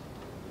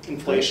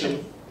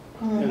 inflation,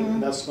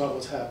 and that's not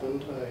what's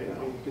happened. I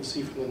mean, you can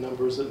see from the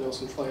numbers that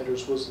Nelson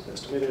Flanders was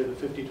estimated at a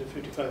 $50 to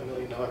 $55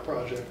 million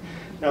project.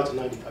 Now it's a $95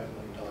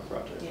 million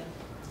project.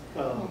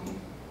 Yeah.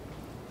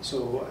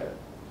 So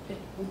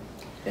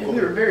And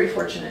we were very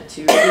fortunate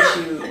to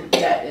issue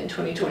debt in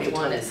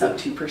 2021 at sub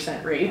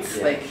 2% rates.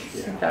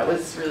 That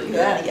was really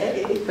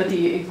good. But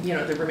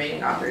the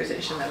remaining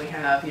authorization that we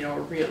have, we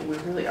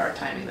really are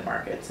timing the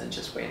markets and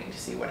just waiting to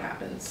see what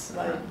happens.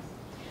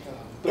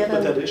 But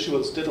that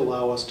issuance did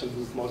allow us to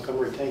move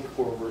Montgomery Tank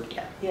forward,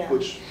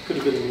 which could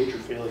have been a major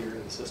failure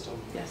in the system.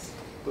 Yes.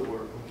 But we're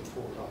moving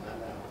forward on that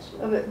now.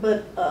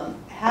 So. But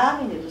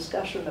having a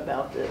discussion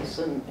about this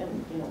and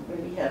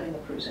maybe having a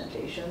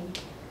presentation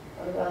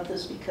about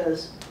this,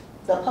 because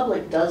the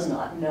public does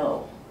not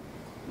know.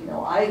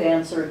 I've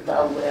answered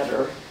the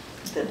letter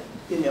that,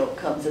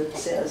 comes and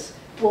says,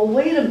 well,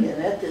 wait a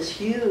minute, this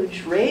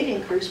huge rate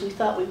increase, we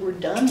thought we were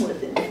done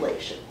with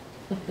inflation.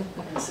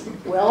 I said,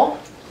 well,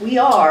 we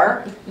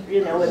are,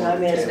 and I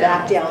mean, it's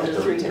back down to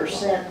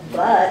 3%,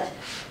 but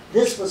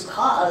this was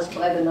caused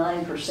by the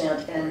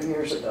 9% 10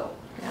 years ago.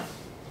 Yeah.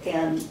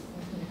 And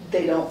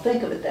they don't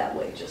think of it that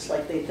way, just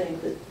like they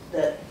think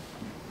that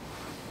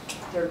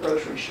their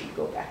groceries should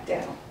go back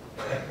down.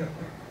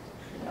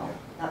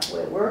 Not the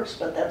way it works,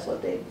 but that's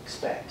what they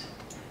expect.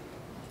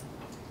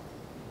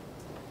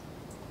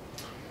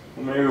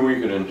 Well, maybe we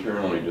could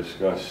internally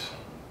discuss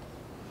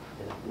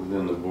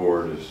within the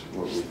board is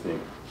what we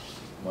think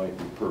might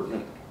be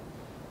pertinent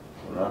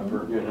or not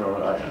pertinent.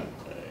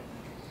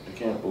 I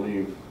can't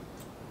believe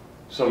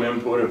some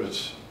input, if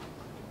it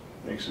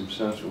makes some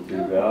sense, will be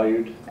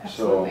valued.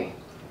 Absolutely.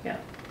 Yeah.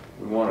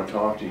 We want to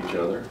talk to each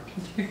other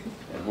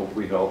and hope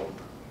we help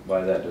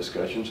by that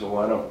discussion. So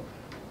why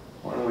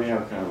don't we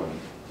have kind of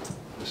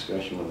a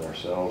discussion with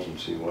ourselves and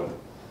see what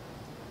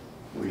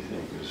we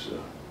think is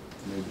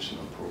maybe some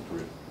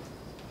appropriate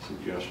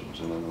suggestions,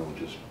 and then we'll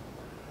just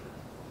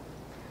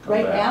come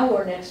Right back. now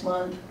or next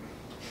month?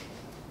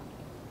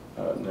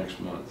 Next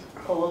month.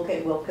 Oh,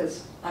 okay, well,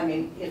 because, I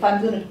mean, if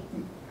I'm going to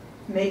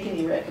make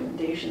any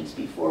recommendations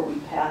before we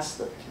pass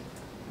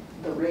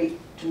the rate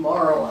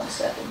tomorrow on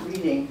second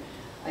reading,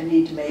 I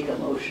need to make a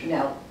motion.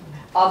 Now,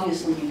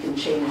 obviously, you can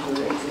change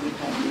the rates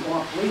anytime you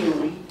want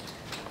legally,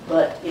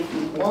 but if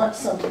you want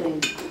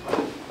something,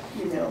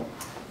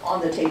 on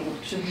the table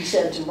to be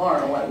said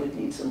tomorrow, I would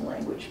need some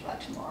language by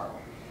tomorrow.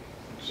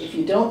 If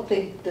you don't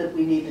think that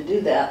we need to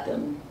do that,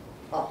 then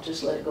I'll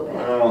just let it go back.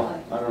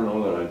 Well, I don't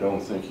know that I don't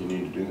think you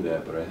need to do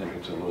that, but I think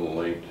it's a little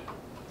late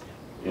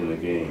in the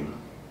game,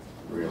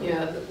 really.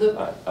 Yeah,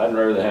 I'd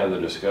rather have the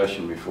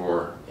discussion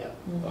before Yeah.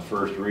 a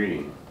first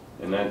reading.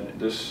 And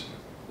the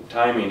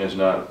timing is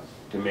not,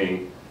 to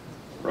me,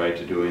 right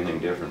to do anything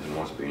different than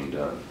what's being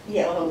done.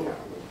 Yeah, well,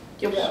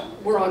 Yep,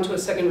 we're on to a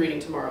second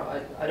reading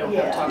tomorrow. I don't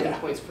have Yeah. talking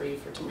points for you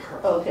for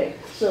tomorrow. okay,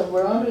 so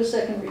we're on to a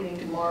second reading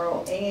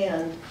tomorrow,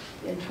 and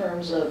in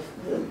terms of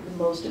the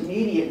most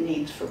immediate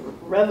needs for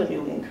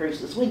revenue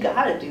increases, we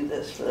gotta do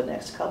this for the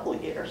next couple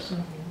of years,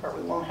 or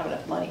we won't have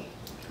enough money.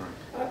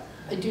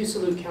 I do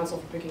salute council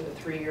for picking the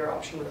 3-year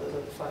option rather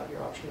than the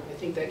 5-year option. I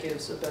think that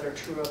gives a better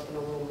true up and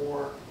a little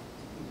more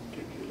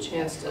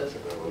chance to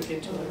look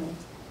into it.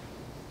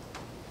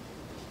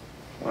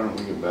 Why don't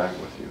we get back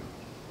with you?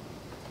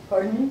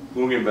 Pardon me?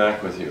 We'll get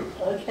back with you,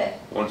 Okay.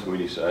 once we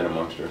decide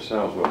amongst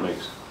ourselves what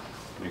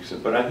makes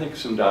it. But I think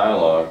some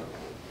dialogue,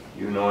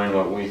 you knowing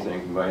what we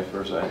think and vice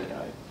versa,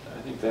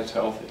 I think that's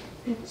healthy.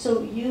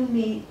 So you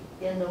meet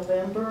in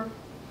November,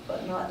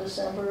 but not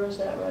December, is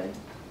that right?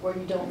 Or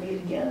you don't meet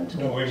again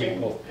until? No, we meet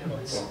January? both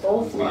months.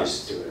 Both We months?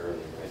 just do it early,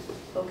 right?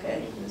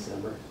 Okay. In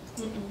December.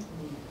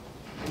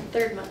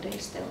 Third Monday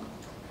still.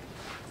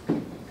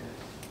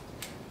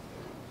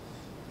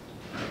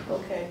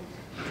 Okay.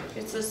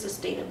 It's the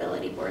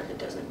sustainability board that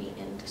doesn't meet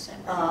in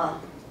December.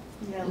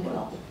 Yeah,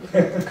 well,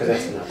 Because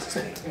that's not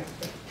sustainable.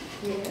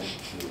 yeah.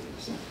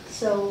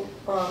 So,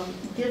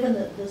 given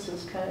that this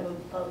is kind of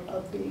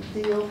a big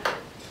deal,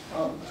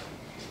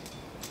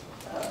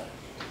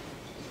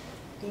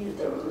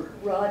 either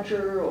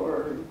Roger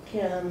or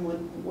Ken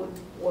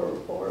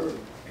or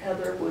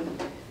Heather,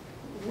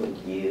 would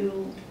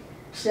you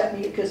set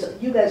me, because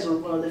you guys are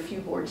one of the few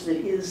boards that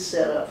is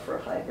set up for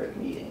hybrid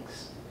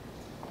meetings.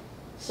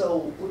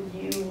 So would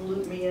you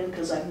loop me in,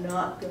 because I'm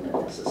not going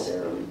to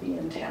necessarily be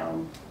in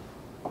town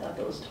at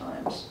those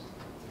times.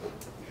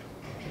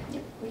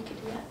 Yep, we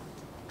could do that.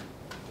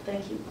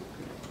 Thank you.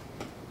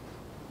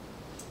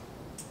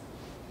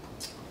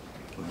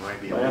 We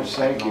might be Lance,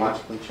 thank you.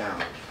 technologically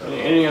challenged.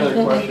 Any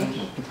other questions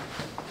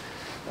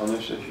on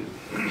this issue?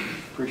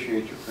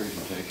 Appreciate your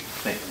presentation.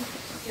 Thank you.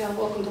 Yeah,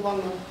 welcome to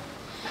Longmont.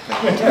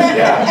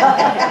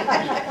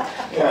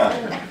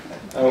 Yeah.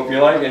 I hope you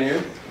like it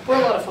here. We're a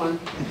lot of fun.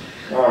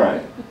 All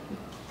right.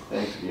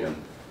 Thanks again.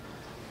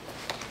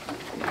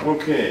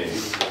 Okay.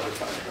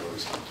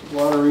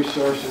 Water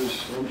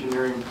resources,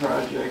 engineering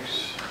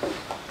projects.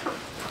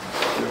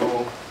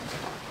 Joe.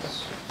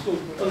 So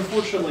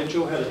unfortunately,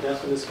 Joe had a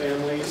death in his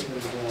family and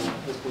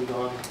has been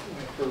gone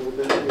for a little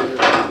bit.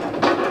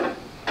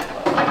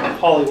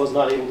 Holly was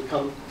not able to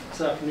come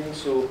this afternoon,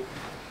 so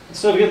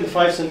instead of getting the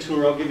 5-cent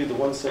tour, I'll give you the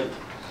 1-cent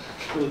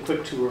really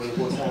quick tour of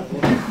what's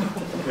happening.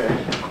 Okay.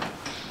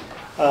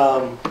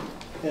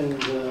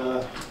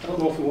 I don't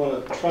know if we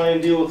want to try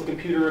and deal with the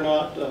computer or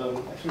not.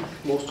 I think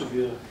most of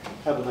you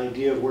have an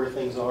idea of where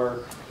things are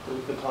that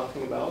we've been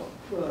talking about.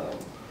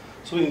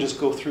 So we can just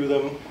go through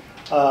them.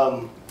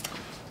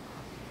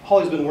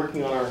 Holly's been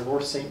working on our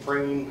North St.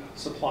 Vrain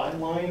supply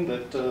line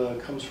that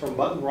comes from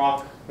Button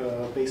Rock,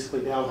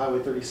 basically down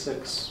Highway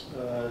 36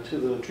 to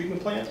the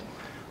treatment plant.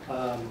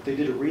 They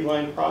did a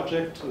reline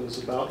project. It was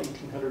about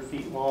 1,800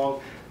 feet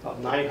long, about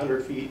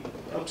 900 feet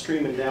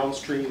upstream and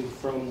downstream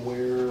from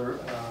where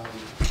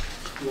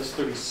US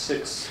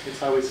 36 hits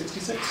Highway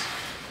 66.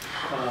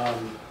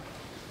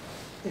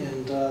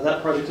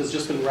 That project has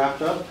just been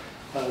wrapped up.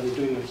 They're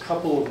doing a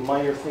couple of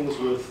minor things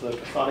with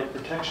cathodic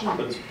protection,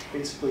 but it's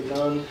basically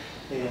done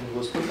and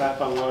was put back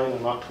online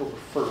on October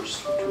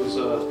 1st, which was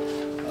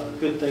a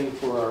good thing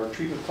for our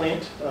treatment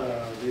plant.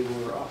 They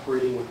were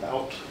operating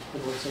without the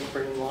North St.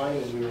 Vrain line,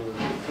 and we were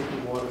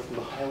taking water from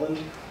the Highland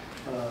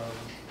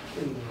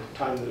in the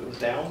time that it was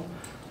down.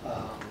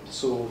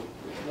 So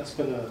that's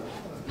been a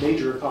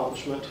major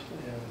accomplishment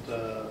and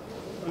a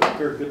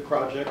very good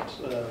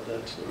project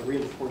that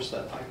reinforced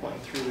that pipeline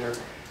through there.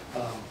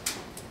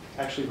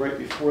 Actually, right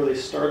before they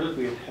started,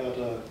 we had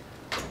a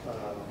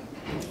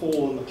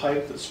hole in the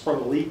pipe that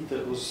sprung a leak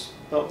that was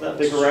about that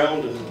big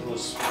around and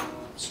was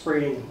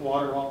spraying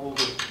water all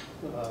over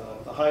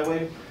the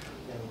highway.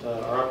 And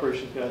our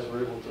operations guys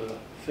were able to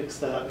fix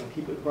that and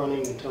keep it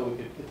running until we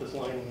could get this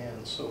lining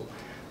in. So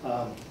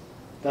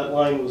that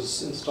line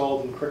was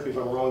installed, and correct me if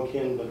I'm wrong,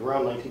 Ken, but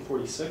around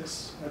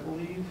 1946, I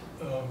believe.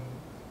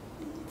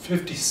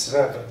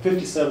 57.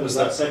 57 was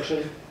that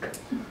section.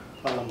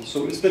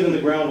 So it's been in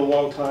the ground a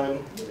long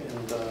time,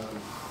 and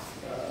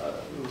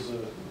it was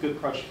a good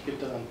project to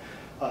get done.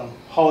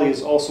 Holly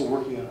is also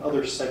working on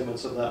other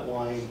segments of that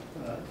line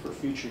for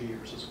future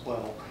years as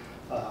well.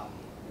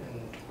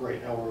 And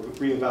right now we're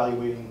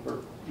reevaluating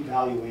or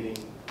evaluating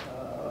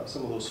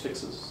some of those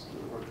fixes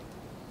that will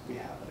be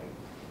happening.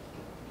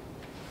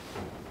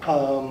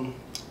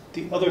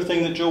 The other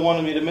thing that Joe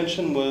wanted me to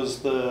mention was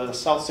the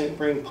South St.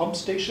 Vrain pump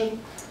station.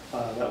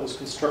 That was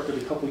constructed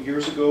a couple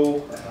years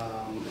ago,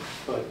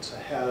 but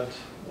had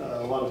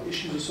a lot of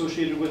issues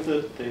associated with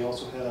it. They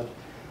also had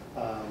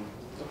a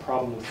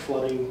problem with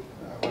flooding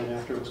right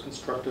after it was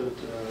constructed.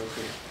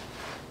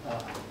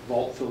 The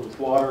vault filled with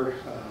water.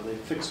 They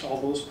fixed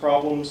all those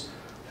problems,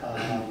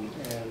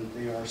 and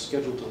they are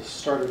scheduled to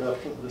start it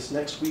up this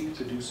next week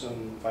to do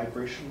some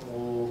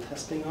vibrational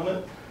testing on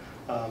it,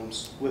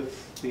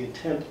 with the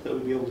intent that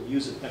we'd be able to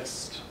use it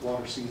next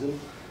water season.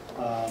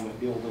 And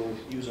be able to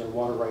use our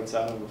water rights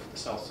out of the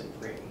South St.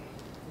 Vrain.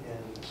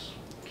 And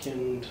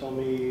Ken tell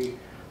me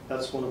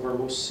that's one of our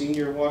most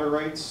senior water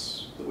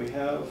rights that we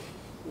have.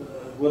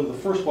 One of the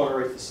first water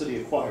rights the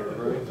city acquired,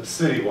 right? The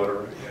city water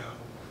right, yeah.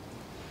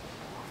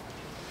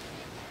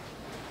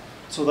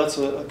 So that's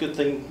a good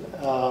thing.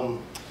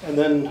 And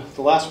then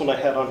the last one I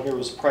had on here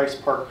was Price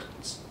Park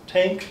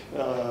tank.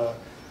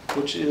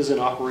 which is in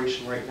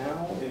operation right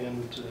now,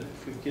 and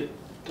if we get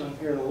done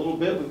here in a little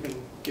bit, we can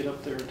get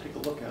up there and take a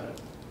look at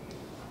it.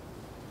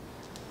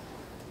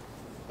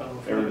 I don't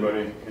know if you have any Everybody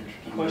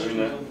interested in questions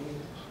doing that? on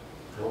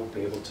I won't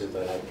be able to,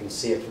 but I can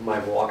see it from my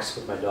walks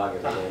with my dog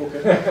every day.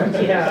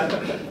 Okay. Yeah,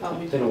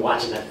 I've been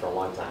watching that for a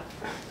long time.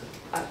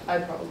 I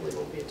probably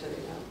won't be attending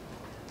that.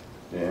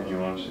 Dan, you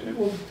want to see it?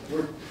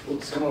 We'll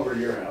just come over to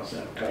your house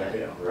and cut it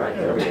down. Right,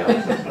 there we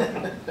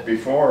go.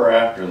 Before or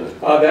after the,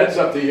 That's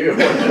up to you.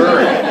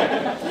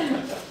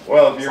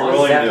 well, if As you're long as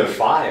willing it's after to,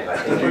 5, I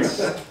think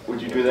it's,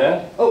 would you do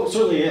that? Oh,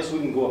 certainly, yes, we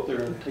can go up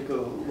there and take a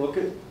look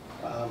at.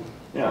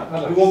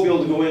 Yeah. We won't be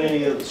able to go in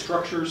any of the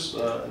structures.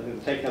 The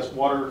tank has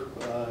water,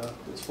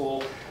 it's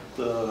full.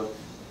 The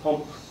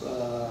pump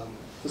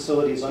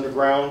facility is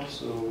underground,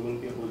 so we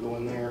wouldn't be able to go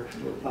in there.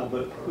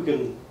 But we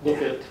can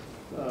look at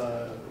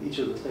each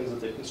of the things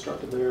that they've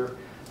constructed there.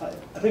 I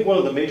think one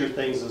of the major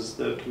things is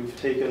that we've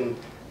taken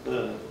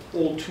the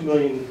old 2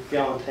 million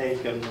gallon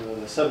tank and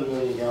the 7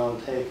 million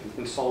gallon tank and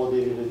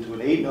consolidated into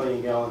an 8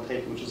 million gallon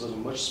tank, which is a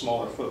much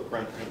smaller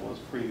footprint than it was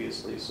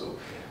previously. So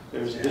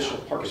there's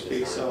additional park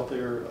space out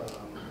there, and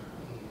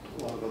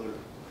a lot of other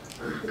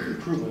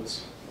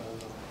improvements.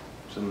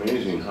 It's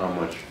amazing how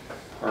much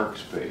park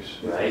space.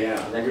 right? Yeah.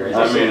 Isn't that crazy?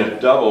 I mean,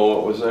 it's double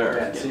what was there,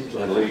 Yeah, it seems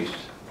like at least.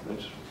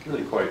 It's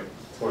really quite,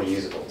 It's more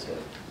usable too.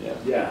 yeah.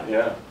 Yeah.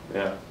 Yeah,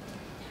 yeah.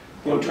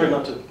 You know, try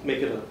not to make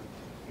it a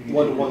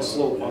one-to-one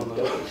slope on the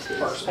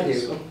park I do.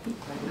 space. So.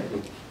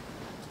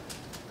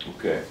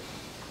 Okay.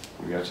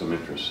 We got some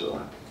interest, so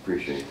I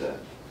appreciate that.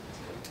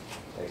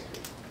 Thanks.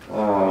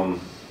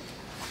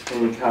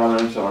 Any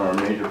comments on our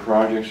major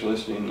projects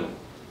listing that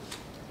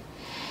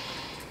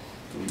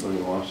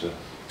anybody wants to,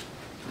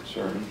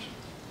 concerns,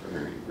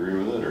 or agree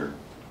with it, or?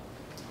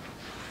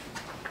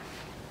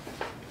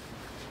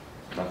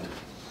 Nothing.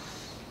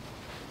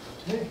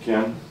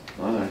 Ken,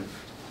 nothing.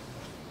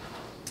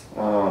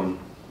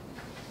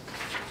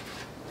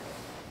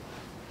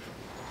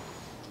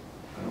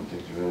 I don't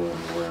think there's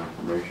any more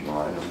informational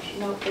items.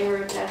 Nope, they were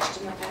attached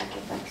in the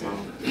packet, that's all.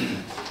 Okay.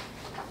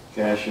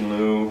 Cash in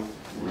lieu,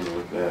 we're gonna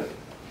look at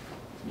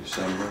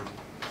December.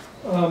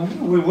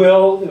 We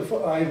will, if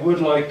I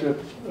would like to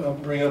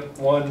bring up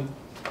one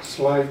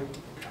slide,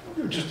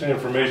 just an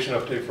information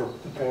update for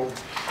the board.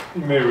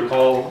 You may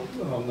recall,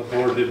 the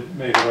board had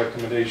made a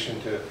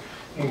recommendation to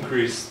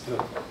increase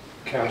the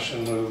cash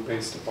in lieu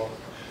based upon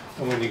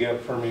the Windy Gap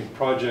Firming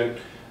project.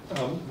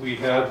 We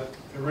had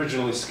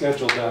originally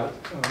scheduled that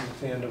at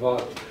the end of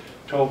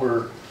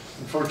October.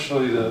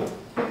 Unfortunately, the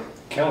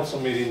council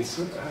meetings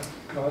have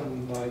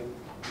gotten like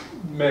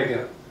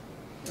mega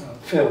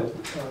filled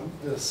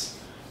this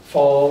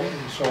fall,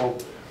 and so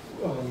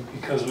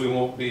because we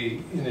won't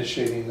be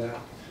initiating that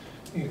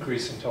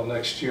increase until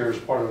next year as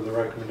part of the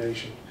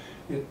recommendation,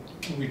 it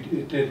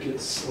did get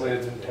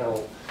slid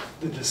until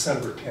the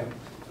December 10th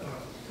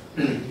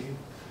meeting,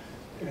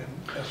 and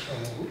that's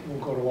when we'll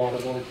go to water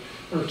board,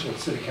 or to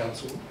city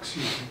council,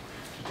 excuse me,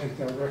 to take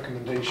that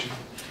recommendation.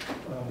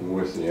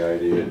 With the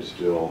idea it'd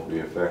still be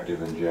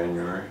effective in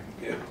January?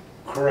 Yeah,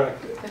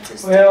 correct.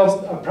 That's a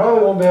Well, I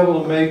probably won't be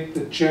able to make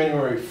the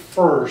January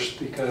 1st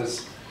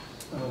because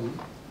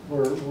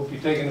we'll be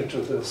taking it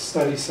to the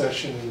study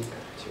session in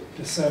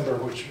December,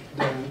 which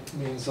then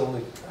means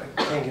only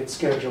I can't get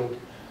scheduled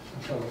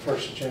until the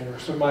 1st of January.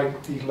 So it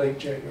might be late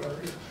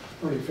January,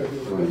 early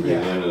February. Wouldn't be the Yeah.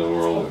 end of the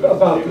world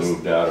About if we this.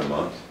 moved out a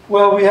month.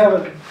 Well, we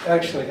haven't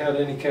actually had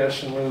any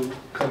cash in lieu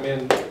come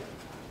in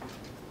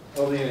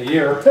probably in a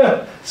year,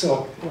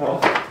 so. Well,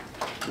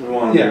 we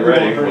want to Yeah, be we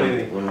ready won't hurt when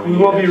anything. we We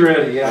will need be it.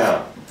 ready,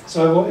 yeah.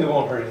 So it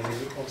won't hurt anything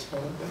to postpone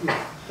it, but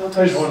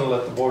yeah. I just want to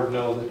let the board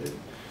know that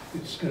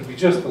it's going to be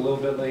just a little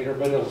bit later,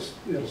 but it'll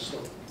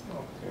still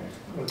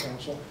go to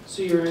council.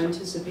 So you're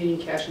anticipating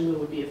cash in lieu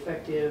would be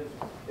effective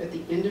at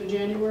the end of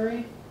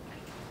January?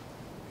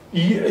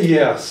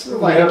 Yes, we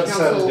Provided haven't set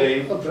a council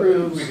date, but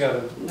approves we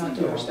gotta, Not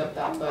to overstep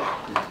that, but,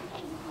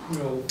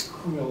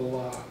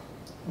 we'll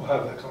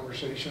have that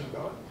conversation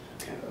about,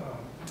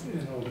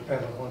 and it'll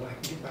depend on when I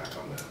can get back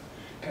on the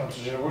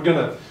council agenda.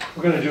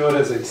 We're gonna do it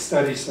as a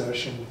study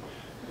session,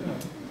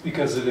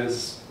 because it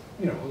is,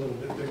 a little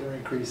bit bigger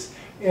increase,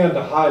 and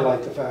to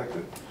highlight the fact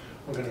that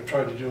we're gonna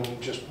try to do them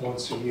just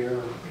once a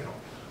year,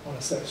 on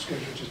a set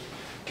schedule, just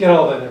get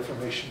all that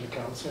information to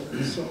council,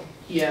 so.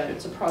 yeah,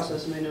 it's a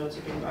process and I know it's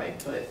a big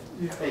bite, but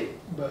Yeah,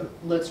 but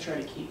let's try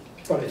to keep.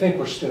 I think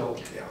we're still,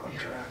 on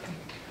track.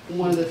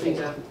 One of the things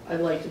I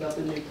liked about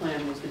the new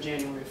plan was the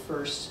January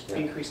 1st Yeah.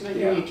 increase, and I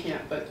know you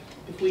can't, but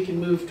if we can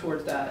move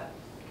towards that,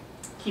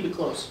 keep it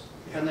close,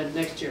 and then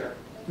next year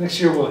Next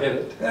year we'll hit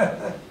it. we'll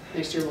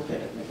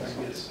hit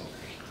it.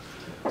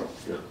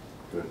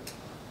 Good.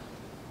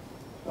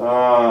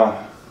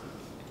 I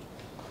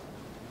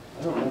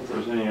don't know if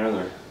there's any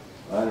other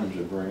items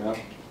to bring up.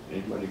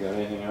 Anybody got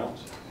anything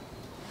else?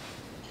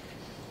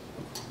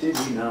 Did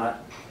we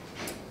not,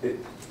 at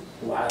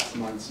last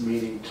month's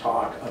meeting,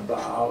 talk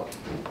about,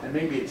 and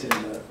maybe it's in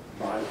the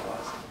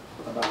bylaws,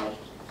 about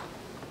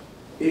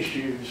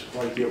issues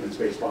like the open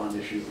space bond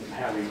issue and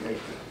having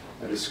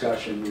a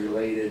discussion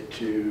related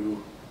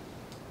to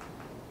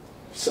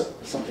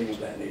something of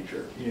that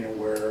nature, you know,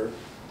 where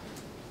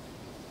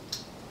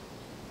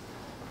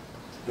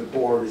the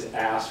board is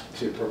asked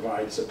to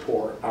provide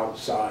support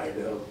outside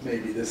of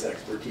maybe this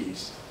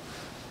expertise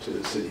to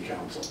the city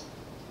council.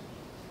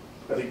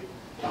 I think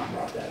Tom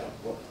brought that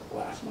up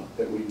last month,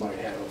 that we might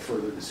have a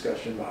further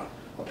discussion about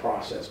a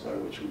process by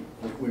which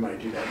we might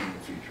do that in the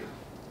future.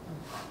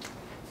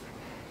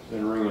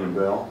 Been ringing a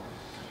bell?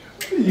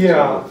 It's a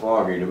Yeah, little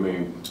foggy to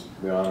me, to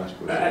be honest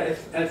with you.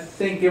 I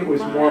think it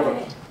was more of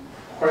a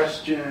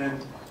question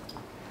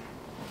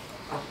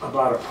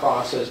about a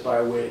process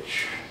by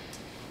which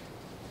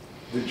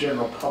the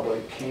general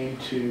public came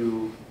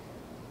to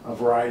a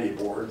variety of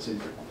boards, and,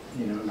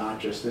 you know, not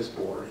just this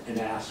board, and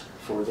asked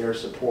for their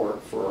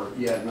support for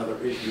yet another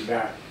issue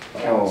back to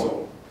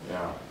council.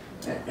 Yeah.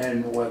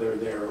 And whether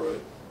there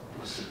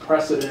was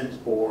precedent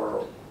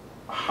or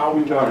how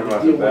we You talking wanted to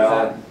about deal the with that.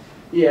 ballot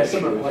Yeah,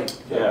 some of issues? like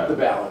Yeah. the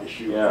ballot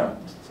issue. Yeah.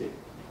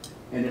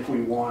 And if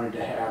we wanted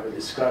to have a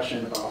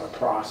discussion about a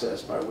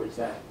process by which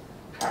that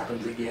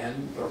happens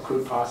again, or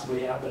could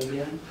possibly happen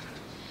again.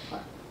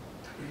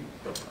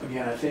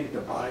 Again, I think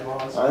the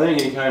bylaws. I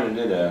think he kind of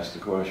did ask the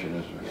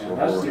question, Yeah,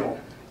 that's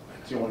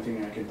the only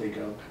thing I can think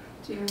of.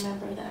 Do you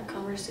remember that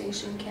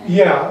conversation, Ken?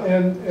 yeah,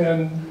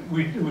 and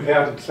we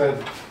hadn't said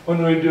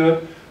when we do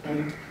it,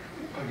 and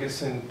I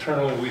guess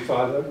internally we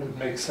thought it would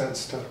make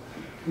sense to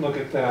look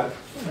at that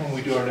when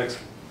we do our next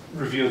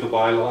review of the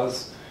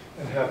bylaws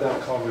and have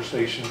that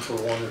conversation for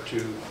 1 or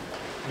 2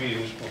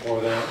 meetings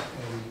before that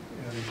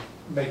and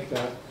make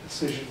that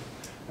decision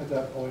at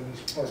that point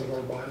as part of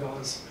our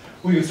bylaws.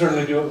 We can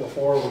certainly do it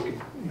before, we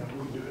can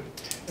do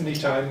it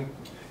anytime.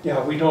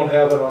 Yeah, we don't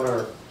have it on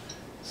our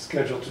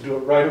schedule to do it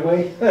right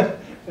away,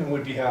 and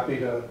we'd be happy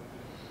to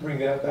bring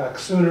that back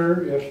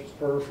sooner if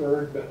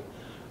preferred, but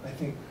I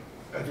think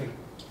having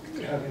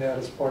that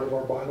as part of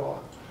our bylaw,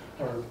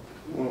 our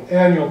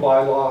annual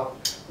bylaw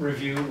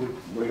review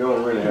would. We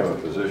don't really have a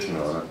position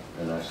on it,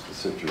 and that's the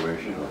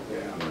situation.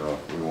 Yeah. You know,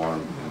 if we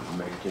want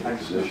to take a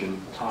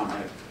position. Tom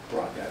had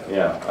brought that up.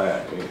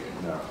 Yeah,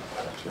 no,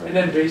 that's right. And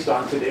then based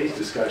on today's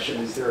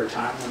discussion, is there a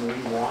time when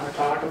we want to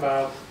talk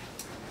about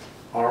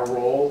our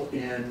role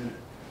in,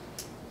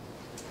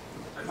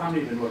 I'm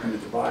even looking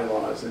at the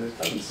bylaws and it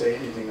doesn't say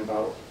anything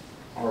about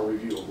our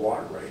review of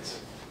water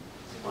rights.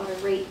 Water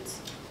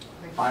rates.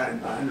 I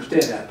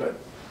understand that, but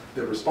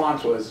the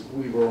response was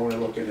we were only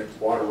looking at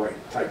water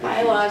right type issues.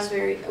 Bylaws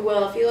very,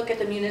 well, if you look at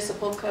the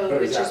municipal code,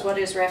 What is which is that? what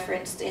is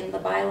referenced in the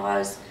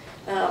bylaws,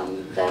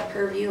 the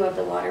purview of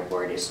the water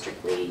board is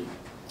strictly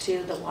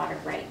to the water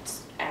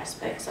rights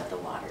aspects of the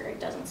water. It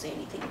doesn't say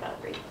anything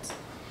about rates.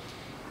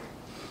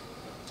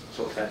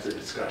 So if that's a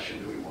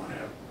discussion we want to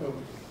have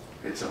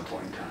at some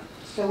point in time.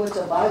 So it's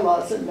a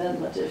bylaws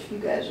amendment if you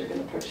guys are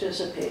gonna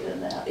participate in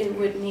that. It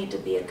would need to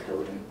be a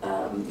code,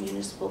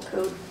 municipal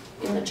code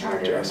in the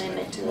charter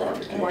amendment to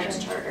the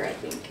board's charter, I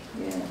think.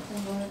 Yeah.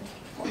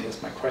 Well, I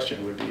guess my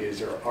question would be,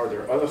 are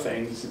there other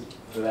things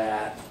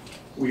that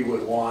we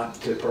would want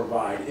to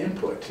provide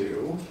input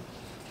to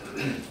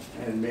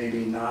and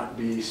maybe not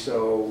be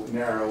so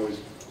narrow as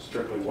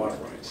strictly water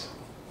rights?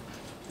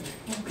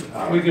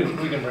 We can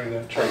bring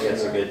that I charter. think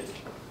that's a good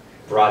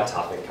broad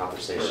topic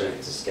conversation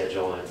to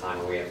schedule in a time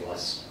when we have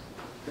less.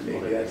 And maybe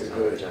other that's a things on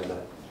the good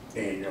agenda.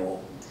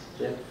 annual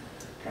Yeah.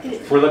 kind of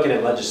If thing. we're looking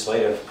at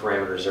legislative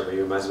parameters every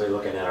year, we might as well be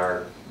looking at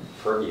our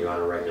purview on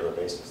a regular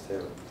basis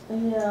too.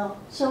 Yeah,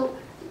 so,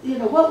 you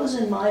know, what was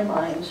in my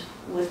mind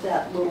with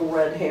that little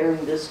red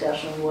herring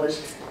discussion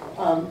was,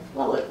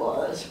 well, it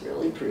was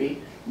really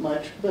pretty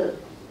much, but,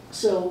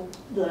 so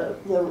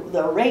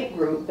the rate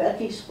group,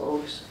 Becky's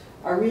folks,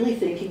 are really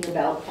thinking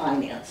about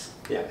finance,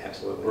 Yeah,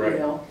 absolutely. you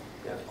know?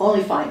 Yeah.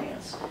 Only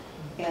finance.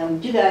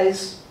 And you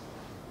guys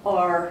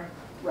are,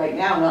 right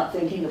now, not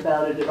thinking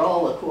about it at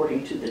all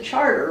according to the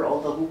charter,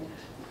 although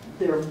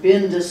there have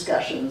been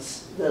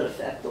discussions that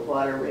affect the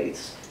water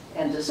rates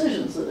and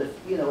decisions that have,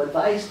 you know,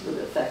 advised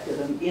that affected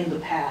them in the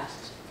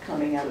past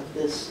coming out of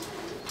this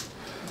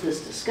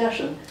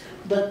discussion.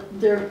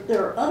 But there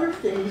are other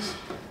things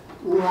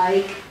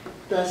like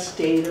the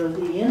state of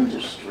the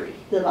industry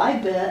that I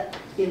bet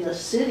in the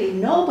city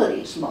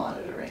nobody's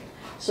monitoring.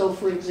 So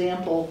for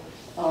example,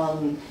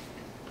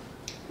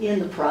 in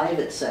the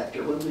private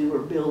sector, when we were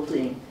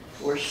building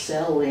or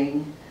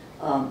selling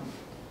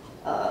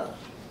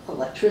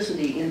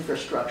electricity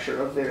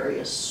infrastructure of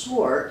various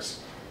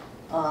sorts,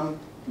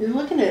 you're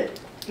looking at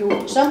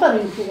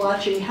somebody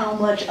watching how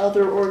much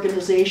other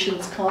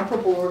organizations,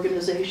 comparable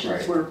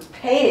organizations, were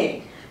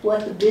paying,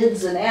 what the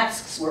bids and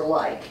asks were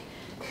like.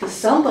 Because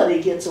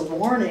somebody gets a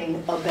warning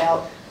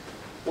about,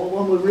 well,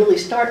 when we really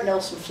start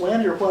Nelson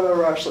Flander, what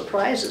are our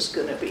surprises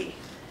going to be?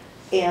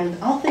 And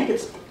I don't think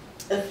it's,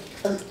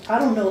 I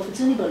don't know if it's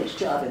anybody's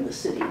job in the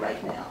city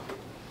right now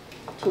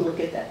to look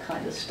at that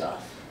kind of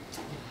stuff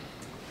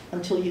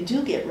until you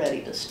do get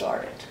ready to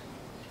start it.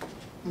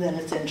 Then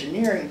it's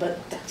engineering,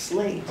 but that's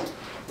late.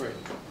 Right.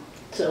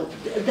 So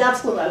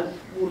that's what I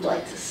would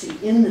like to see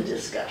in the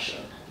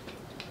discussion.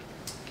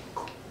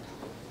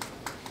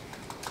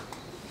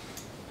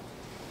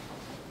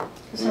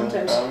 Any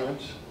other Sometimes,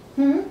 comments?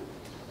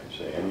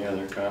 say. Any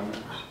other comments?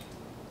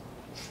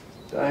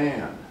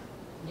 Diane,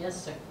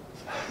 Yes, sir.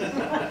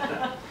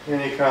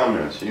 any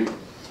comments? You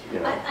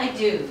know, I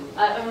do.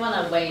 I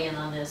want to weigh in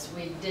on this.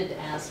 We did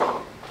ask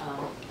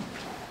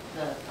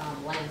the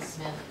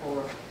landsmith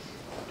for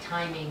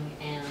timing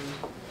and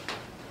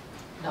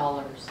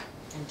dollars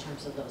in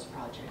terms of those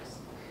projects.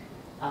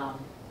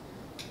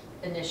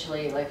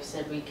 Initially, like I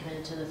said, we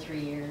committed to the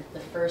 3-year. The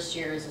first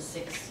year is a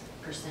 6%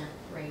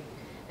 rate,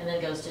 and then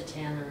it goes to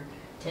 10 or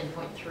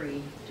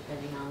 10.3,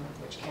 depending on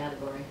which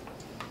category.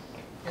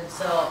 And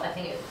so I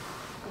think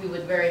we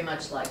would very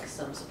much like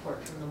some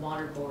support from the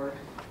water board.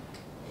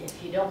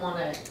 If you don't want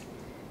to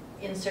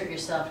insert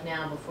yourself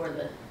now before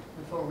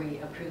we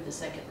approve the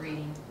second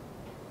reading,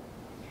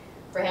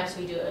 perhaps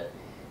we do it,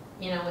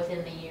 you know,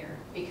 within the year.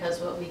 Because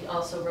what we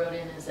also wrote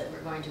in is that we're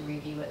going to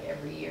review it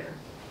every year.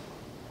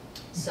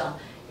 So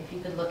if you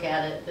could look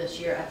at it this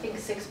year, I think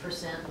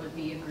 6% would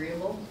be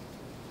agreeable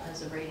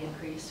as a rate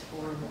increase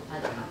for, I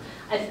don't know.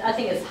 I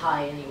think it's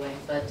high anyway,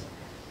 but,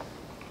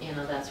 you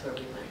know, that's where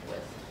we went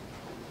with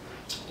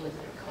the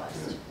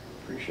request.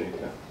 appreciate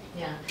that.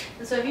 Yeah,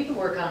 and so if you can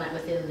work on it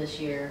within this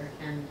year,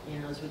 and, you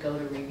know, as we go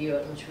to review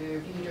it, which we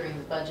review during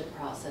the budget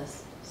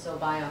process, so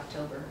by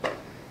October,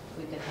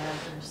 we could have,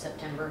 in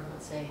September,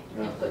 let's say,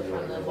 input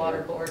from the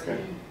water board.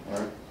 Okay, all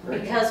right,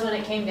 great. Because when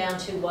it came down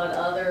to what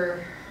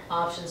other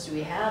options do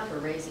we have for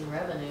raising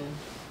revenue,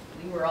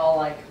 we were all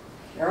like,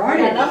 There we aren't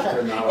got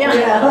any. nothing.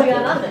 Yeah. We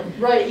got nothing.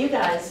 Right. You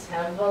guys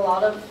have a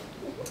lot of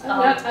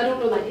I don't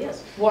know that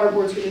ideas. water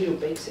board's gonna do a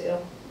bake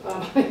sale.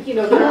 You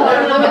know, No, they're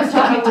no, not it's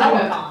talking talking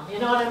to telecom, you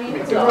know what I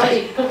mean? So-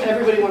 Right,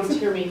 everybody wants to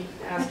hear me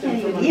ask them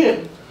for can't money.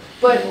 even eat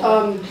But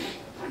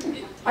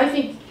I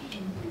think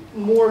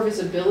more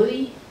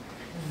visibility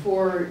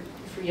for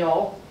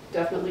y'all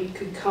definitely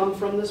could come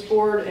from this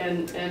board,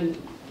 and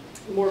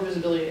more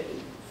visibility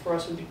for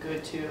us would be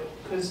good too.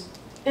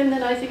 And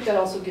then I think that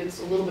also gets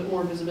a little bit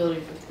more visibility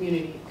for the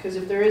community, because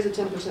if there is a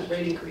 10%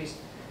 rate increase,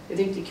 I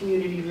think the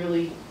community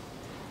really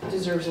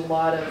deserves a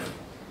lot of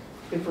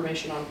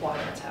information on why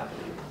that's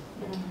happening.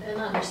 An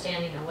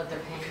understanding of what they're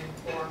paying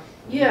for.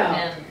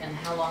 Yeah. And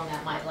how long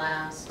that might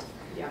last,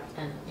 Yeah.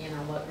 and, you know,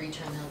 what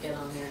return they'll get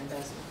on their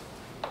investment.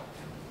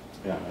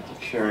 Yeah, I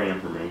think sharing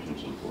information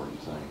is an important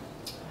thing.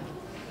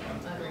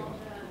 Agreed.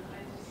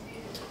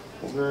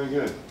 Well, very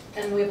good.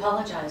 And we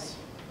apologize.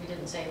 We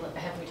didn't say,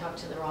 have we talked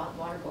to the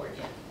water board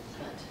yet?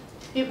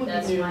 But It would be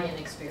that's new. my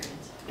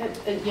inexperience.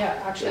 And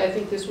yeah, actually, I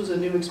think this was a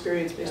new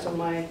experience based on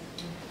my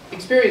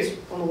experience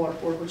on the water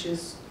board, which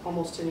is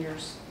almost 10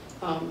 years.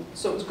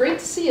 So it was great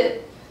to see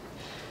it,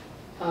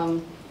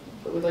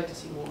 but we'd like to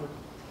see more.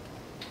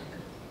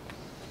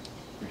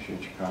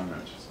 Appreciate your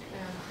comments.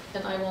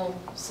 And I will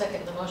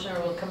second the motion, or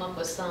we'll come up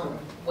with some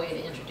way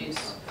to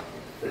introduce,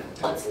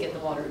 let's get the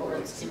water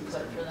board's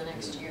input for the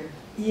next year.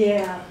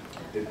 Yeah.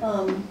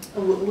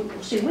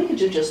 See, we could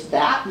do just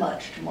that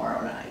much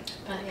tomorrow night.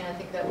 Yeah, I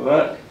think that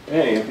Well, would,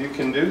 hey, if you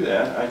can do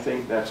that, I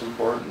think that's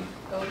important,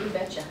 oh, you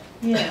betcha.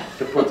 Yeah,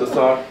 to put the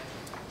thought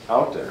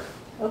out there.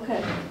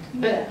 okay.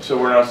 Yeah. So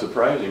we're not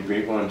surprising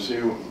people and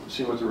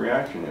see what the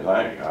reaction is.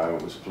 I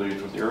was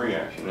pleased with your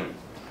reaction, and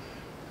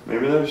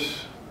maybe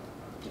there's,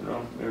 you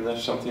know, maybe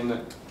that's something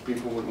that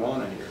people would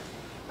want to hear.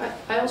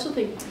 I also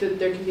think that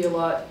there can be a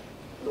lot,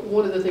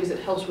 one of the things that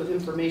helps with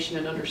information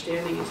and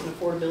understanding is an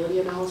affordability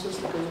analysis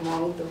that goes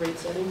along with the rate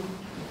setting.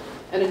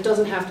 And it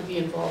doesn't have to be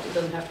involved, it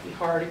doesn't have to be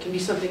hard. It can be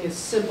something as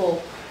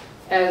simple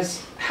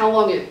as how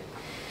long it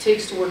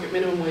takes to work at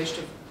minimum wage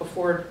to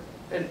afford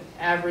an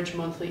average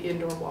monthly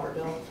indoor water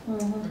bill.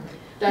 Mhm.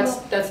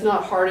 That's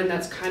not hard, and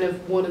that's kind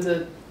of one of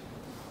the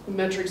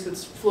metrics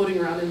that's floating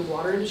around in the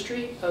water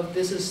industry of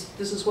this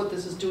is what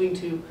this is doing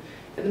to,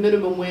 and the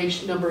minimum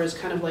wage number is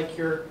kind of like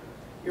your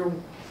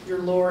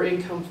lower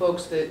income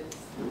folks that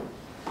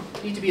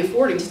need to be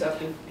affording stuff,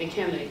 and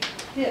can they?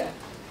 Yeah.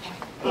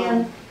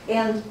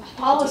 And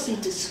policy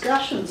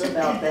discussions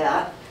about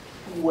that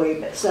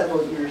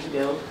several years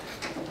ago,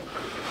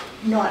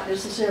 not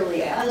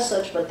necessarily as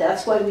such, but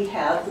that's why we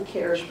have the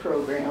CARES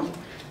program.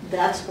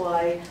 That's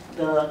why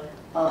the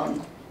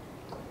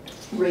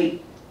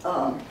rate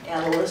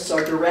analysts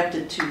are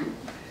directed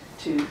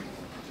to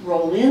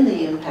roll in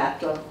the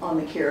impact on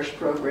the CARES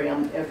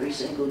program every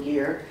single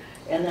year.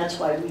 And that's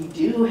why we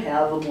do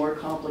have a more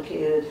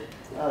complicated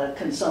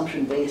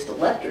consumption-based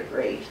electric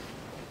rate.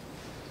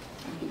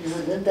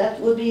 That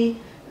would be,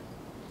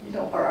 you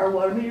know, are our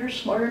water meters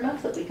smart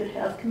enough that we could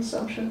have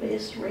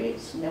consumption-based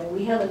rates? Now,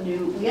 we have a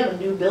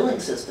new billing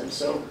system,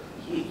 so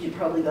you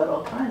probably got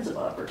all kinds of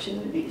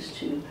opportunities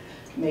to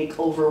make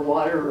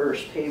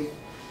over-waterers pay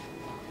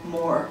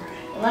more.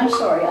 And I'm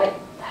sorry, I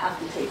have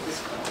to take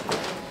this call.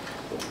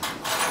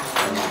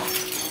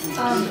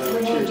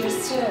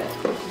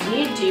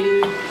 We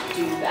do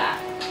that.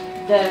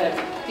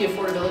 The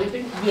affordability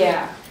thing?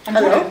 Yeah.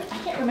 Hello? I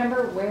can't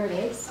remember where it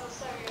is,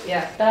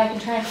 Yeah. but I can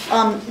try.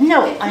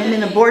 No, I'm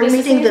in a board The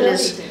meeting that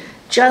is sustainability team.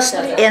 just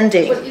But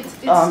ending. But it's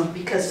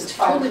because it's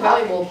totally 5 o'clock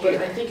valuable, but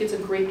here. I think it's a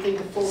great thing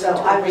to fold So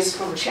into I a race was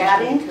conversation,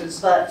 chatting, because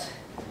but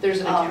there's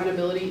an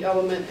accountability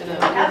element and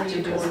I have what to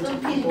you're because doing the to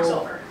meeting's people.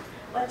 over.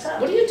 What's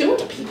up? What are you doing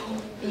to people?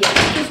 Yeah.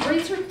 Because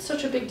rates are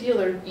such a big deal,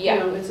 they're, you Yeah.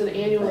 know, it's an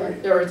annual,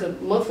 Right. or it's a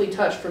monthly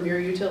touch from your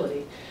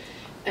utility,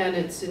 and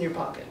it's in your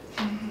pocket.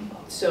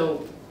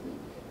 So,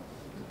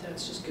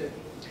 that's just good.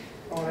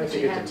 Oh, and I Would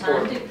think you it's have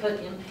time important.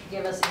 to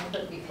give us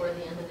input before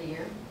the end of the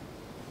year?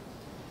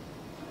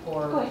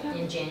 Or Oh, yeah.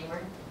 in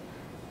January?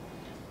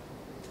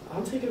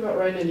 I'm thinking about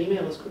writing an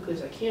email as quickly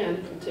as I can,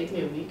 it could take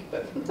me a week,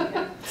 but,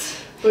 Okay.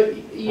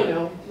 but, you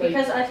know, like,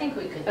 Because I think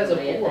we could as a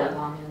delay it board. that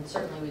long, and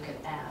certainly we could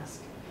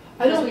ask.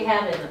 I Because don't, we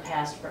have it in the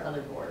past for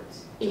other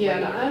boards. to Yeah,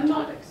 weigh and in I'm on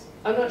not- topics.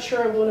 I'm not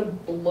sure I wanna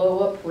blow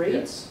up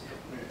rates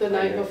the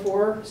night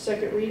before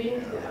second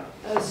reading.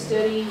 A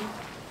steady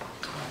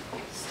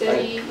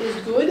is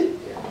good.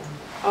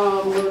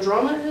 No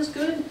drama is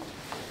good.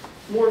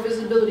 More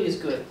visibility is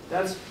good.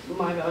 That's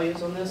my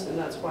values on this, and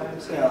that's why I'm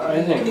saying, Yeah,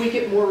 I think- can we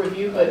get more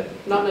review, but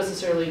not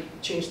necessarily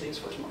change things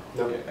for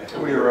tomorrow? If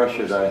we rush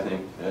it, I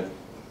think that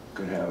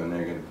could have a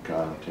negative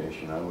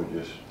connotation. I would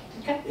just,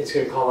 It's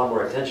gonna call a lot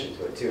more attention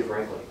to it too,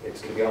 frankly.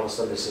 It's gonna be all of a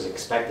sudden this is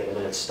expected and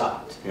then it's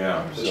stopped.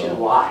 yeah, Which is so.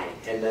 why,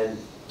 and then And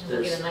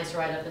we'll get there's, a nice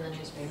write-up in the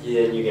newspaper.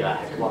 yeah, and you get a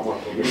heck of a lot more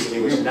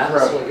publicity, which is not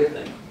necessarily a good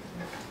thing.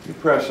 You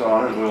press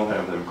on and we'll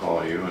have them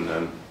call you and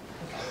then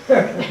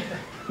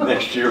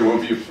next year we'll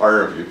be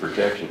part of your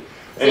protection.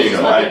 So you just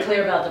Anyhow, want to be I,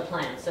 clear about the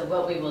plan. So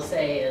what we will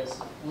say is,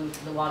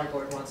 the water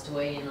board wants to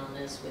weigh in on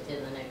this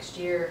within the next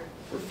year,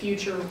 For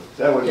future,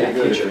 that would be Yeah,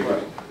 good if future we could,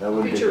 right. that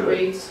would be future good.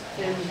 rates,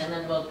 and and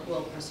then we'll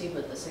proceed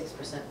with the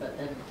 6%, but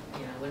then, you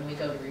know, when we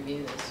go to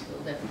review this, we'll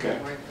definitely Okay.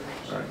 have more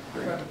information. All right,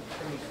 great.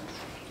 from you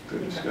guys.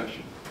 Good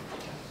discussion.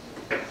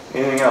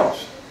 Anything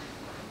else?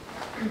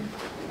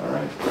 All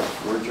right,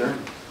 we're adjourned.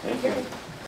 Thank you.